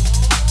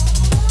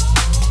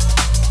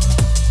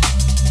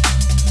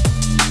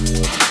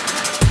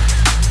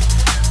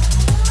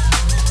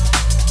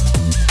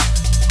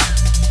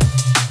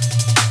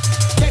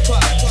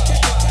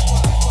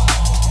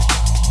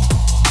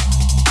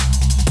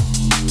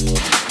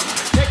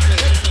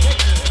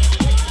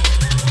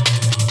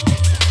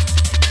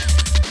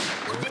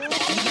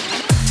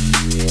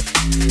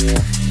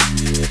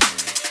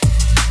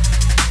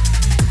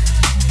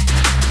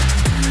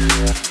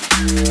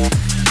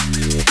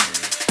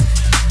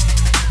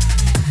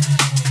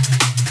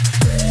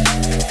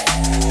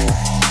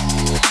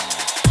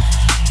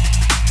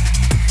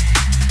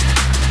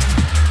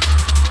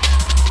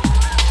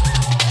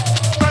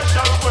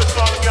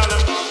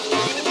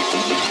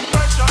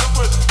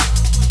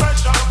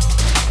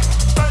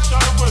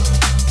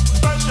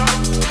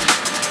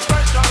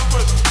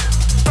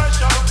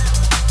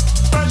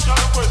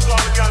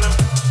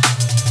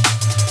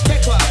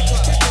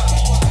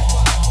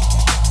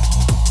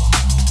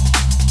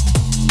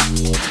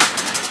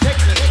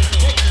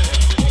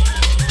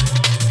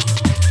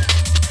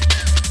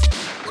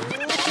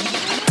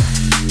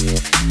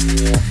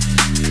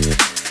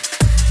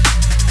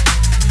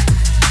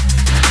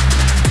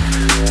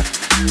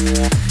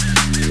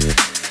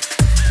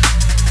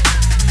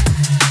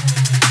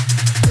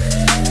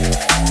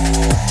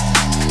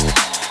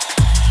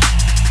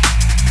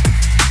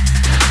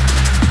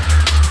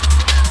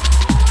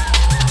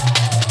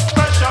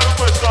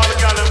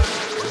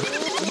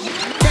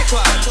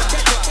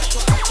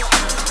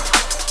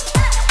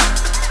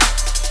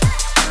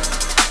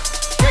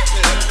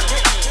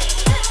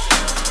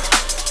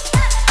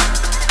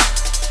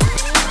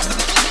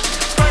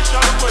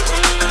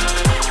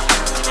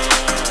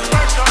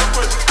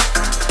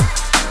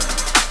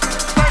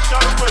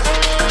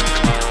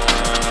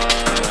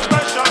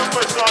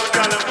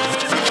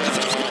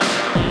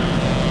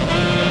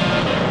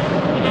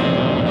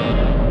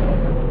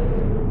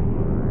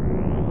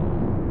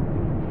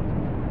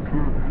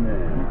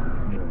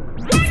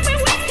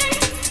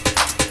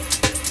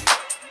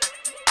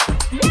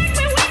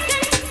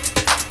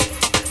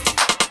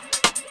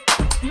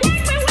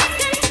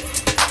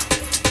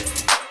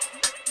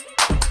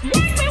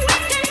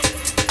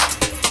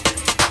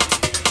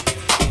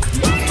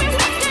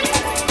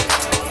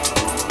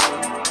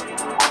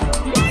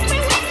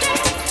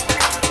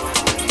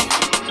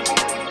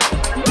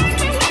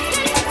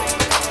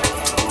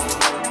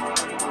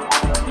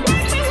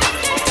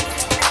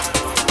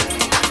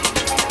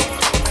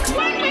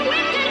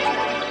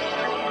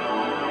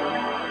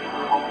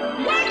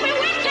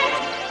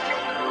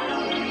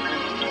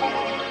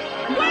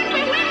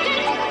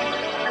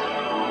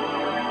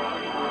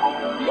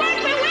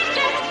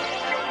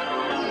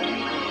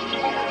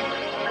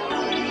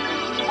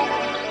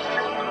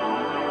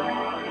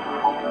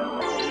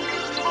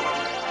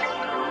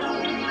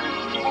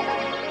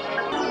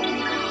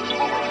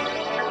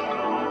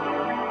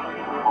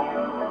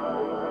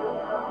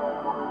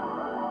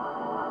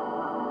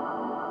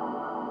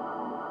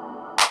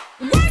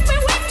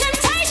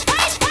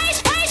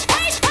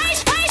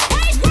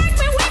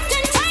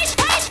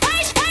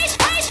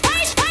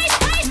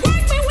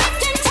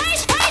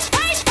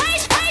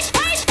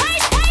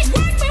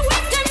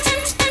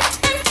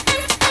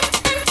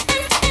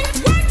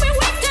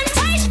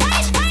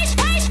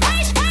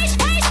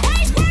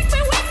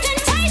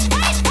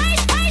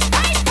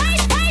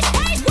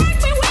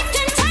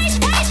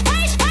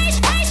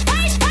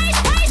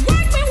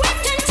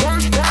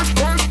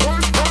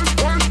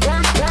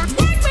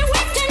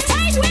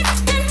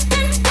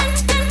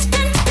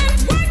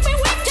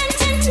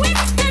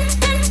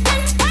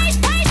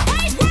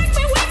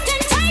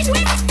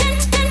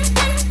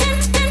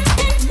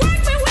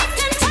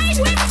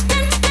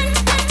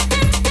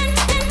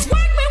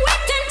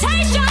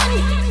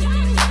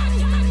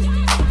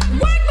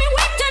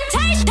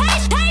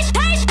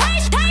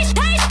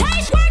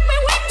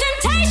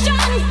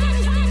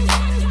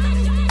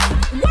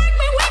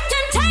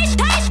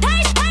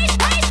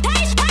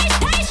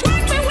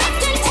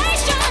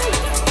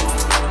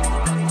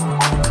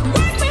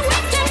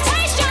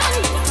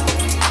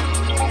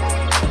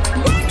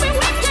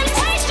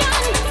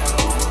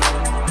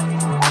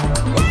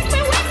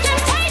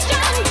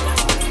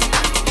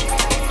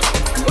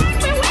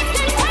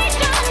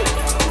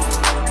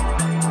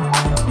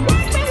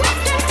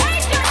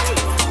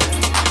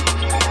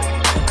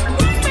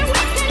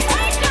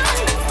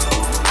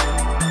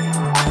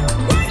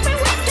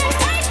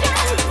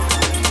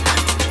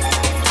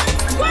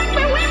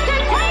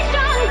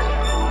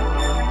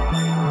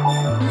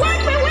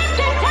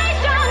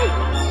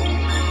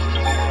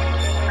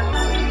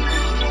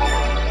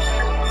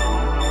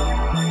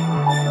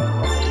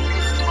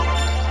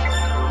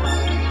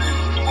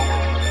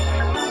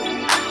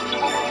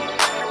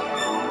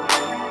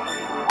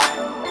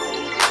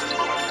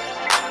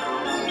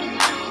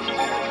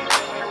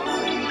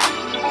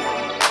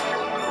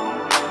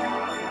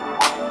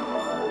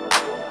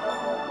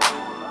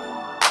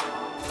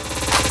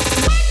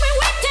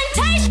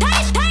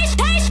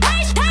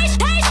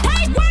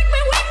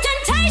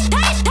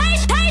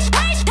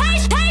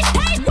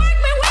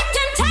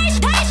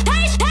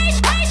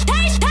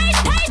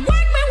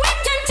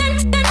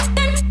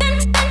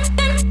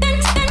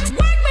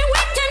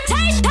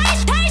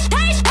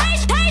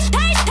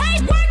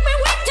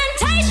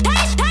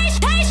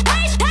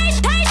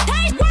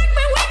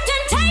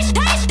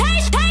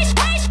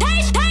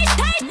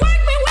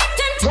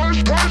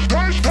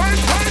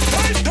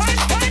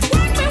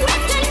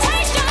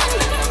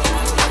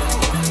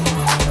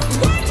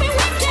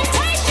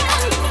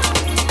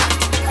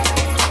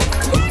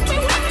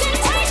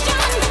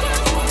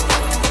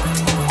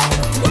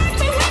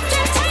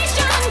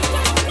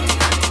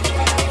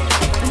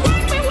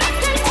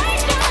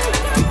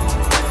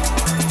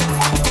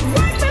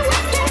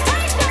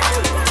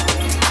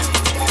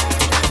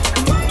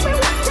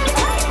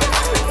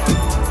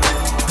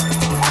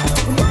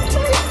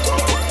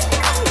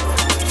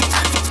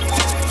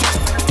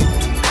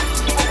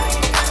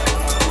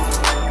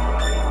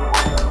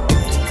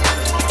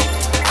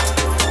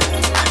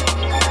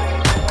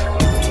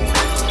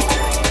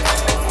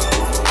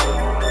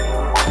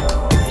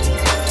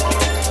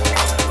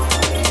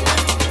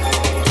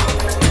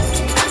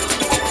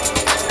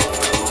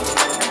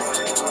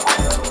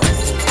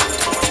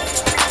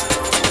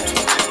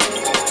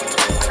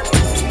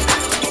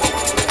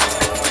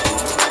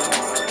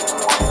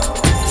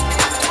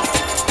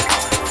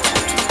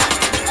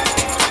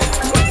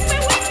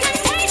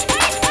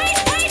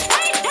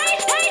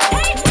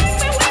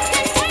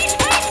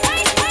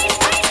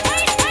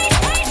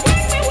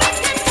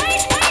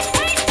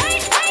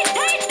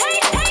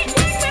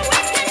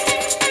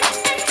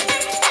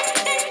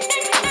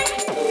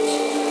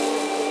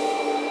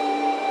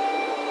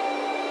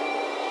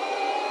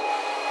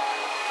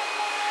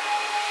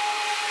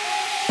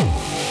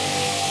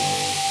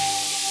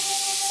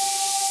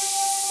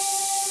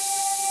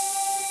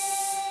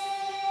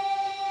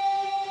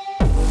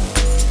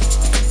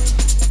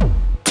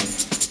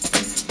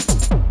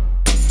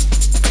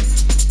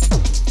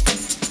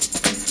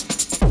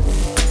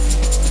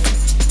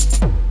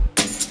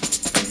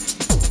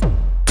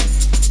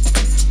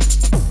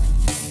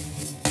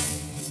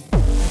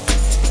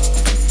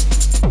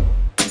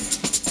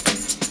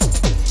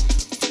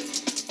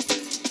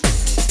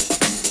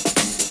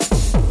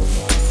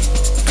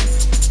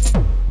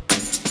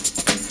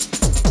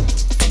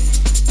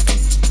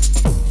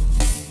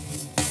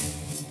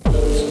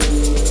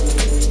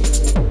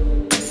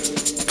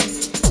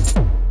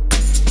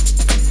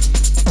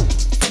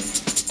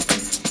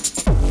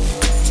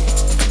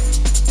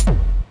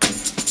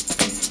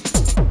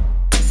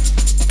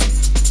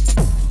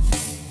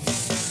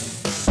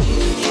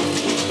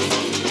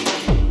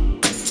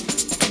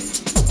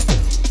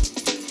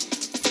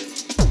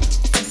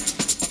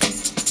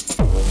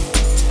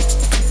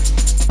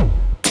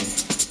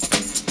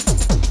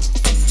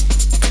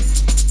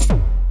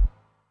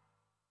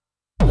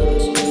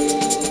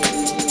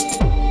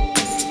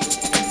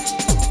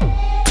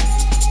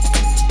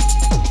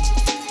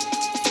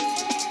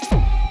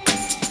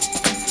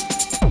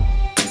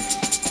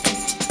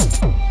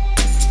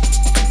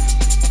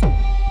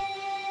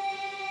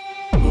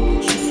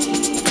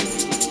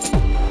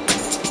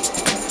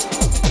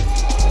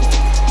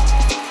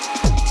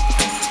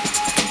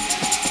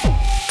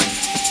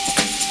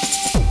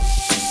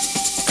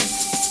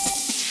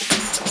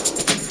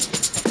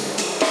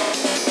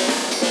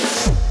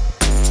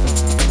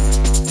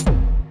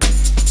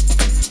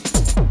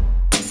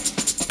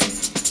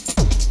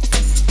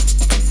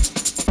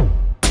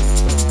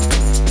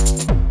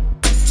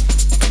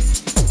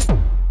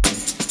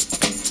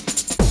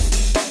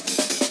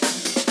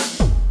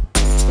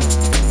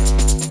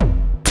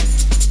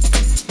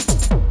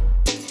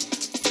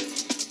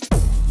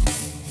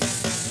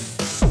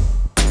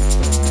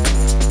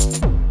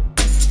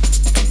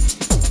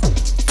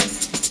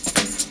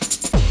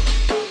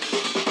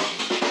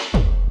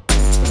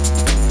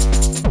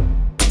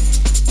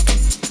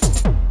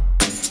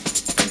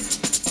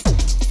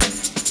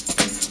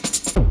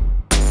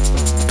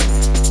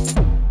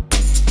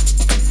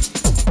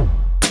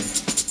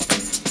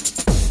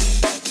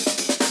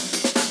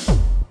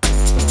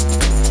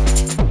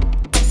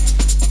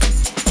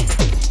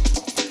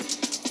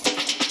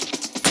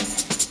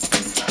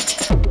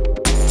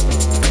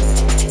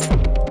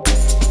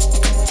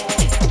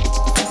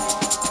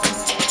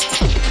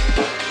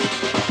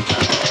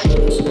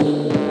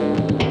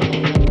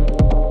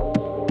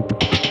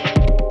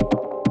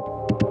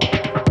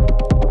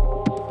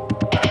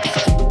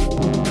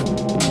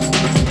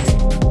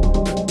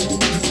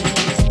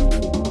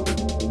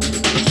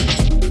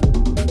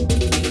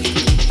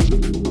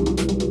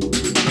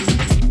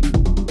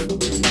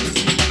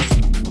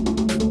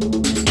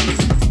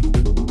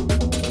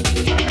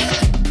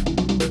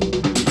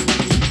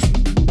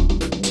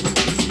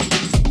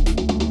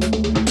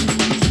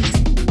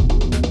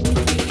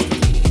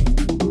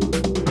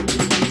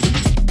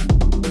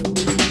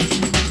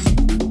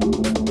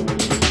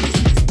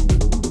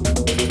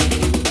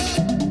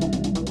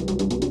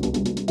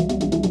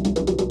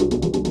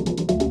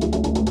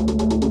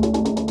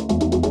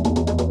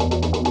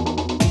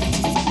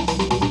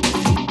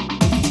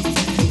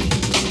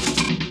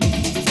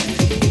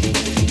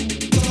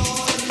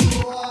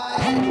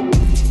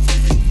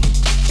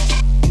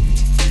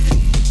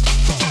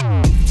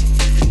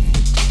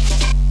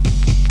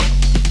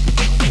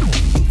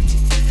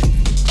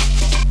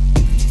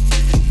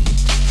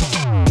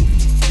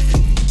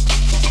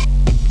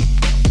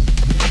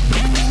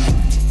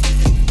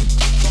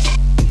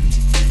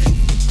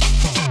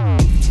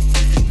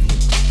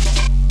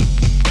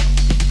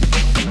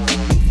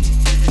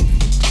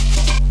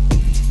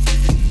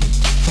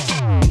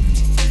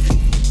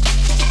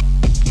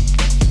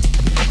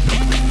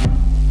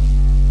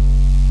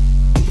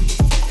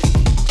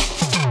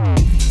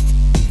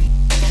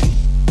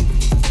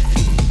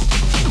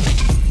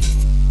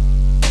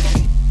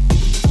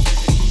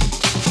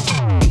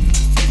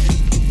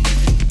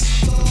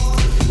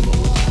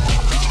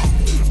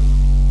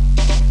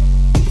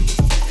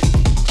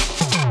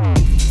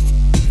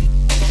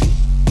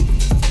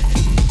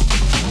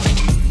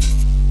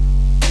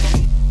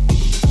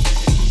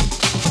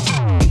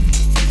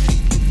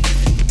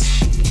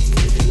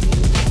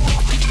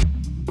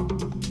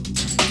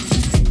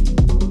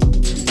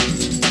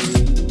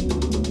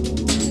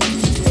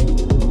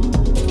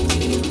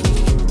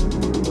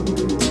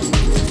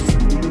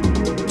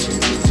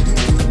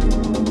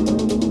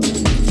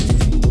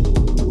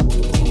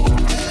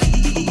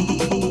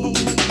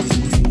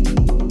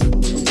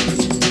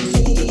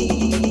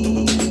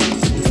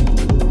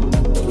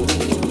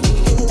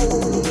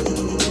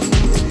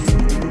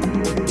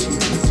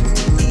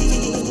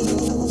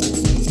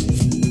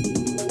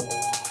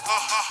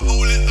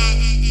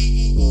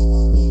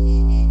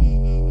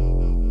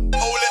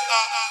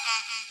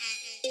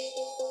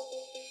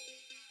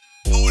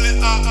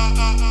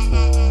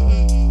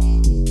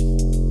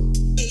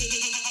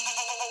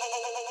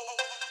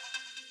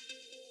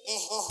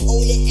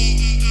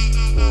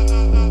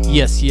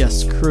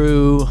 Yes,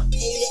 crew.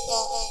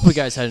 Hope you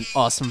guys had an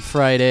awesome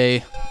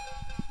Friday.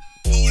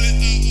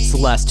 It's the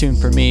last tune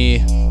for me.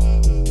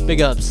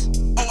 Big ups.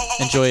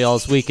 Enjoy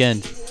y'all's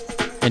weekend.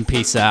 And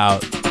peace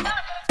out.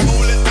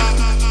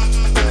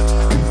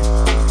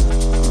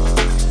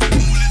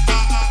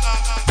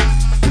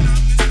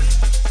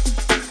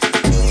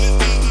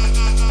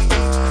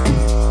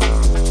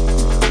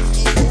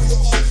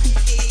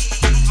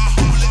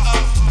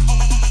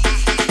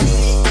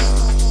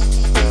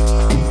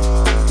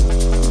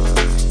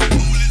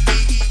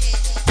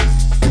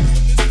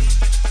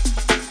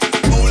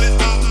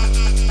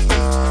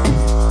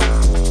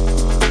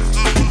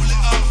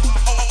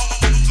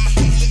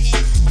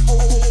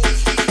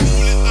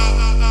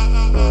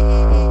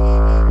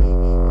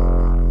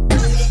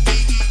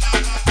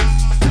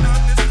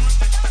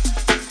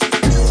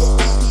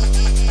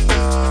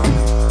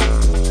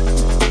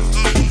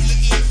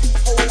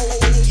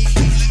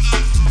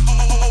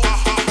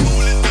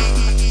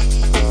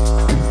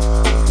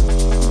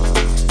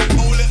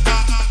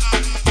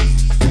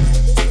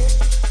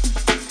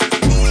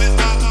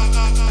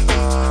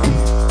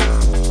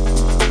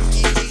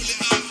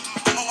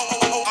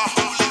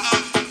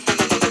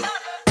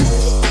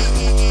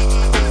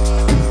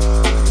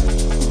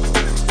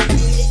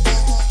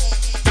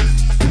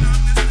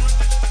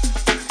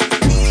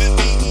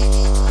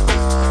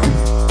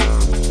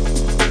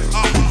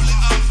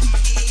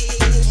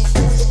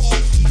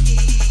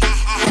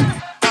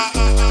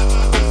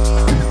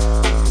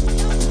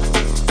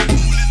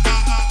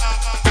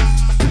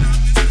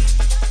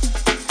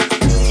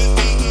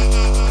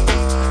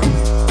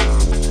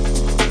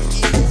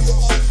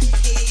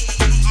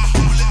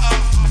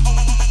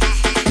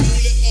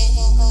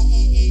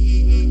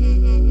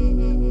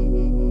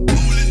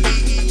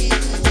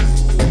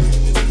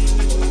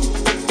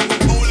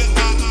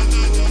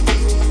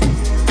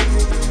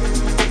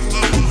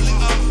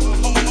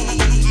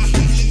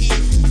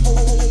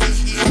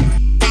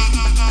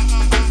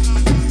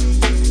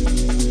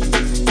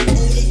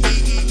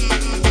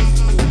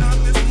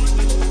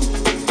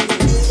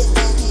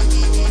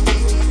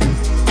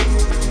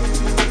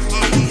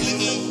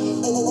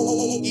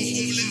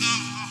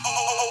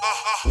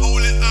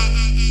 Hold it.